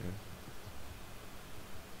John. Yeah.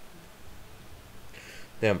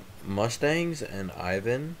 Damn, Mustangs and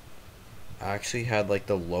Ivan actually had like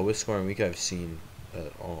the lowest scoring week I've seen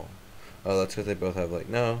at all. Oh, that's because they both have like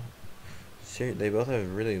no. They both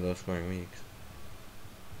have really low scoring weeks.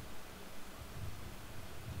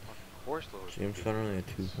 Of course, Lewis. James Conner only had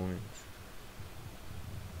 2 points.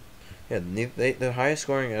 Yeah, the highest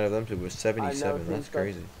scoring out of them two was 77. That's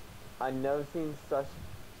crazy. I've never seen such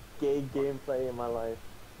gay gameplay in my life.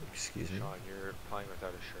 Excuse me. Sean, you're playing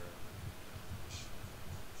without a shirt.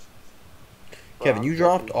 Kevin, you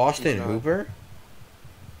dropped Austin Hooper?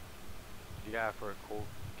 Yeah, for a cold.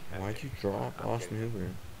 Why'd you drop Austin Hooper?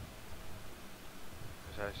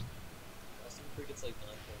 Austin Hooper gets like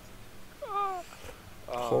 9 points.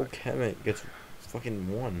 Cole Kemet gets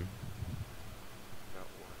fucking 1. Not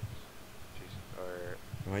once.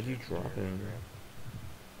 Why'd you drop him?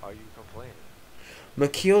 Are you complaining?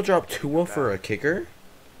 McKeel dropped Tua for a kicker?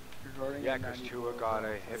 Yeah, because Tua got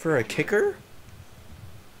a hit. For a kicker?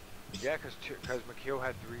 Yeah, because McKeel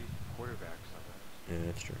had 3 quarterbacks on that. Yeah,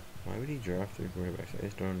 that's true. Why would he draft 3 quarterbacks? I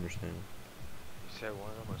just don't understand. He said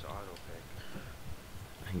one of them was auto pick.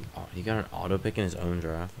 He got an auto pick in his own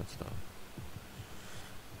draft. That's tough.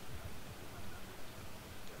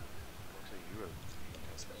 Looks like you have.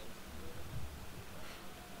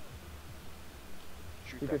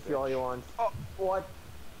 You can see all you want. Oh, what?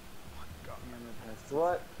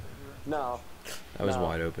 What? No. That was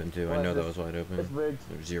wide open too. I know that was wide open. It's rigged.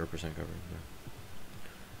 0% coverage. Yeah.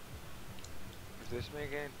 Is this man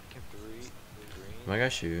getting 3 green? My guy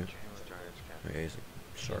shoot. Giants Yeah, he's a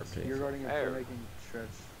sharp take. You're running a playmaking stretch.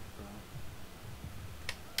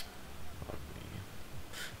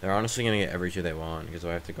 They're honestly gonna get every 2 they want because if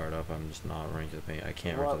I have to guard up, I'm just not running to the paint. I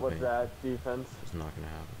can't run to the What's paint. that defense? It's not gonna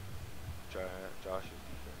happen. Josh's defense.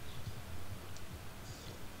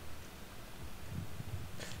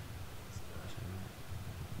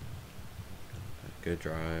 Good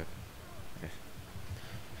drive. Okay.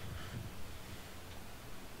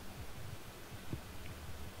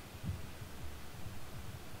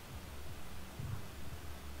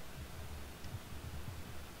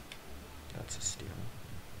 That's a steal.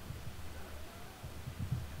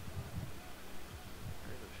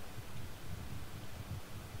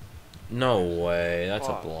 No way. That's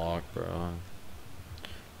a block, bro.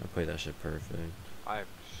 I played that shit perfect. I'm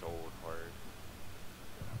so hard.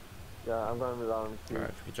 Yeah, I'm going with that one too.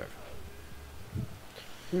 Alright, good job.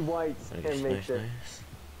 He whites Nice, and makes nice, it. nice.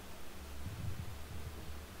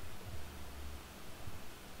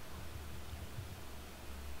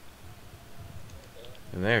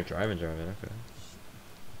 And they're driving, okay.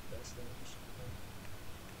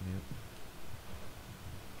 Yep.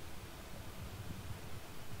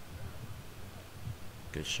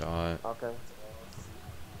 Good shot. Okay.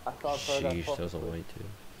 I thought for that. Sheesh, that was a white too.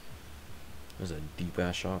 That was a deep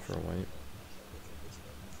ass shot for a white.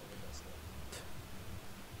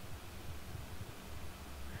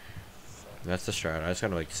 That's the strat. I just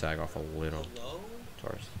gotta like sag off a little.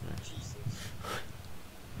 Sorry. Nice.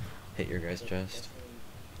 Hit your guy's chest.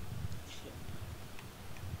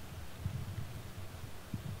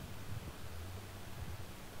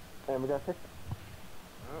 And we got 6.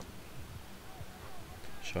 Oh.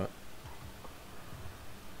 Shot.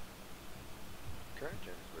 Current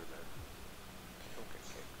gen is way better. Okay.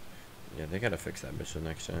 Yeah, they gotta fix that bitch for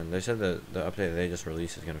next gen. They said the update they just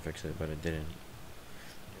released is gonna fix it, but it didn't.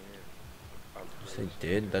 Yes, they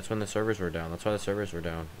did. That's when the servers were down. That's why the servers were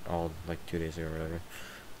down all like 2 days ago or whatever.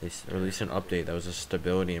 They released an update that was a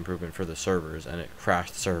stability improvement for the servers, and it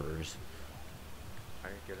crashed servers. I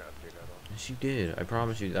didn't get an update at all. Yes, you did. I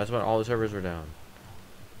promise you. That's when all the servers were down.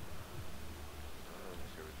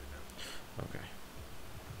 Okay.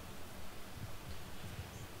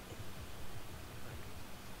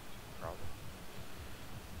 Problem.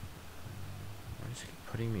 Why is he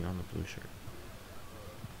putting me on the blue shirt?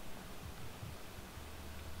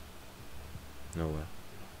 No way.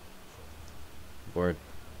 Board.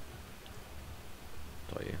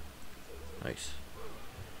 That's all you. Nice.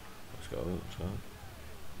 Let's go. Let's go.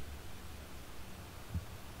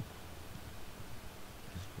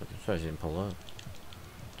 I'm surprised he didn't pull up.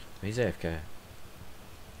 He's AFK. What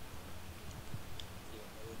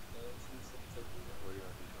do you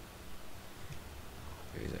want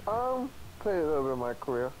to do? He's AFK. Play a little bit of my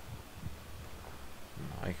career.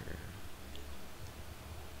 My career.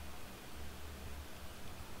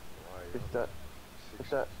 Is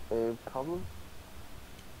that a problem?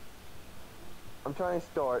 I'm trying to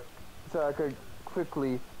start so I could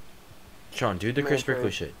quickly. Sean, do the Chris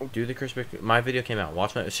Brickley shit. Do the Chris Brickley. My video came out.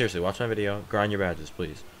 Seriously, watch my video. Grind your badges,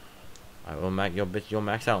 please. I will you'll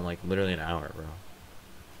max out in like literally an hour, bro.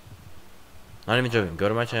 Not even joking. Go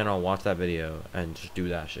to my channel, watch that video, and just do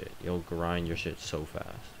that shit. You'll grind your shit so fast.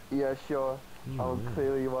 Yeah, sure. You I'll will.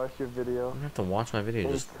 clearly watch your You video. don't have to watch my video.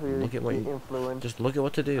 And Just clearly look at what be you. influenced. Just look at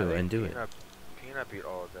what to do and do it. Can you not beat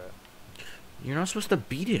all of that? You're not supposed to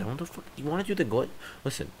beat it. What the fuck? You want to do the glitch?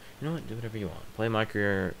 Listen, you know what? Do whatever you want. Play my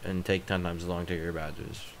career and take 10 times as long to get your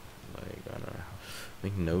badges. Like, I don't know.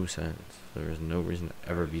 Make no sense. There is no reason to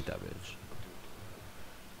ever beat that bitch.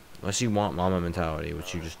 Unless you want mama mentality,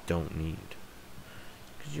 which you just don't need.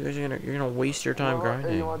 Because you guys are you're gonna waste your time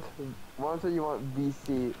grinding. You want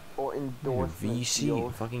VC or endorsement VC?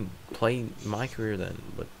 deals. Fucking play my career then.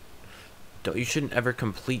 But you shouldn't ever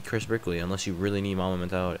complete Chris Brickley unless you really need mama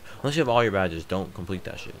mentality. Unless you have all your badges, don't complete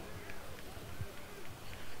that shit.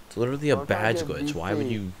 It's literally a I'm trying badge to get glitch. Why would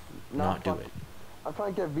VC. you not do it? I'm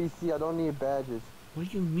trying to get VC. I don't need badges. What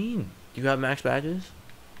do you mean? You have max badges?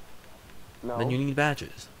 No. Then you need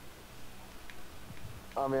badges.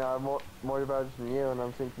 I mean, I have more badges than you, and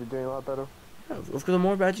I'm thinking you're doing a lot better. Yeah, if the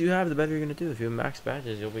more badges you have, the better you're gonna do. If you have max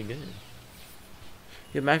badges, you'll be good.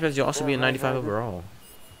 If you have max badges, you'll also Yeah, be a max 95 badges. overall.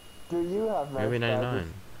 Do you have max Maybe badges?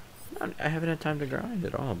 99. I haven't had time to grind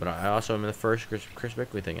at all, but I also am in the first Chris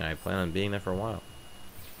Brickley thing, and I plan on being there for a while.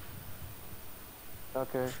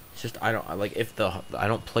 Okay. It's just I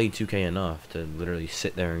don't play 2K enough to literally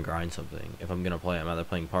sit there and grind something. If I'm gonna play, I'm either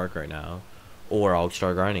playing Park right now, or I'll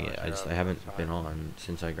start grinding it. I haven't been on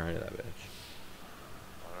since I grinded that bitch.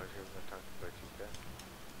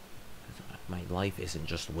 My life isn't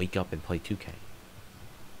just wake up and play 2K.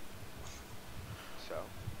 So.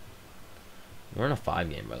 We're in a 5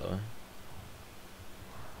 game, by the way.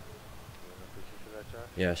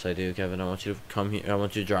 Yes, I do, Kevin. I want you to come here. I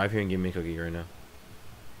want you to drive here and give me a cookie right now.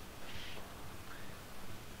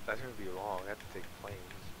 That's gonna be long. I have to take planes.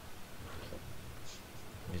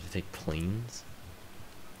 You have to take planes?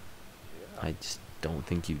 Yeah. I just don't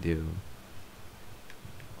think you do.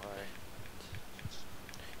 Why?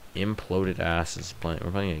 Imploded ass is playing.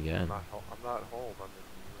 We're playing again. I'm not home. I'm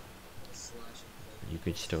in You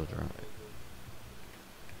could still drive.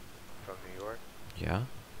 from New York. Yeah?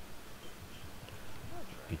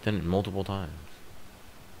 You've done it multiple times.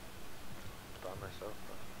 By myself.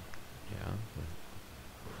 Yeah.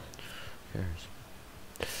 Who cares?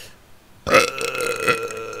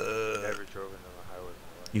 Never drove on the highway in my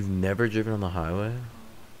life. You've never driven on the highway?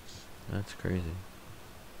 That's crazy.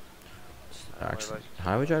 Actually,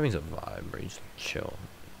 highway driving's a vibe, bro. You just chill.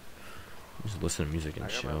 You just listen to music and I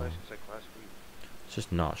got my chill. license like last week. It's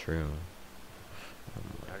just not true. How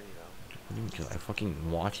do you know? Because I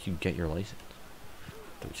fucking watched you get your license.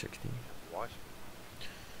 360. Watch.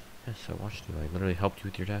 Yes, I watched you. I literally helped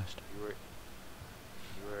you with your test. You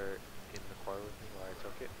were in the car with me while I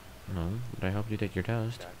took it. No, but I helped you take your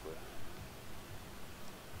test. Exactly.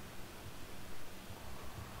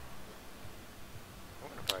 I'm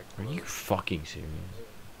gonna probably Are you close. fucking serious?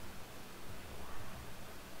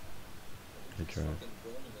 Good try.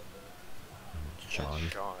 Sean,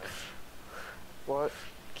 Sean. What?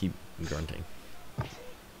 keep grunting. I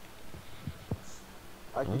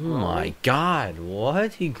Oh keep my growing? god,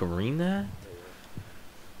 what? He green that?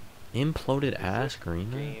 Imploded Does ass this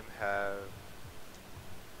green that? game have?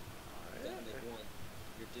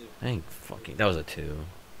 I think fucking, that was a 2.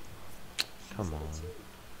 Come on.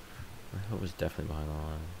 My hope was definitely behind the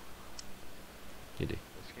line. You do.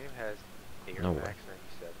 This game has Air No way. Max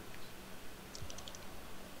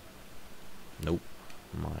 97. Nope.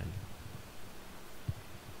 Mine.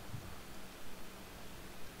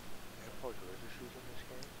 They have Paul George shoes in this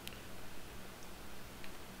game.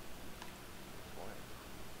 Why?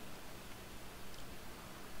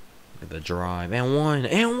 Look at the drive. And one.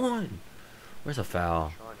 And one. Where's the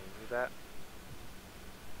foul? Sean, you knew that?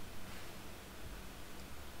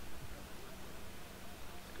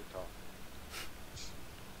 Good talk.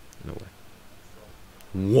 No way.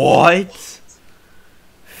 What?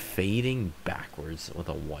 Fading backwards with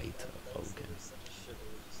a white Ogan.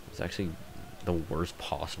 It's actually the worst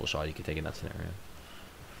possible shot you could take in that scenario.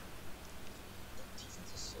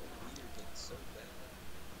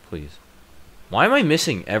 Please. Why am I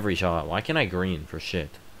missing every shot? Why can't I green for shit?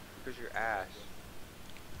 Because your ass.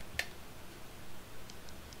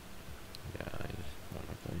 Yeah, I just want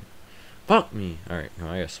to play. Fuck me! Alright, no,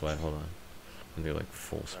 I gotta sweat. Hold on. I'm gonna do like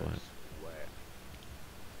full sweat. Sweat.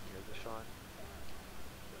 You hear this, Sean?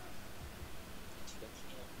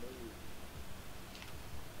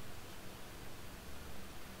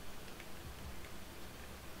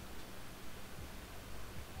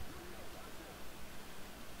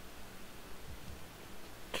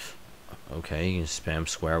 Okay, you can spam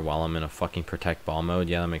square while I'm in a fucking protect ball mode.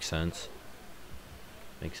 Yeah, that makes sense.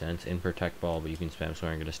 Makes sense. In protect ball, but you can spam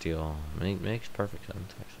swearing, get a steal. Makes perfect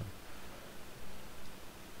sense, actually.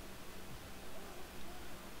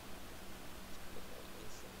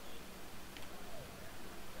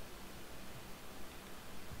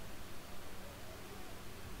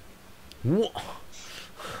 What?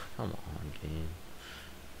 Come on, game.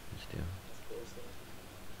 Let's do.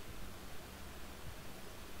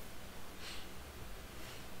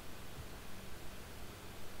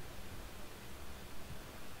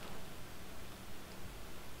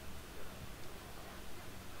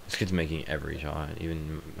 This kid's making every shot,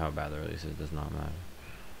 even how bad the release is, does not matter.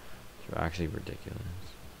 It's actually ridiculous.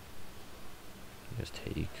 Just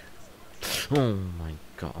take. Oh my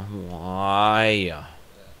god, why?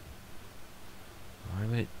 Why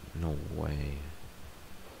would it? No way.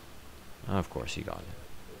 Of course he got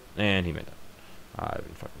it. And he made that. I've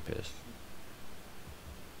been fucking pissed.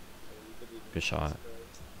 Good shot.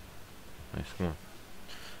 Nice, come on.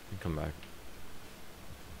 Come back.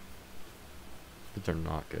 But they're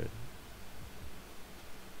not good.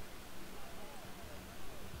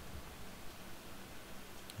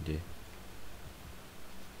 D.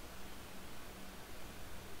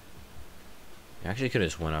 I actually could have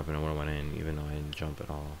just went up and it would have went in, even though I didn't jump at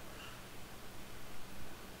all.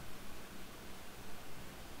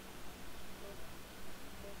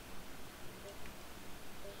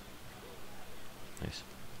 Nice.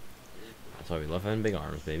 That's why we love having big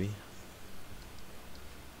arms, baby.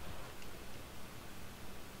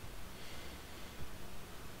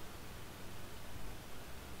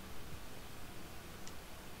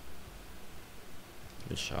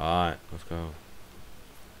 Good shot. Let's go.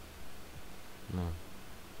 Come on.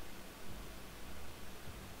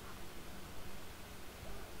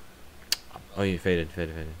 Oh, you faded.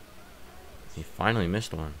 He finally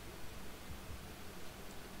missed one.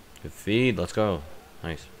 Good feed. Let's go.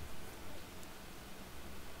 Nice.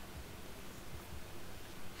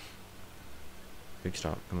 Big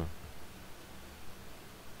stop. Come on.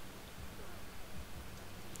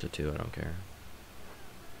 It's a 2. I don't care.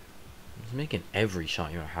 He's making every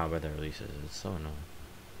shot, you know how bad the release is. It's so annoying.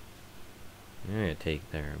 Yeah, a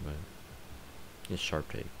take there, but it's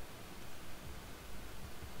sharp take.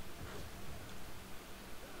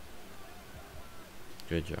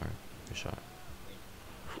 Good job. Good shot.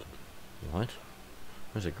 What?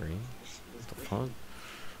 Where's it green? What the fuck?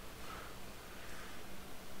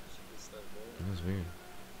 That was weird.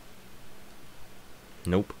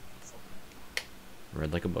 Nope.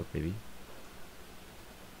 Red like a book, baby.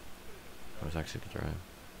 That was actually the drive.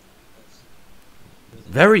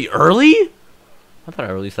 Very early? I thought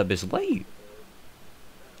I released that bitch late.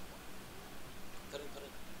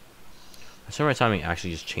 I swear my timing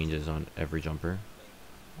actually just changes on every jumper.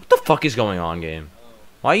 What the fuck is going on, game?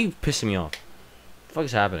 Why are you pissing me off? What the fuck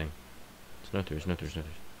is happening? It's no threes.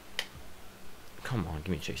 Come on, give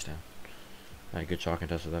me a chase down. Alright, good shot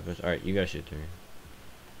contest with that bitch. Alright, you guys shoot three.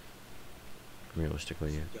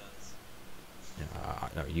 Realistically, yeah.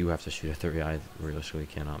 No, you have to shoot a 3. I realistically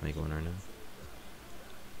cannot make one right now.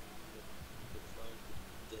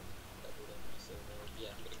 Yeah,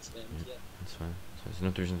 that's fine. There's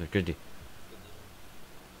no 3s in there. Good D.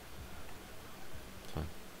 It's fine.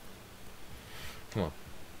 Come on.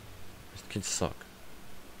 These kids suck.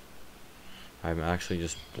 I'm actually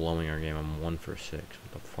just blowing our game. I'm 1 for 6.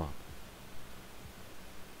 What the fuck?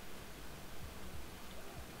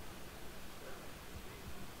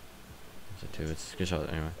 It's a 2. It's a good shot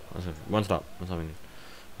anyway. One stop. That's all we need.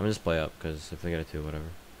 I'm gonna just play up because if they get a 2, whatever.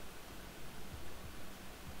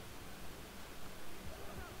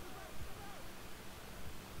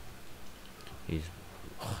 He's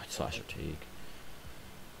slasher take.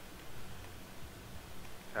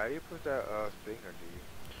 How do you put that thing, or do you?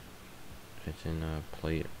 It's in a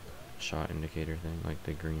plate shot indicator thing, like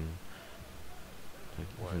the green. Like,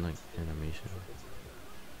 it's in like animation.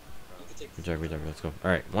 Good job. Let's go. All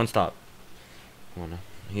right, one stop. Come on now.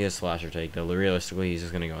 He has slasher take. Though realistically, he's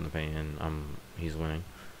just gonna go in the paint, and he's winning.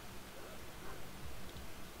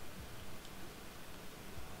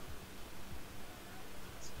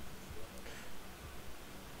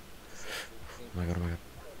 Oh my god.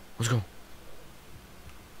 Let's go.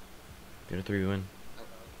 Get a 3 win.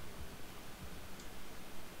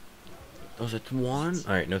 Oh, is it 1?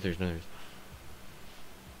 Alright, no 3s. Sure,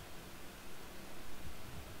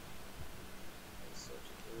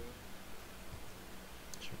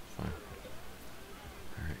 fine.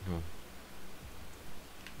 Alright, come on.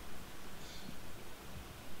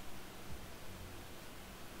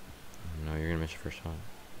 No, you're gonna miss your first shot.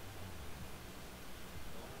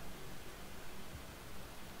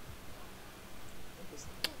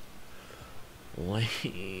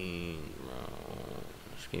 Lane, bro.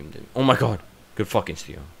 This game did. Oh my god. Good fucking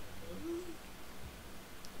steal.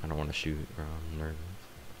 I don't want to shoot, bro. I'm nervous.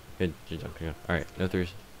 Good dunk. Good. Alright, no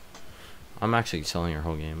threes. I'm actually selling our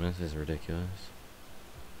whole game. This is ridiculous.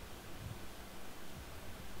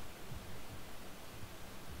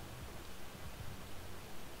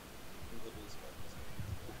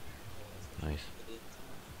 Nice.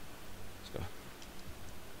 Let's go.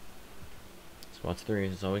 Spots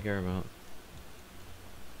threes. That's all we care about.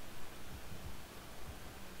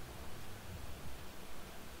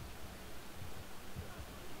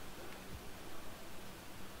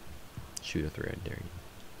 Shoot a three, I dare you.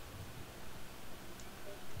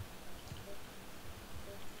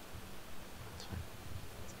 That's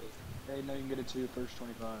fine. Hey, now you can get it to first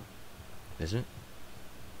 25. Is it?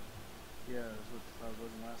 Yeah, that's what I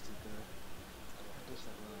wasn't last week there. Just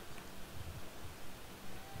like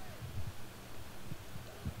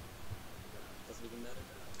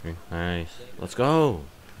that. Okay, nice. Let's go.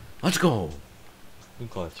 Let's go. Good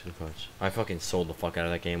clutch, good clutch. I fucking sold the fuck out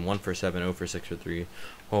of that game. 1 for 7, 0 for 6 for 3.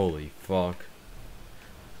 Holy fuck.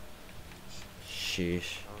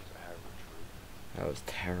 Sheesh. That was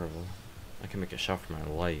terrible. I can make a shot for my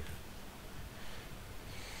life.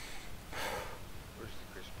 Where's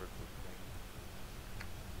the Chris Berkeley thing?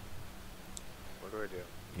 What do I do?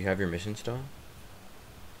 You have your mission still?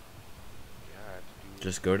 Yeah, I have to do.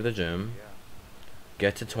 Just go to the gym, Yeah.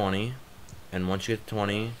 get to 20, and once you get to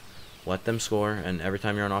 20, let them score, and every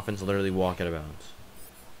time you're on offense, literally walk out of bounds.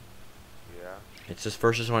 Yeah. It's just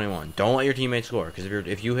first to 21. Don't let your teammates score, because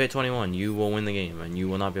if you hit 21, you will win the game, and you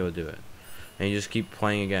will not be able to do it. And you just keep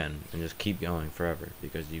playing again, and just keep going forever,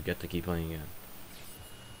 because you get to keep playing again.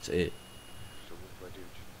 That's it. So what do I do?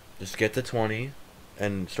 Just get to 20,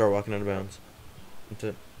 and start walking out of bounds. That's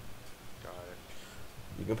it. Got it.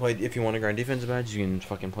 You can play, if you want to grind defensive badge, you can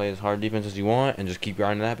fucking play as hard defense as you want, and just keep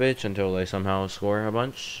grinding that bitch until they somehow score a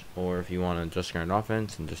bunch. Or if you want to just grind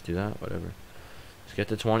offense, and just do that, whatever. Just get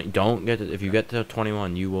to 20. Don't get to, if you get to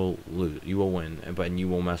 21, you will lose. You will win, but you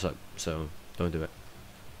will mess up. So, don't do it.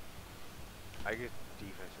 I get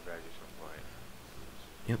defensive badges from playing.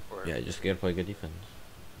 Yep. Or Yeah, just gotta play good defense.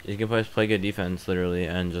 You can play good defense, literally,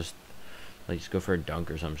 and just go for a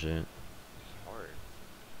dunk or some shit. It's hard.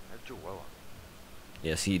 I have Joel on me.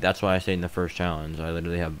 Yeah, see, that's why I stayed in the first challenge. I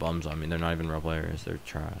literally have bums on me. They're not even real players. They're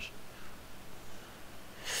trash.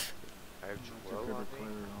 I have What's your Joel on favorite me, player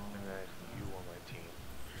on and then you on my team.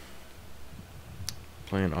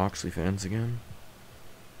 Playing Oxley fans again.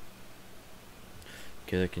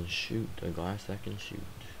 Kid that can shoot. A glass that can shoot.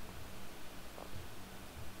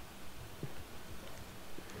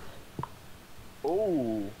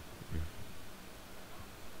 Oh.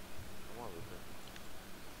 Come on,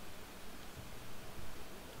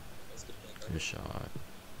 Luka. Good shot.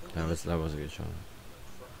 That was a good shot.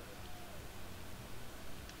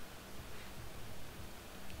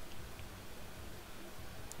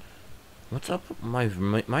 What's up?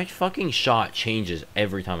 My fucking shot changes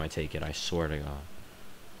every time I take it. I swear to God.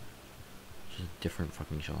 Just a different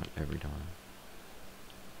fucking shot every time.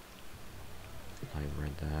 I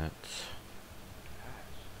read that.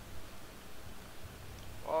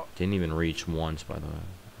 Oh, Didn't even reach once, by the way.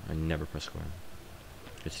 I never press square.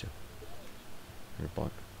 Good steal. You're a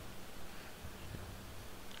block.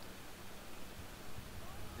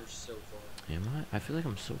 You're so far. Am I? I feel like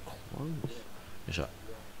I'm so close. Good shot.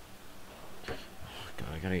 Oh, God,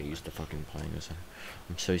 I gotta get used to fucking playing this.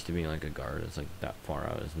 I'm so used to being like a guard. It's like that far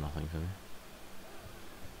out is nothing to me.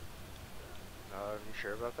 are you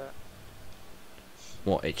sure about that?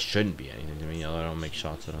 Well, it shouldn't be anything to me. I don't make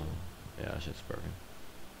shots at all. Yeah, that shit's broken.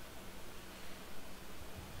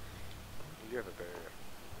 You have a better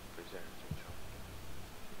percentage.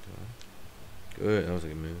 Good. That was a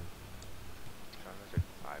good move. Sean was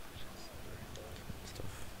like 5%.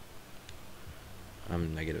 Stuff.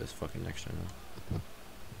 I'm negative as fucking next turn now.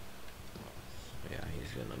 Yeah,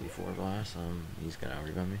 he's got 94 glass. He's gonna out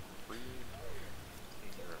rebound me.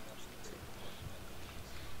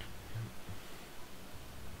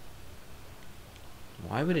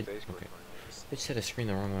 Why would it? Okay. It set a screen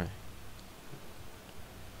the wrong way.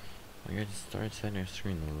 Like I just started setting a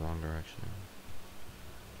screen the wrong direction.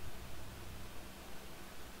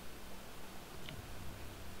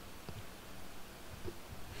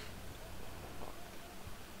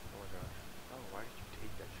 Oh my gosh. Oh, why did you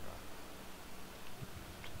take that shot?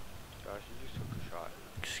 Josh, you just took a shot.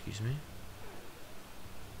 Excuse me?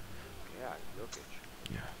 Yeah, Jokic.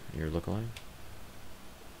 Yeah, you're lookalike?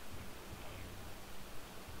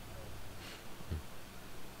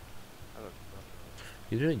 I look nothing.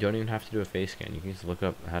 You really don't even have to do a face scan. You can just look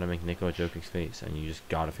up how to make Nikola Jokic's face, and you just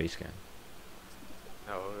got a face scan.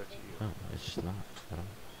 No, that's you. Oh, it's just not. I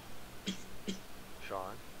don't.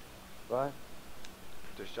 Sean, What?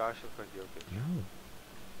 does Josh look like Jokic?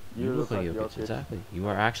 No. You look like Jokic. Jokic. Exactly. You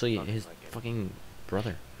are actually Nothing his like him. fucking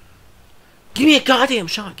brother. Give me a goddamn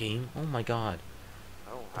shot, game. Oh my god.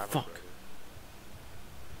 I don't The have a fuck? brother.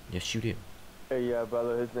 Yes, you do. Hey, yeah,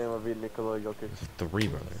 brother. His name will be Nikola Jokic. There's 3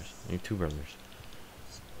 brothers. You have 2 brothers.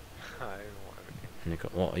 I don't want to. Nico.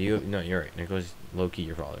 Well, no, you're right. Nicholas low-key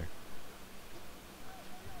your father.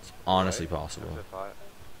 It's honestly What? possible.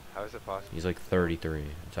 How is it possible? He's like 33.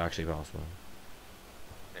 It's actually possible.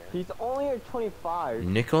 Yeah. He's only at 25.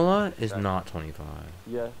 Nicola is Exactly. not 25.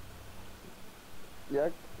 Yeah. Yeah,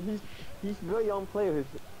 he's a really young player. His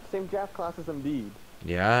same draft class as Embiid.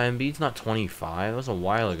 Yeah, Embiid's not 25. That was a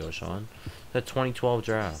while ago, Sean. That 2012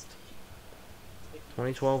 draft.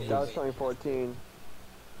 2012 That was was... 2014.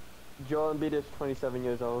 Joel Embiid is 27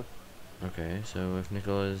 years old. Okay, so if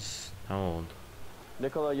Nicola's... How old?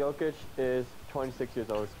 Nikola Jokic is 26 years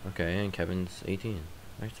old. Okay, and Kevin's 18.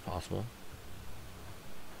 It's possible.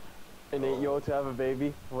 An 8-year-old to have a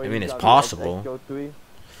baby. I mean, it's possible. 3.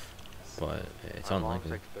 But it's My mom's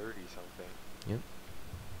unlikely. like 30 something.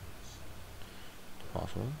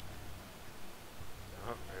 Possible.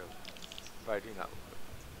 Not really. But I do not look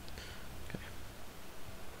like. Okay.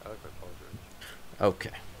 I look like Paul George.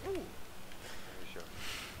 Okay. Let me show you.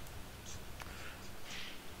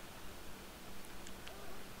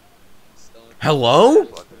 Hello?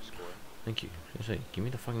 Just let them score. Thank you. I was gonna say, give me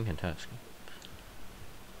the fucking contest.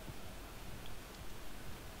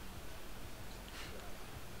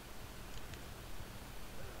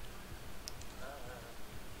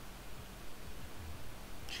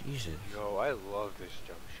 Jesus. Yo, I love this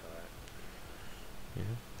jump shot.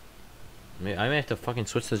 Yeah. I may have to fucking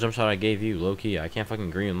switch the jump shot I gave you, low key. I can't fucking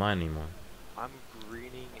green with mine anymore. I'm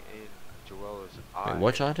greening in Joella's eye. Wait,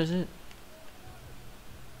 what shot is it?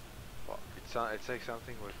 Well, it's like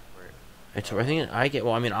something with where It's I think I get.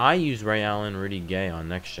 Well, I mean, I use Ray Allen, Rudy Gay on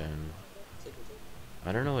next gen.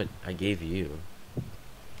 I don't know what I gave you.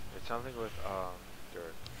 it's something with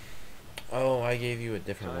Dirk. Oh, I gave you a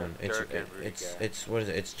different Sorry, one. It's Dirk and Rudy Gay. it's what is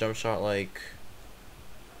it? It's jump shot like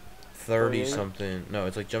 30 48? something. No,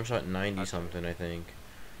 it's like jump shot 90 something, I think.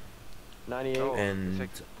 98. Oh, And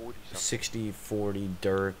it's like 40 something. 60 40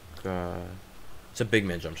 Dirk. It's a big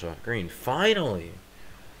man jump shot. Green, finally.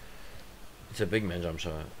 It's a big man jump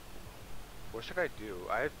shot. What should I do?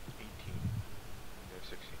 I have 18. You have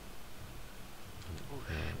 16. Oh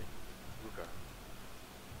Yeah. shit.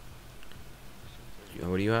 Luka.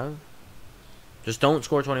 What do you have? Just don't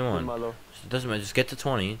score 21. Malo. It doesn't matter. Just get to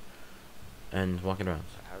 20 and walk it around.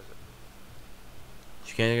 How's it? If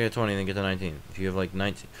you can't get to 20, then get to 19. If you have like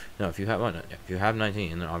 19, no, if you have well, no, if you have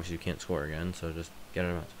 19, then obviously you can't score again. So just get it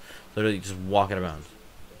around. Literally, just walk it around.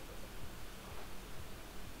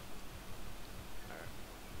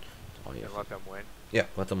 That's all you And have to let them win. Yeah,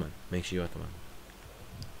 let them win. Make sure you let them win.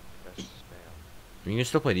 That's spam. You can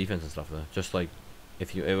still play defense and stuff though. Just like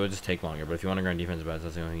if you, it would just take longer. But if you want to grind defense badges,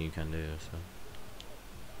 that's the only thing you can do. So.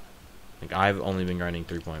 Like I've only been grinding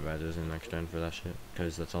 3-point badges in next gen for that shit,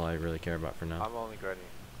 because that's all I really care about for now. I'm only grinding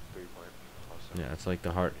 3-point also. Yeah, it's like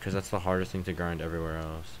the hard, because that's the hardest thing to grind everywhere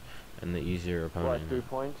else, and the easier What, opponent.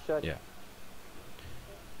 3-point shot? Yeah.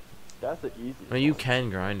 That's the easiest. Well, you one. can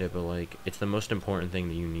grind it, but like it's the most important thing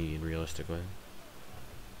that you need realistically.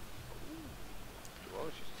 Well,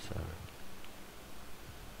 it's just- So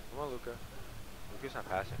Come on, Luka. Luka's not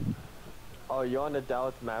passing. Oh, you're on the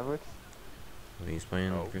Dallas Mavericks? I mean, he's playing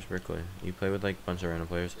No. Chris Berkeley. You play with like a bunch of random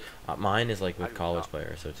players. Mine is like I with do college not.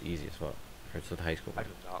 players, so it's easy as fuck. Or it's with high school I do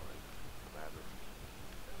players. not like the Mavericks.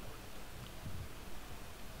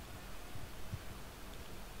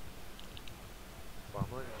 Well,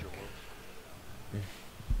 I'm letting Joel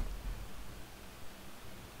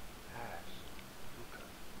pass. Luka.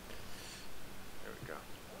 There we go.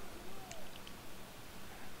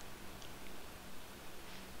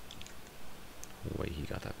 Wait, he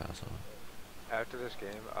got that pass on. After this game,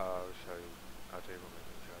 I'll show you. I'll tell you what my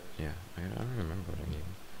game show is. Yeah, I don't remember what I gave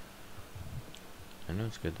him. I know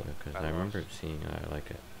it's good though, because I I remember lost. seeing that. I like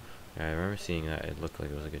it. Yeah, I remember seeing that. It looked like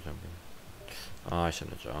it was a good jumper. Oh, I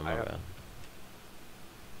shouldn't have drawn. My I have- bad.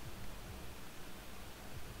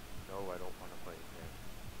 No, I don't want to play again.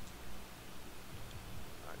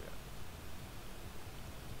 Not yet.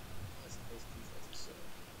 That's the best defense is so.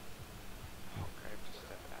 Oh, I have to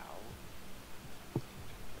step out.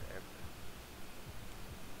 Forever.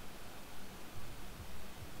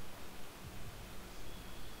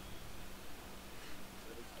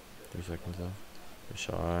 3 seconds left. Good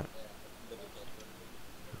shot.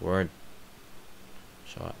 Word.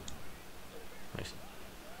 Shot. Nice.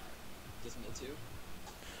 Gives me a 2.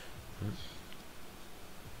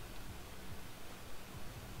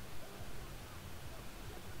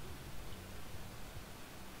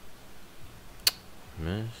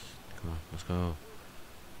 Miss. Come on, let's go.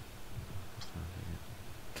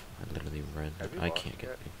 I literally read. Have you I lost can't get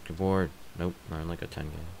yet? the board. Nope, we're in like a 10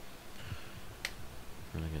 game.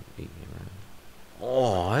 We're in like an 8 game round.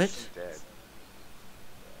 Oh, what? She's dead.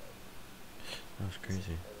 That was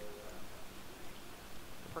crazy.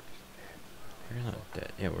 The park is dead. You're not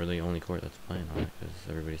dead. Yeah, we're the only court that's playing on it because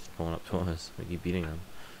everybody's pulling up to us. We keep beating them.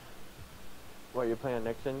 What, you're playing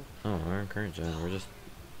next gen? Oh, we're encouraging. We're just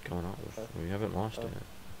going off. We haven't lost Oh. yet.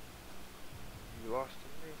 You lost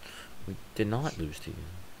to me. We did not lose to you.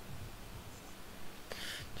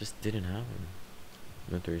 Just didn't happen.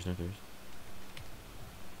 No threes, no threes.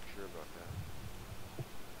 Sure about that.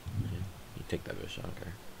 Yeah. You take that bitch, I don't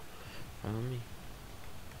care. Follow me.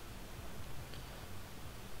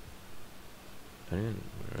 I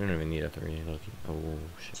don't even need a three. Lucky. Oh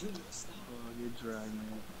shit. Dude, stop. Oh, good drag,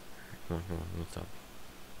 man. Come on, let's stop.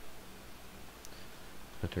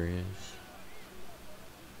 No threes.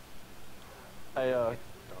 Hey, Dog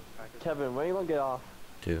package. Kevin, when you gonna get off?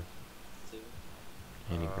 2. Dude.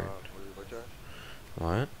 Any bird. What, Josh? What?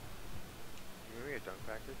 You give me a dunk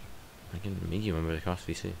package? I can make you one, but it costs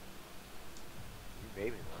VC. You made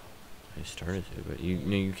me one. I started to, but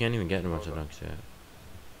you can't even get a bunch of dunks yet.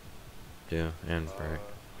 Do and Frank.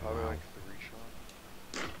 Probably Wow. like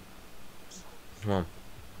 3 Sean. Come on.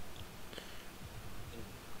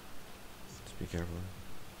 Just be careful.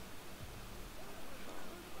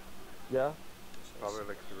 Yeah? Probably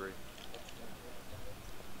like 3.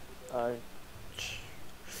 Alright.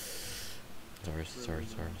 Sorry.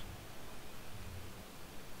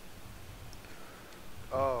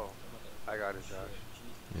 Oh, I got it, Josh.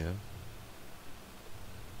 Yeah.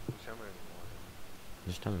 Just tell me in the morning.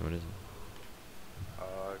 Just tell me what is it.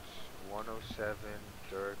 It's 107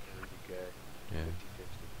 Dirk and Rudy Gay. Yeah.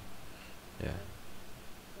 50-50.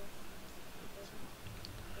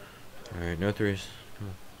 Yeah. Alright, no threes. Come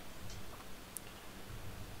on.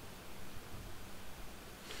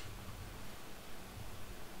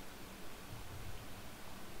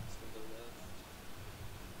 It's gonna go left.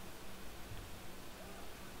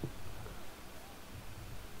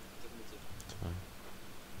 Give me 2. It's fine.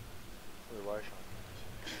 Wait, why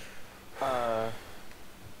Sean?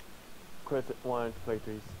 Chris wanted to play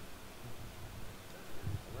threes.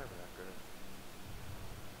 I'm never that good.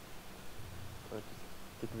 Or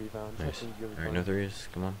just get the rebound. I Nice. think you'll be Alright, fine. no threes.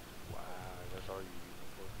 Come on. Wow, that's all you use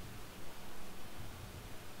it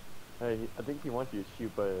for. Hey, I think he wants you to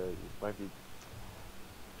shoot, but it might be.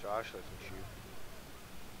 Josh lets me shoot.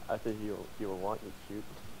 I said he'll want you to shoot.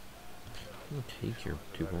 You take your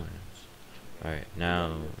 2 points. Alright, now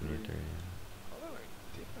no three. Oh, they're like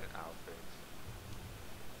different outfits.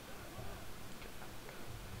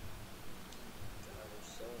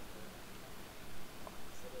 So,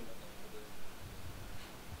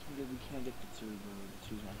 We can't get the 2, bro.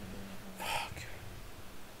 The 2's not gonna do anything. Fuck.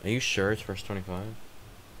 Are you sure it's first 25?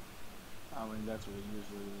 I mean, that's what it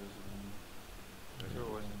usually is. That's what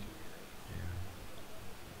it was in 2 years. Yeah.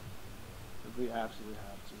 If we absolutely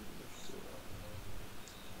have to, let's do it.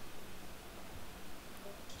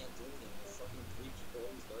 can't do anything. The fucking 3 people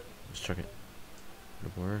always guarding. Let's check it.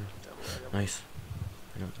 Good word. Nice.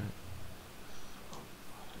 I got that. Oh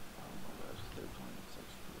my gosh, they're playing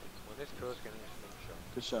such good. When this kills, getting a slingshot.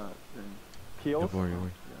 Good shot. Green. Peels? Good word, good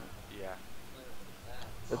word. Yeah. Yeah.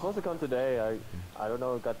 It's supposed to come today. I don't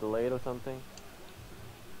know. It got delayed or something.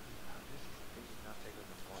 This is not taking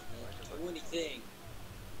the point. Why Can't is it do like- anything.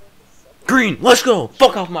 Green, let's go!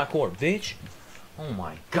 Fuck off my court, bitch! Oh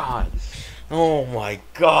my god. Oh my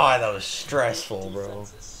god, that was stressful, bro.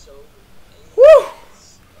 Defense is so Woo!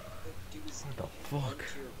 Dude is What the run fuck? to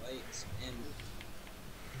your right, spam.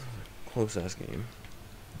 Close ass game.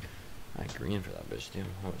 I green for that bitch, too.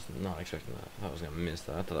 I was not expecting that. I thought I was gonna miss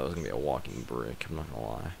that. I thought that was gonna be a walking brick. I'm not gonna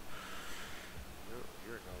lie.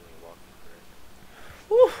 You're no little walking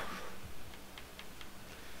brick.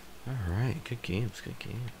 Woo! Alright, good games, good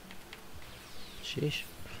game. Sheesh.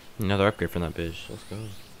 Another upgrade from that bitch. Let's go.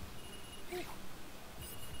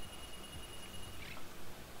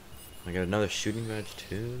 I got another shooting badge,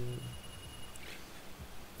 too.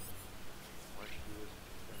 Why don't you do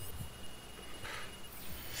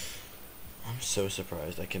this? I'm so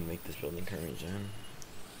surprised I can make this building current gen.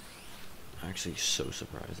 I'm actually so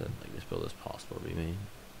surprised that like this build is possible to be made.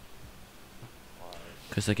 Why?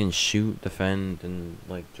 Cause I can shoot, defend, and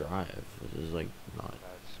like drive, which is like not.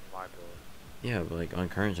 That's my build. Yeah, but like on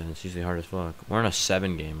current gen, it's usually hard as fuck. We're on a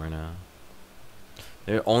 7 game right now.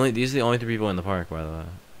 These are the only 3 people in the park, by the way.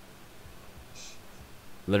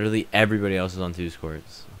 Literally everybody else is on 2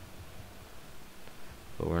 courts.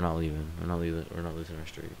 But we're not leaving. We're not losing our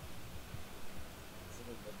streak.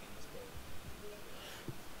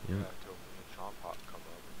 Yep. Until me and Sean Pop come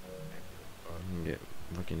up and get a fuck.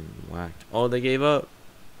 Get fucking whacked. Oh, they gave up.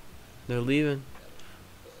 They're leaving.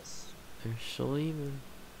 Yes. They're still leaving.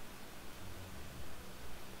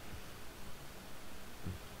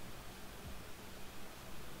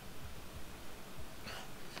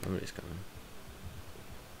 Somebody's coming.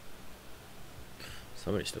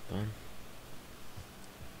 Somebody stepped on.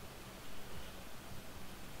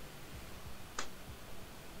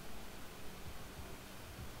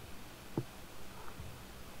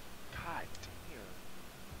 God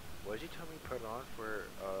damn. What did you tell me put on for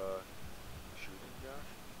shooting, Josh?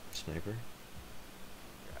 Sniper.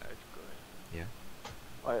 Yeah, it's good. Yeah.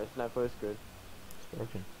 Oh yeah, sniper is good. It's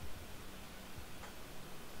broken.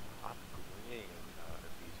 I'm greening in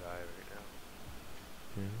BSI right now.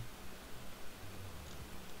 Yeah.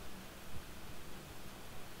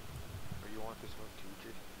 Or you want this one too,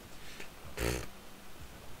 Jake?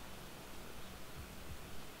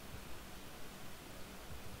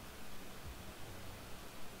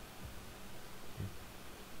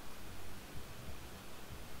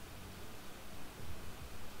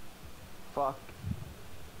 Fuck.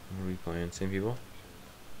 What are we playing? Same people?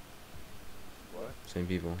 What? Same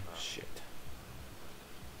people. Shit.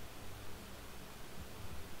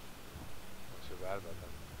 What's so bad about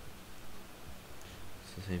them?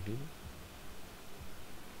 It's the same people?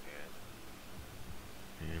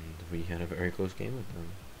 And And we had a very close game with them.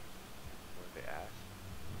 what they asked?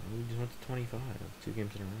 We just went to 25. 2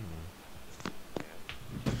 games in a row.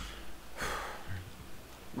 Yeah.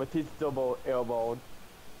 Matisse double elbowed.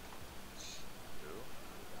 Who?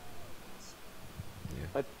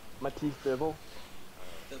 Yeah. Matisse double.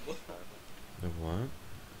 Double. The what?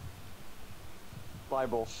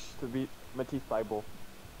 Bible. To beat Matisse Bible.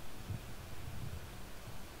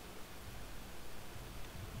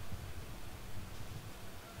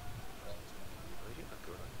 Where'd you not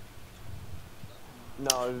go to?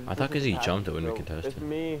 No. I thought this is 'cause he half jumped it the wouldn't be show. contested. It's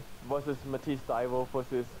me versus Matisse Bible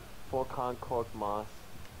versus Volkan Kork Moss.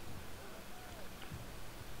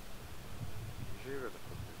 You should go to the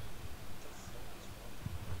Clippers.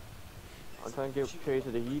 I'm trying to get Trey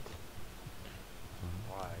to the Heat.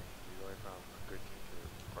 Why? You're going from a good team to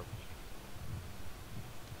a garbage team.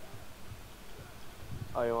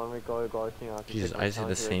 Oh, you want me to go to guard team? I'll Jesus, take my I see the time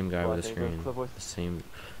to same guy Los with the Angeles screen. Clippers.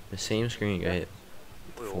 The same screen guy hit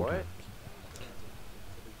Wait, 4 what? times.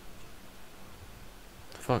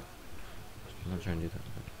 The fuck? I'm not trying to do that.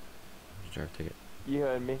 Just drive ticket. You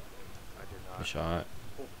heard me. I did The not. shot.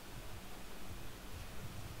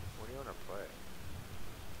 What do you want to play?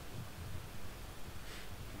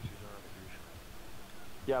 PC's on the douche.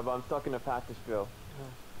 Yeah, but I'm stuck in a practice drill.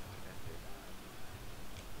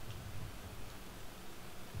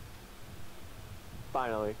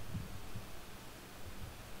 Finally.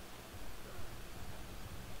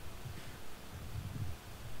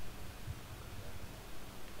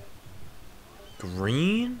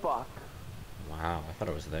 Green? Fuck. Wow, I thought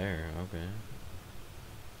it was there. Okay.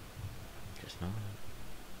 Guess not.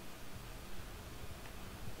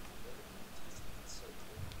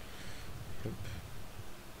 Yep.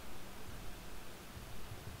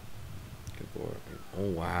 Good board. Oh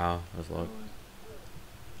wow, that's luck. Of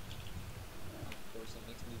course, that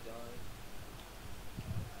makes me die.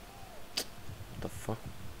 What the fuck?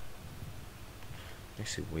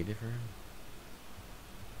 Actually waited for him?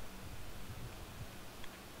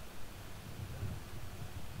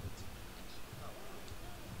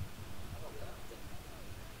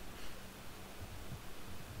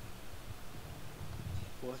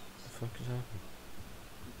 What? What the fuck is happening?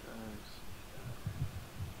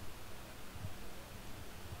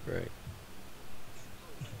 Right.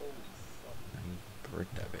 Holy fuck. He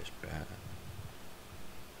bricked that bitch bad.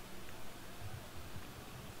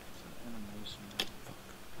 It's an animation. Fuck.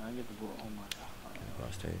 Can I get the ball? Oh my god.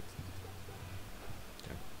 Lost 8. I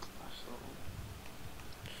saw.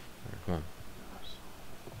 Alright, come on. I saw.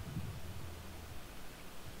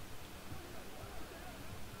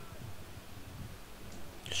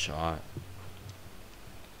 Shot.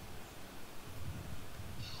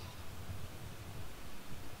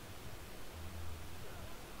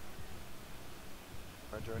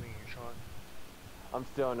 Am I joining you, Sean? I'm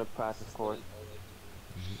still on the practice court.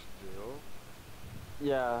 Still?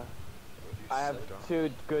 Yeah, What do you I have sit down?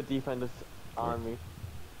 2 good defenders on me.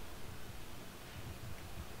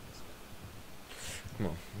 Come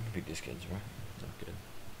on, we can beat these kids, bro. It's not good.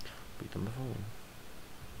 Beat them before.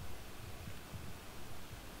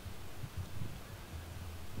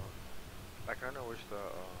 I kinda wish the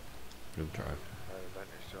Good drive. event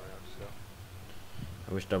is still on still.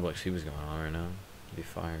 I wish Double XC was going on right now. It'd be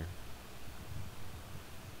fire.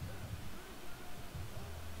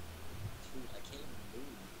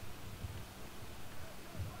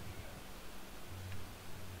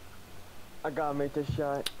 I gotta make this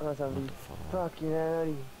shot. Unless I'm What be the fuck? fucking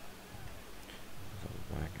naughty. That's a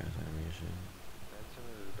whack ass animation. Benson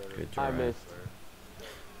is a better Good I drive. missed. player.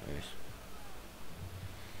 Nice.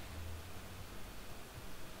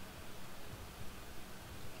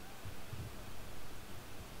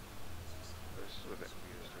 This is with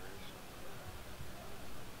NBA stories.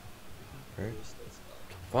 Right? There's this,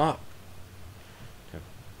 Fuck. Yep.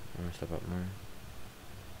 I'm gonna step up more.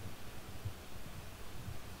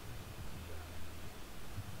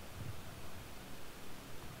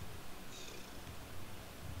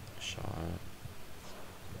 Shot.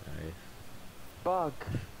 Nice. Fuck.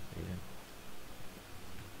 Yeah.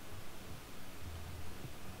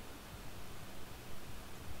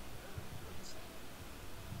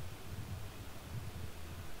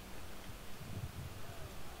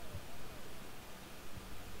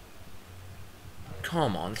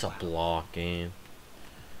 Come on, it's a block game.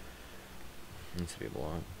 Needs to be a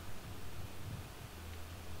block.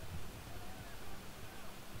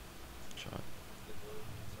 Shot.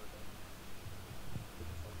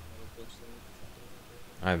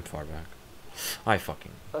 I'm far back. I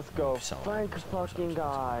fucking. Let's I'm go. selling, Frank I'm selling, fucking selling,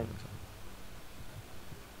 guy. selling.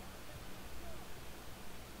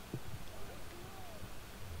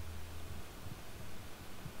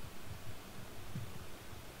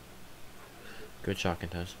 Good shot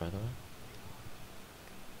contest, by the way.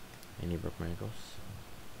 And he broke my ankles.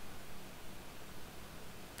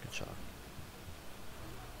 Good shot.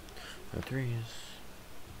 No threes.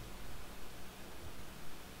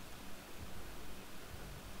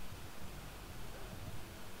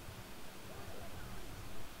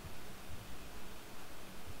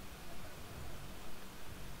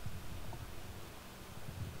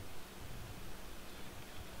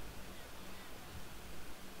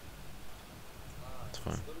 It's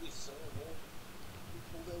fine. literally so low. You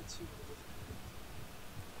pulled out two.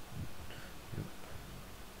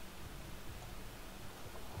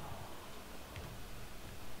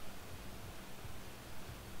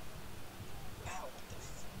 Ow, what the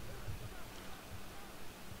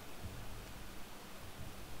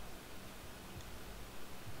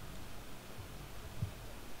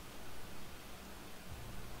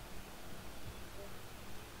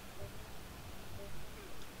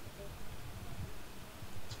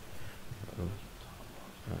fuck?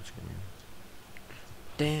 Oh, that's good.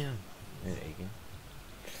 Damn. And Aiken.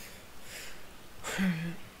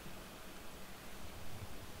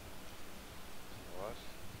 Lost.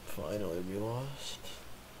 Finally, we lost.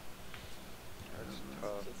 That's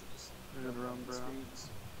tough. Good run, bro.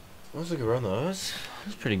 That was a good run, though. That's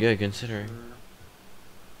pretty good considering.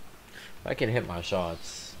 If I can hit my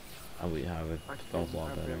shots, I would have it felt a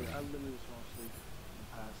lot better. I literally just want to sleep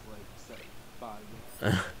the past like 5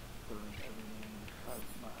 games.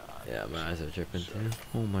 Yeah, my eyes are tripping too.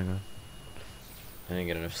 Oh my god. I didn't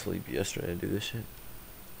get enough sleep yesterday to do this shit.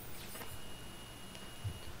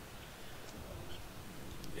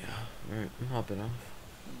 Yeah, alright, I'm hopping off.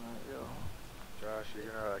 Josh, you're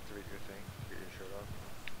gonna activate your thing. Get your shirt off.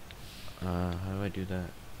 How do I do that?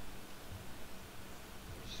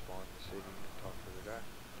 You spawn in the city and talk to the guy.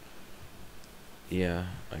 Yeah,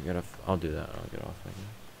 I'll do that. I'll get off. I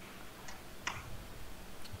guess.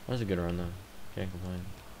 That was a good run though. Can't complain.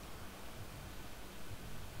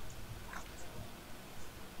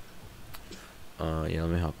 Yeah,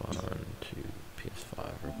 let me hop on to PS5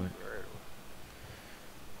 real quick. Right.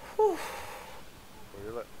 Whew.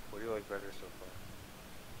 What do you like better so far?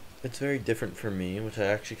 It's very different for me, which I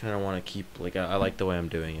actually kind of want to keep. Like, I like the way I'm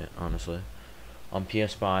doing it, honestly. On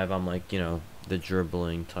PS5, I'm like, the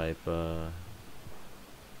dribbling type. I'm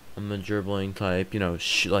the dribbling type,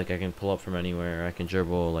 like I can pull up from anywhere. I can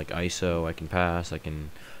dribble, like ISO. I can pass. I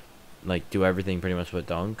can, like, do everything pretty much but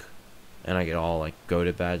dunk. And I get all, like,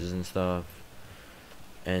 go-to badges and stuff.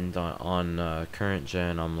 And on current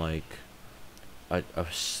gen, I'm like like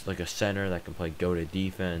a center that can play go-to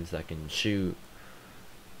defense, that can shoot,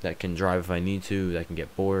 that can drive if I need to, that can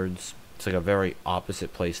get boards. It's like a very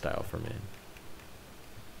opposite play style for me.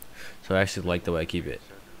 So I actually like the way I keep it.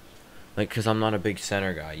 Like, because I'm not a big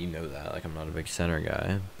center guy, you know that. Like, I'm not a big center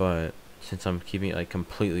guy. But since I'm keeping it, like,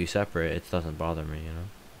 completely separate, it doesn't bother me,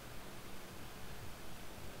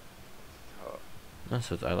 Oh,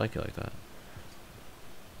 That's what, I like it like that.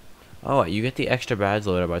 Oh, you get the extra badge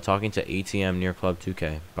loader by talking to ATM near Club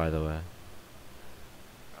 2K, by the way.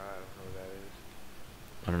 I don't know what that is.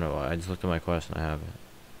 I don't know, I just looked at my quest and I have it.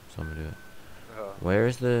 So I'm gonna do it. Oh. Where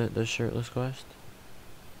is the shirtless quest?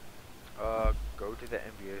 Go to the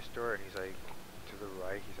NBA store and he's like, to the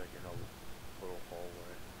right, he's like in a little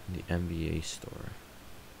hallway. The NBA store.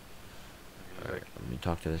 And he's Alright, like, let me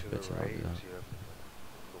talk to this to bitch the and I'll right, do you that. see a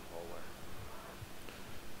little hallway.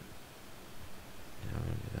 I'm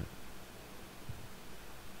gonna do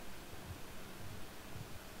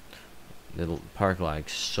that. The park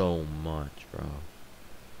lags so much, bro.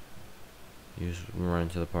 You just run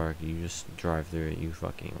into the park, you just drive through it, you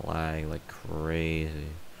fucking lag like crazy.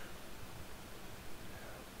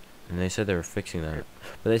 And they said they were fixing that.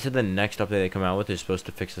 But they said the next update they come out with is supposed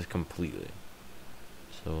to fix this completely.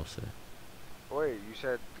 So we'll see. Wait, you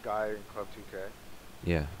said the guy in Club 2K?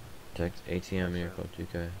 Yeah. Text ATM near Club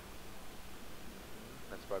 2K.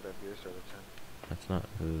 That's by the NBA server 10. That's not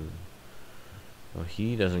who. Well,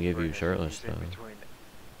 he doesn't give you shirtless he's though.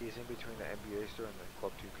 He's in between the NBA store and the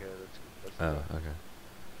Club 2K. That's the Oh, guy. okay.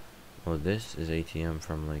 Well, this is ATM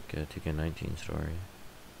from like a 2K19 story.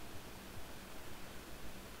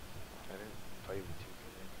 I didn't play with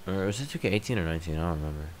 2K. Or was it 2K18 or 19? I don't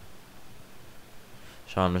remember.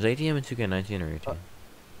 Sean, was ATM in 2K19 or 18?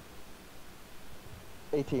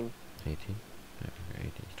 18. 18? Yeah,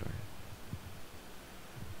 18 story.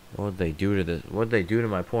 What'd they do to this? What'd they do to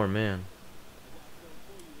my poor man?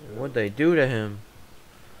 What'd they do to him?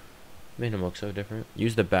 Made him look so different.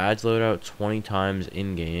 Use the badge loadout 20 times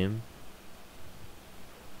in game.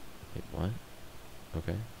 Wait, what?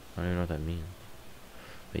 Okay. I don't even know what that means.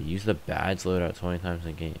 But use the badge loadout 20 times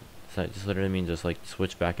in game. Does that just literally mean just like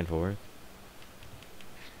switch back and forth?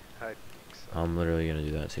 I think so. I'm literally gonna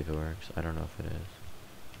do that, see if it works. I don't know if it is.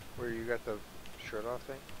 Where you got the shirt off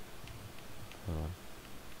thing? Hold on.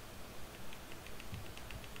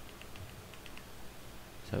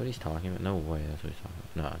 Is that what he's talking about? No way, that's what he's talking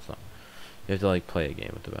about. No, it's not. You have to like play a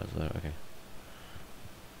game with the badge loadout. Okay.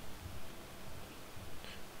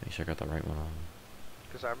 Make sure I got the right one on.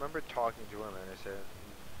 Because I remember talking to him and I said,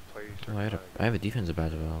 play Oh, I have a defensive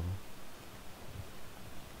badge available.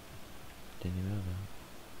 Didn't even know that.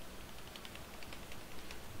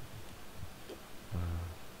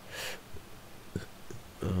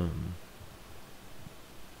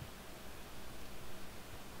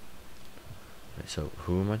 Right, so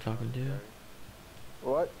who am I talking to?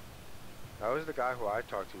 What? That was the guy who I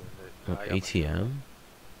talked to. In the, Look, ATM?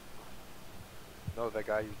 No, the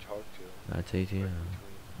guy you talked to. That's Right ATM. between.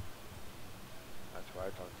 That's who I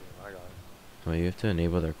talked to. I got it. Well, you have to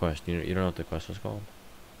enable their quest. You don't know what the quest was called?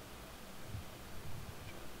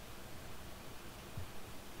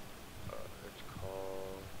 It's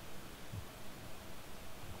called.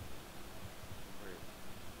 Wait.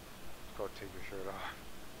 It's called Take Your Shirt Off.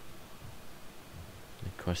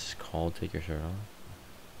 The quest is called Take Your Shirt Off?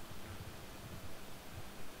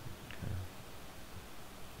 Okay.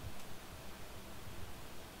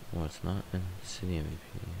 Well, it's not in City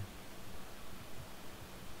MVP.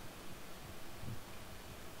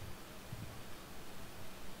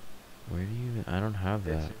 Where do you... I don't have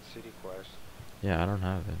It's that. in City Quest. Yeah, I don't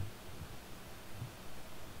have it.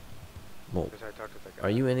 Well, Because I talked to the guy. are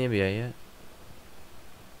you in the NBA yet?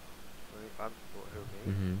 Who,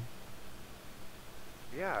 me? Mm-hmm.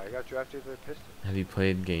 Yeah, I got drafted to the Pistons. Have you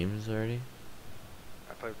played games already?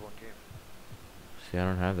 I played one game. See, I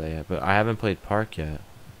don't have that yet, but I haven't played Park yet.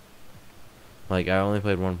 Like, I only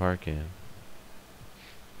played one Park game, You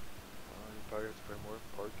probably have to play more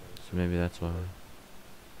Park games. so maybe that's why. That's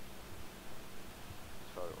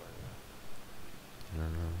probably why, yeah. I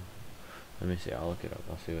don't know. Let me see, I'll look it up.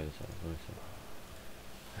 I'll see what it says. Let me see.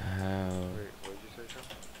 How Wait, what did you say, Sean?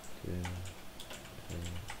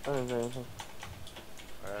 to I didn't say anything.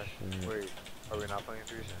 Shit. Wait, are we not playing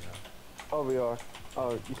threes or no? Oh, we are.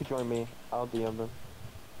 Oh, you could join me. I'll DM them.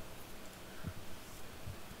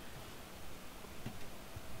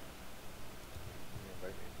 You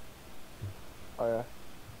invite me. Oh, yeah.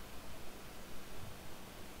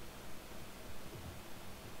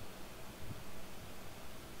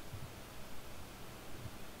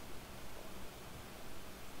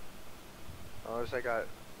 Unless I got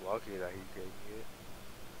lucky that he gave me it.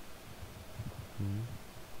 Mhm.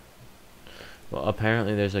 Well,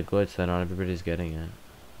 apparently there's a glitch that not everybody's getting it.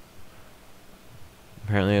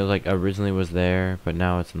 Apparently it like originally was there, but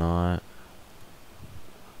now it's not.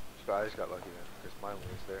 So I just got lucky then, because mine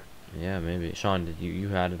was there. Yeah, maybe. Sean, did you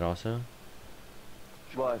had it also?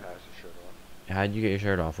 Sean What? has the shirt on. How'd you get your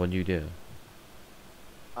shirt off? What'd you do?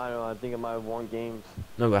 I don't know. I think I might have won games.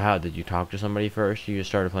 No, but how? Did you talk to somebody first? You just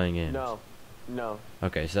started playing games? No. No.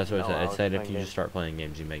 Okay, so that's what No, it said. I It was said if playing you games. just start playing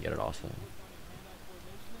games, you may get it also.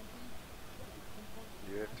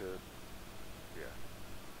 You have to, yeah.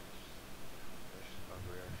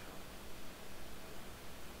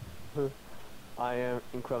 That's overreaction. I am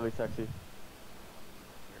incredibly sexy.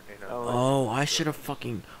 You're in a- Oh, Oh, I should have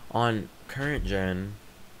fucking on current gen.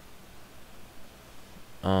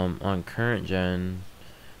 On current gen,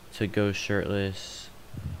 to go shirtless,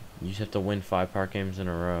 you just have to win 5 park games in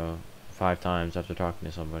a row. 5 times after talking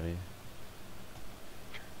to somebody.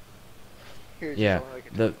 Here's Yeah, someone I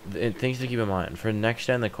can the talk to. things to keep in mind. For next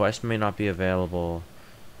gen, the quest may not be available,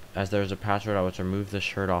 as there is a patch route which remove the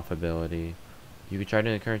shirt off ability. You could try to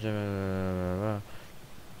encourage them.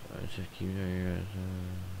 Just keep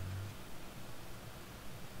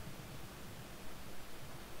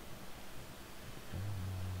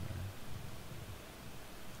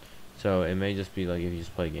So it may just be like if you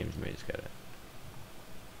just play games, you may just get it.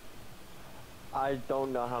 I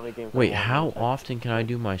don't know how many games. Wait, how often can I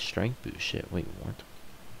do my strength boost shit? Wait, what?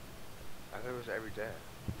 I thought it was every day.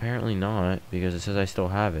 Apparently not, because it says I still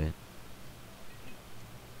have it.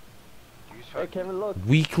 Do you Hey start Kevin, look.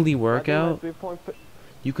 Weekly I did my workout? 3-point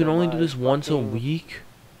You can no, only do my this once a fucking- week?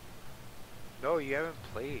 No, you haven't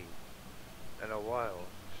played in a while.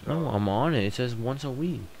 No, I'm on it. It says once a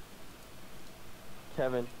week.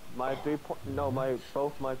 Kevin, my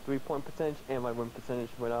both my 3-point percentage and my win percentage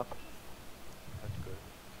went up. That's good.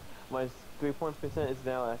 My 3-point percent is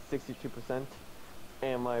now at 62%,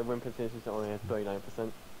 and my win percentage is only at 39%.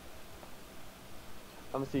 I'm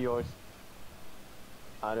gonna see yours.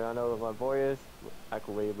 I don't know what my boy is. I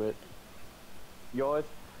could wait a bit. Yours,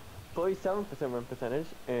 37% win percentage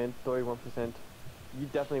and 31%. You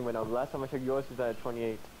definitely went up. Last time I checked, yours was at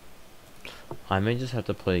 28. I may just have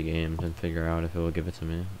to play games and figure out if it will give it to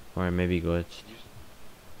me. Or it may be glitched.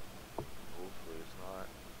 Hopefully it's not.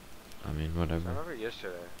 I mean, I whatever. remember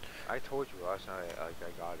yesterday. I told you last night, like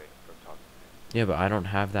I got it from talking to Yeah, but I don't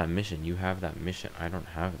have that mission. You have that mission. I don't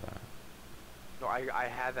have that. him. No, I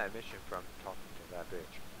had that mission from talking to that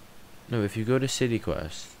bitch. No, if you go to City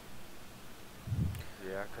Quest,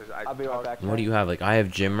 Yeah, cause I I'll be right talked- back. what do you have? Like, I have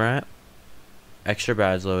Gym Rat, Extra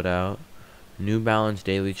Badge Loadout, New Balance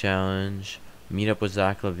Daily Challenge, Meet Up with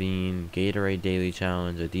Zach Levine, Gatorade Daily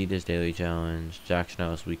Challenge, Adidas Daily Challenge, Jackson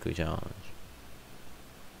Ellis Weekly Challenge.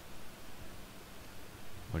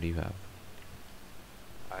 What do you have?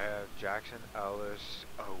 I have Jackson Ellis,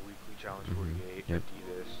 weekly challenge Mhm. 48, Yep.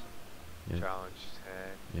 Adidas Yep. challenge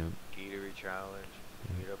 10, Yep. Gatorade challenge,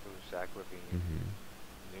 Yep. meet up with Zach Levine,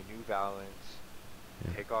 Mhm. the New Balance,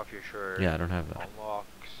 Yeah. take off your shirt, Yeah, I don't have that. unlock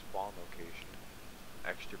spawn location,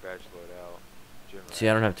 extra badge loadout, gym See,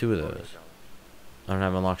 I don't rat, have 2 of photo those. challenge. I don't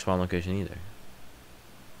have unlock spawn location either.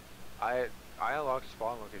 I unlocked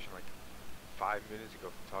spawn location like 5 minutes ago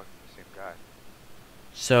from talking to the same guy.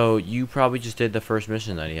 So you probably just did the first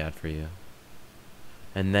mission that he had for you,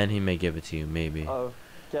 and then he may give it to you, maybe. Oh,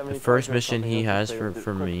 Kevin, The he's first probably doing mission something he else has to play for the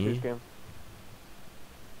quick me juice game.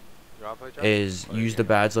 You wanna play, John? is Play use the game.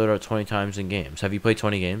 badge loadout 20 times in games. Have you played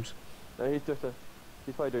 20 games? No, he's probably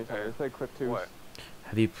doing something. Hey, He's playing quick twos. What?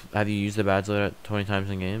 Have you used the badge loadout 20 times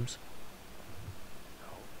in games? No.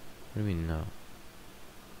 What do you mean no?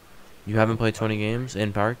 You haven't played 20 games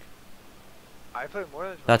in park? I played more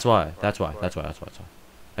than 20 That's why. games That's before, why. That's why. That's why. That's why.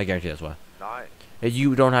 I guarantee that's why. Not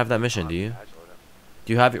You don't have that mission, on do you? badge loadout.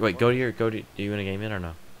 Do you have it? Wait, go to. Do you in a game yet or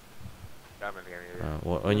no? Yeah, I'm in the game. Yeah.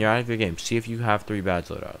 Well, when you're out of your game, see if you have 3 badge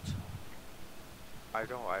loadouts. I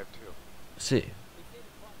don't. I have 2. See,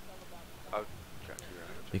 I'll check you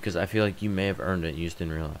out. because I feel like you may have earned it, and you just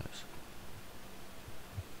didn't realize.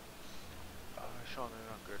 Sean, they're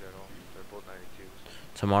not good at all. They're both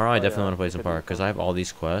 92s. Tomorrow, I Oh, definitely yeah, want to play look some at park these because I have all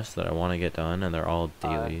these quests that I want to get done, and they're all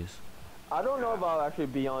dailies. I don't know about actually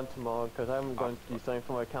beyond tomorrow because I'm going to be studying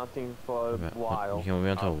for my accounting for a But while. You can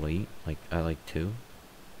wait until late, like at like 2.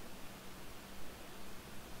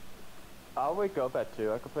 I'll wake up at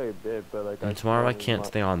 2. I could play a bit, but like. And tomorrow I don't can't want-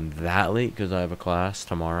 stay on that late because I have a class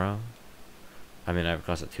tomorrow. I mean, I have a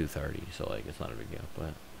class at 2:30, so like it's not a big deal.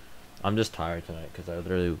 But I'm just tired tonight because I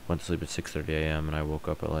literally went to sleep at 6:30 a.m. and I woke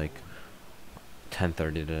up at like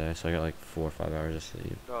 10:30 today, so I got like 4 or 5 hours of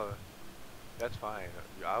sleep. No, that's fine.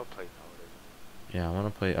 I'll play Paladin. Yeah, I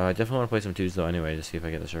want to play. I definitely want to play some twos though anyway to see if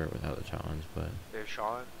I get the shirt without the challenge. But If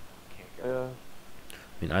Sean can't get it. Yeah.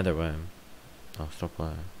 I mean, either way, I'll still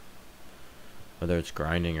play. Whether it's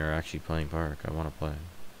grinding or actually playing park, I want to play.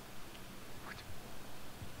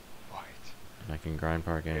 What? And I can grind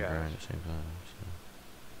park and Yeah. grind at the same time. So.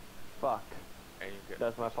 Fuck. And you get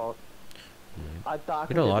That's my fault. Yeah. I thought. I You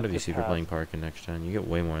could know, a get lot the of these tip people pass. playing park in next gen. You get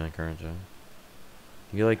way more than current gen.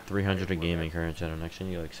 You get like 300 a more game than- in current gen, and next gen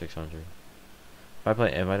you get like 600. If I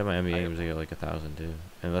do my NBA games, I get like 1,000 too,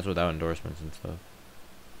 and that's without endorsements and stuff.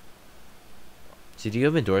 See, do you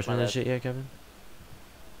have endorsements and bad. shit yet, Kevin?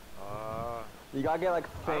 You gotta get like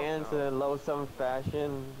I don't fans know. and level 7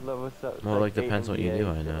 fashion, level 7. Well, like, depends what you do,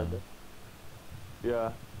 I know.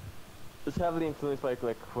 Yeah. It's heavily influenced by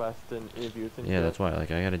like quests and interviews and Yeah, shit. that's why. Like,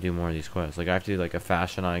 I gotta do more of these quests. Like, I have to do like a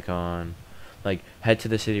fashion icon, like head to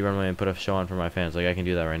the city runway and put a show on for my fans. Like, I can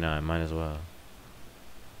do that right now. I might as well.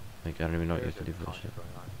 Like, I don't even know what you There's have to do a for this shit. concert going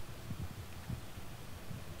on.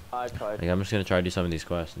 I tried. Like, I'm just gonna try to do some of these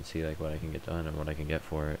quests and see, like, what I can get done and what I can get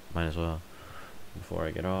for it. Might as well. Before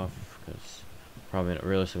I get off, because probably,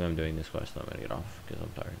 realistically, I'm doing this quest, I'm gonna get off, because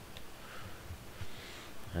I'm tired.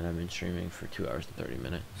 And I've been streaming for 2 hours and 30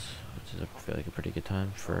 minutes, which is, I feel like, a pretty good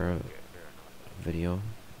time for a video.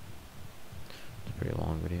 It's a pretty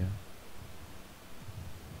long video.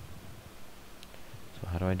 So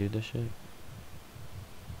how do I do this shit?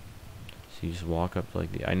 So you just walk up to,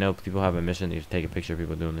 like, the, I know people have a mission, you just take a picture of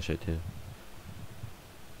people doing the shit too.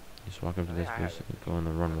 Just walk up to this place and go on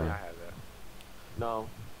the runway. I have that. No.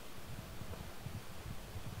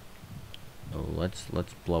 Oh, let's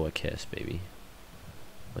blow a kiss, baby.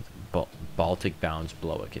 With Baltic Bounds,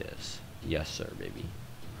 blow a kiss. Yes, sir, baby.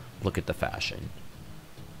 Look at the fashion.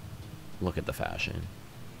 Look at the fashion.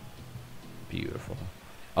 Beautiful.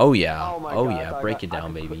 Oh yeah. Oh my Oh God, yeah. I Break got- it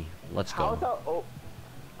down, baby. Let's How's go. that? Oh,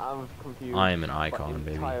 I'm confused. I am an icon, Fucking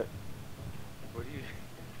baby. tired. What do you?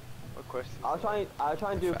 What question? I'll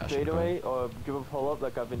try and do a Fashion fadeaway or give a pull up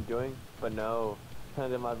like I've been doing, but no. Some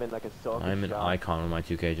of them have been like a soft I'm an shot. icon with my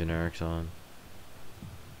 2K generics on.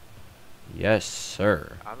 Yes,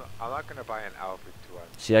 sir. I'm not gonna buy an outfit to one.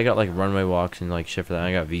 See, I got like runway walks and like shit for that.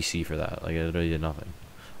 I got VC for that. Like, I literally did nothing.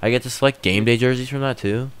 I get to select game day jerseys from that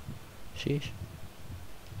too. Sheesh.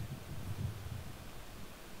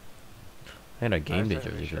 I had a game day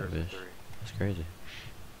jersey for that bitch. That's crazy.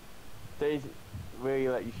 Daisy, where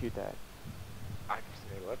you let you shoot that? I just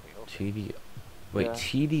they let me open. TD. Wait, Yeah.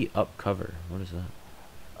 TD up cover. What is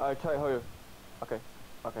that? Try hold you. Okay.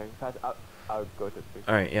 Okay. Pass. I'll go to the picture.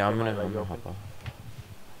 Alright, yeah, I'm They gonna might let you hop open.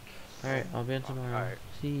 off. Alright, I'll be on tomorrow. Alright.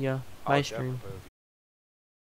 See ya. I'll Bye, definitely stream. play with you.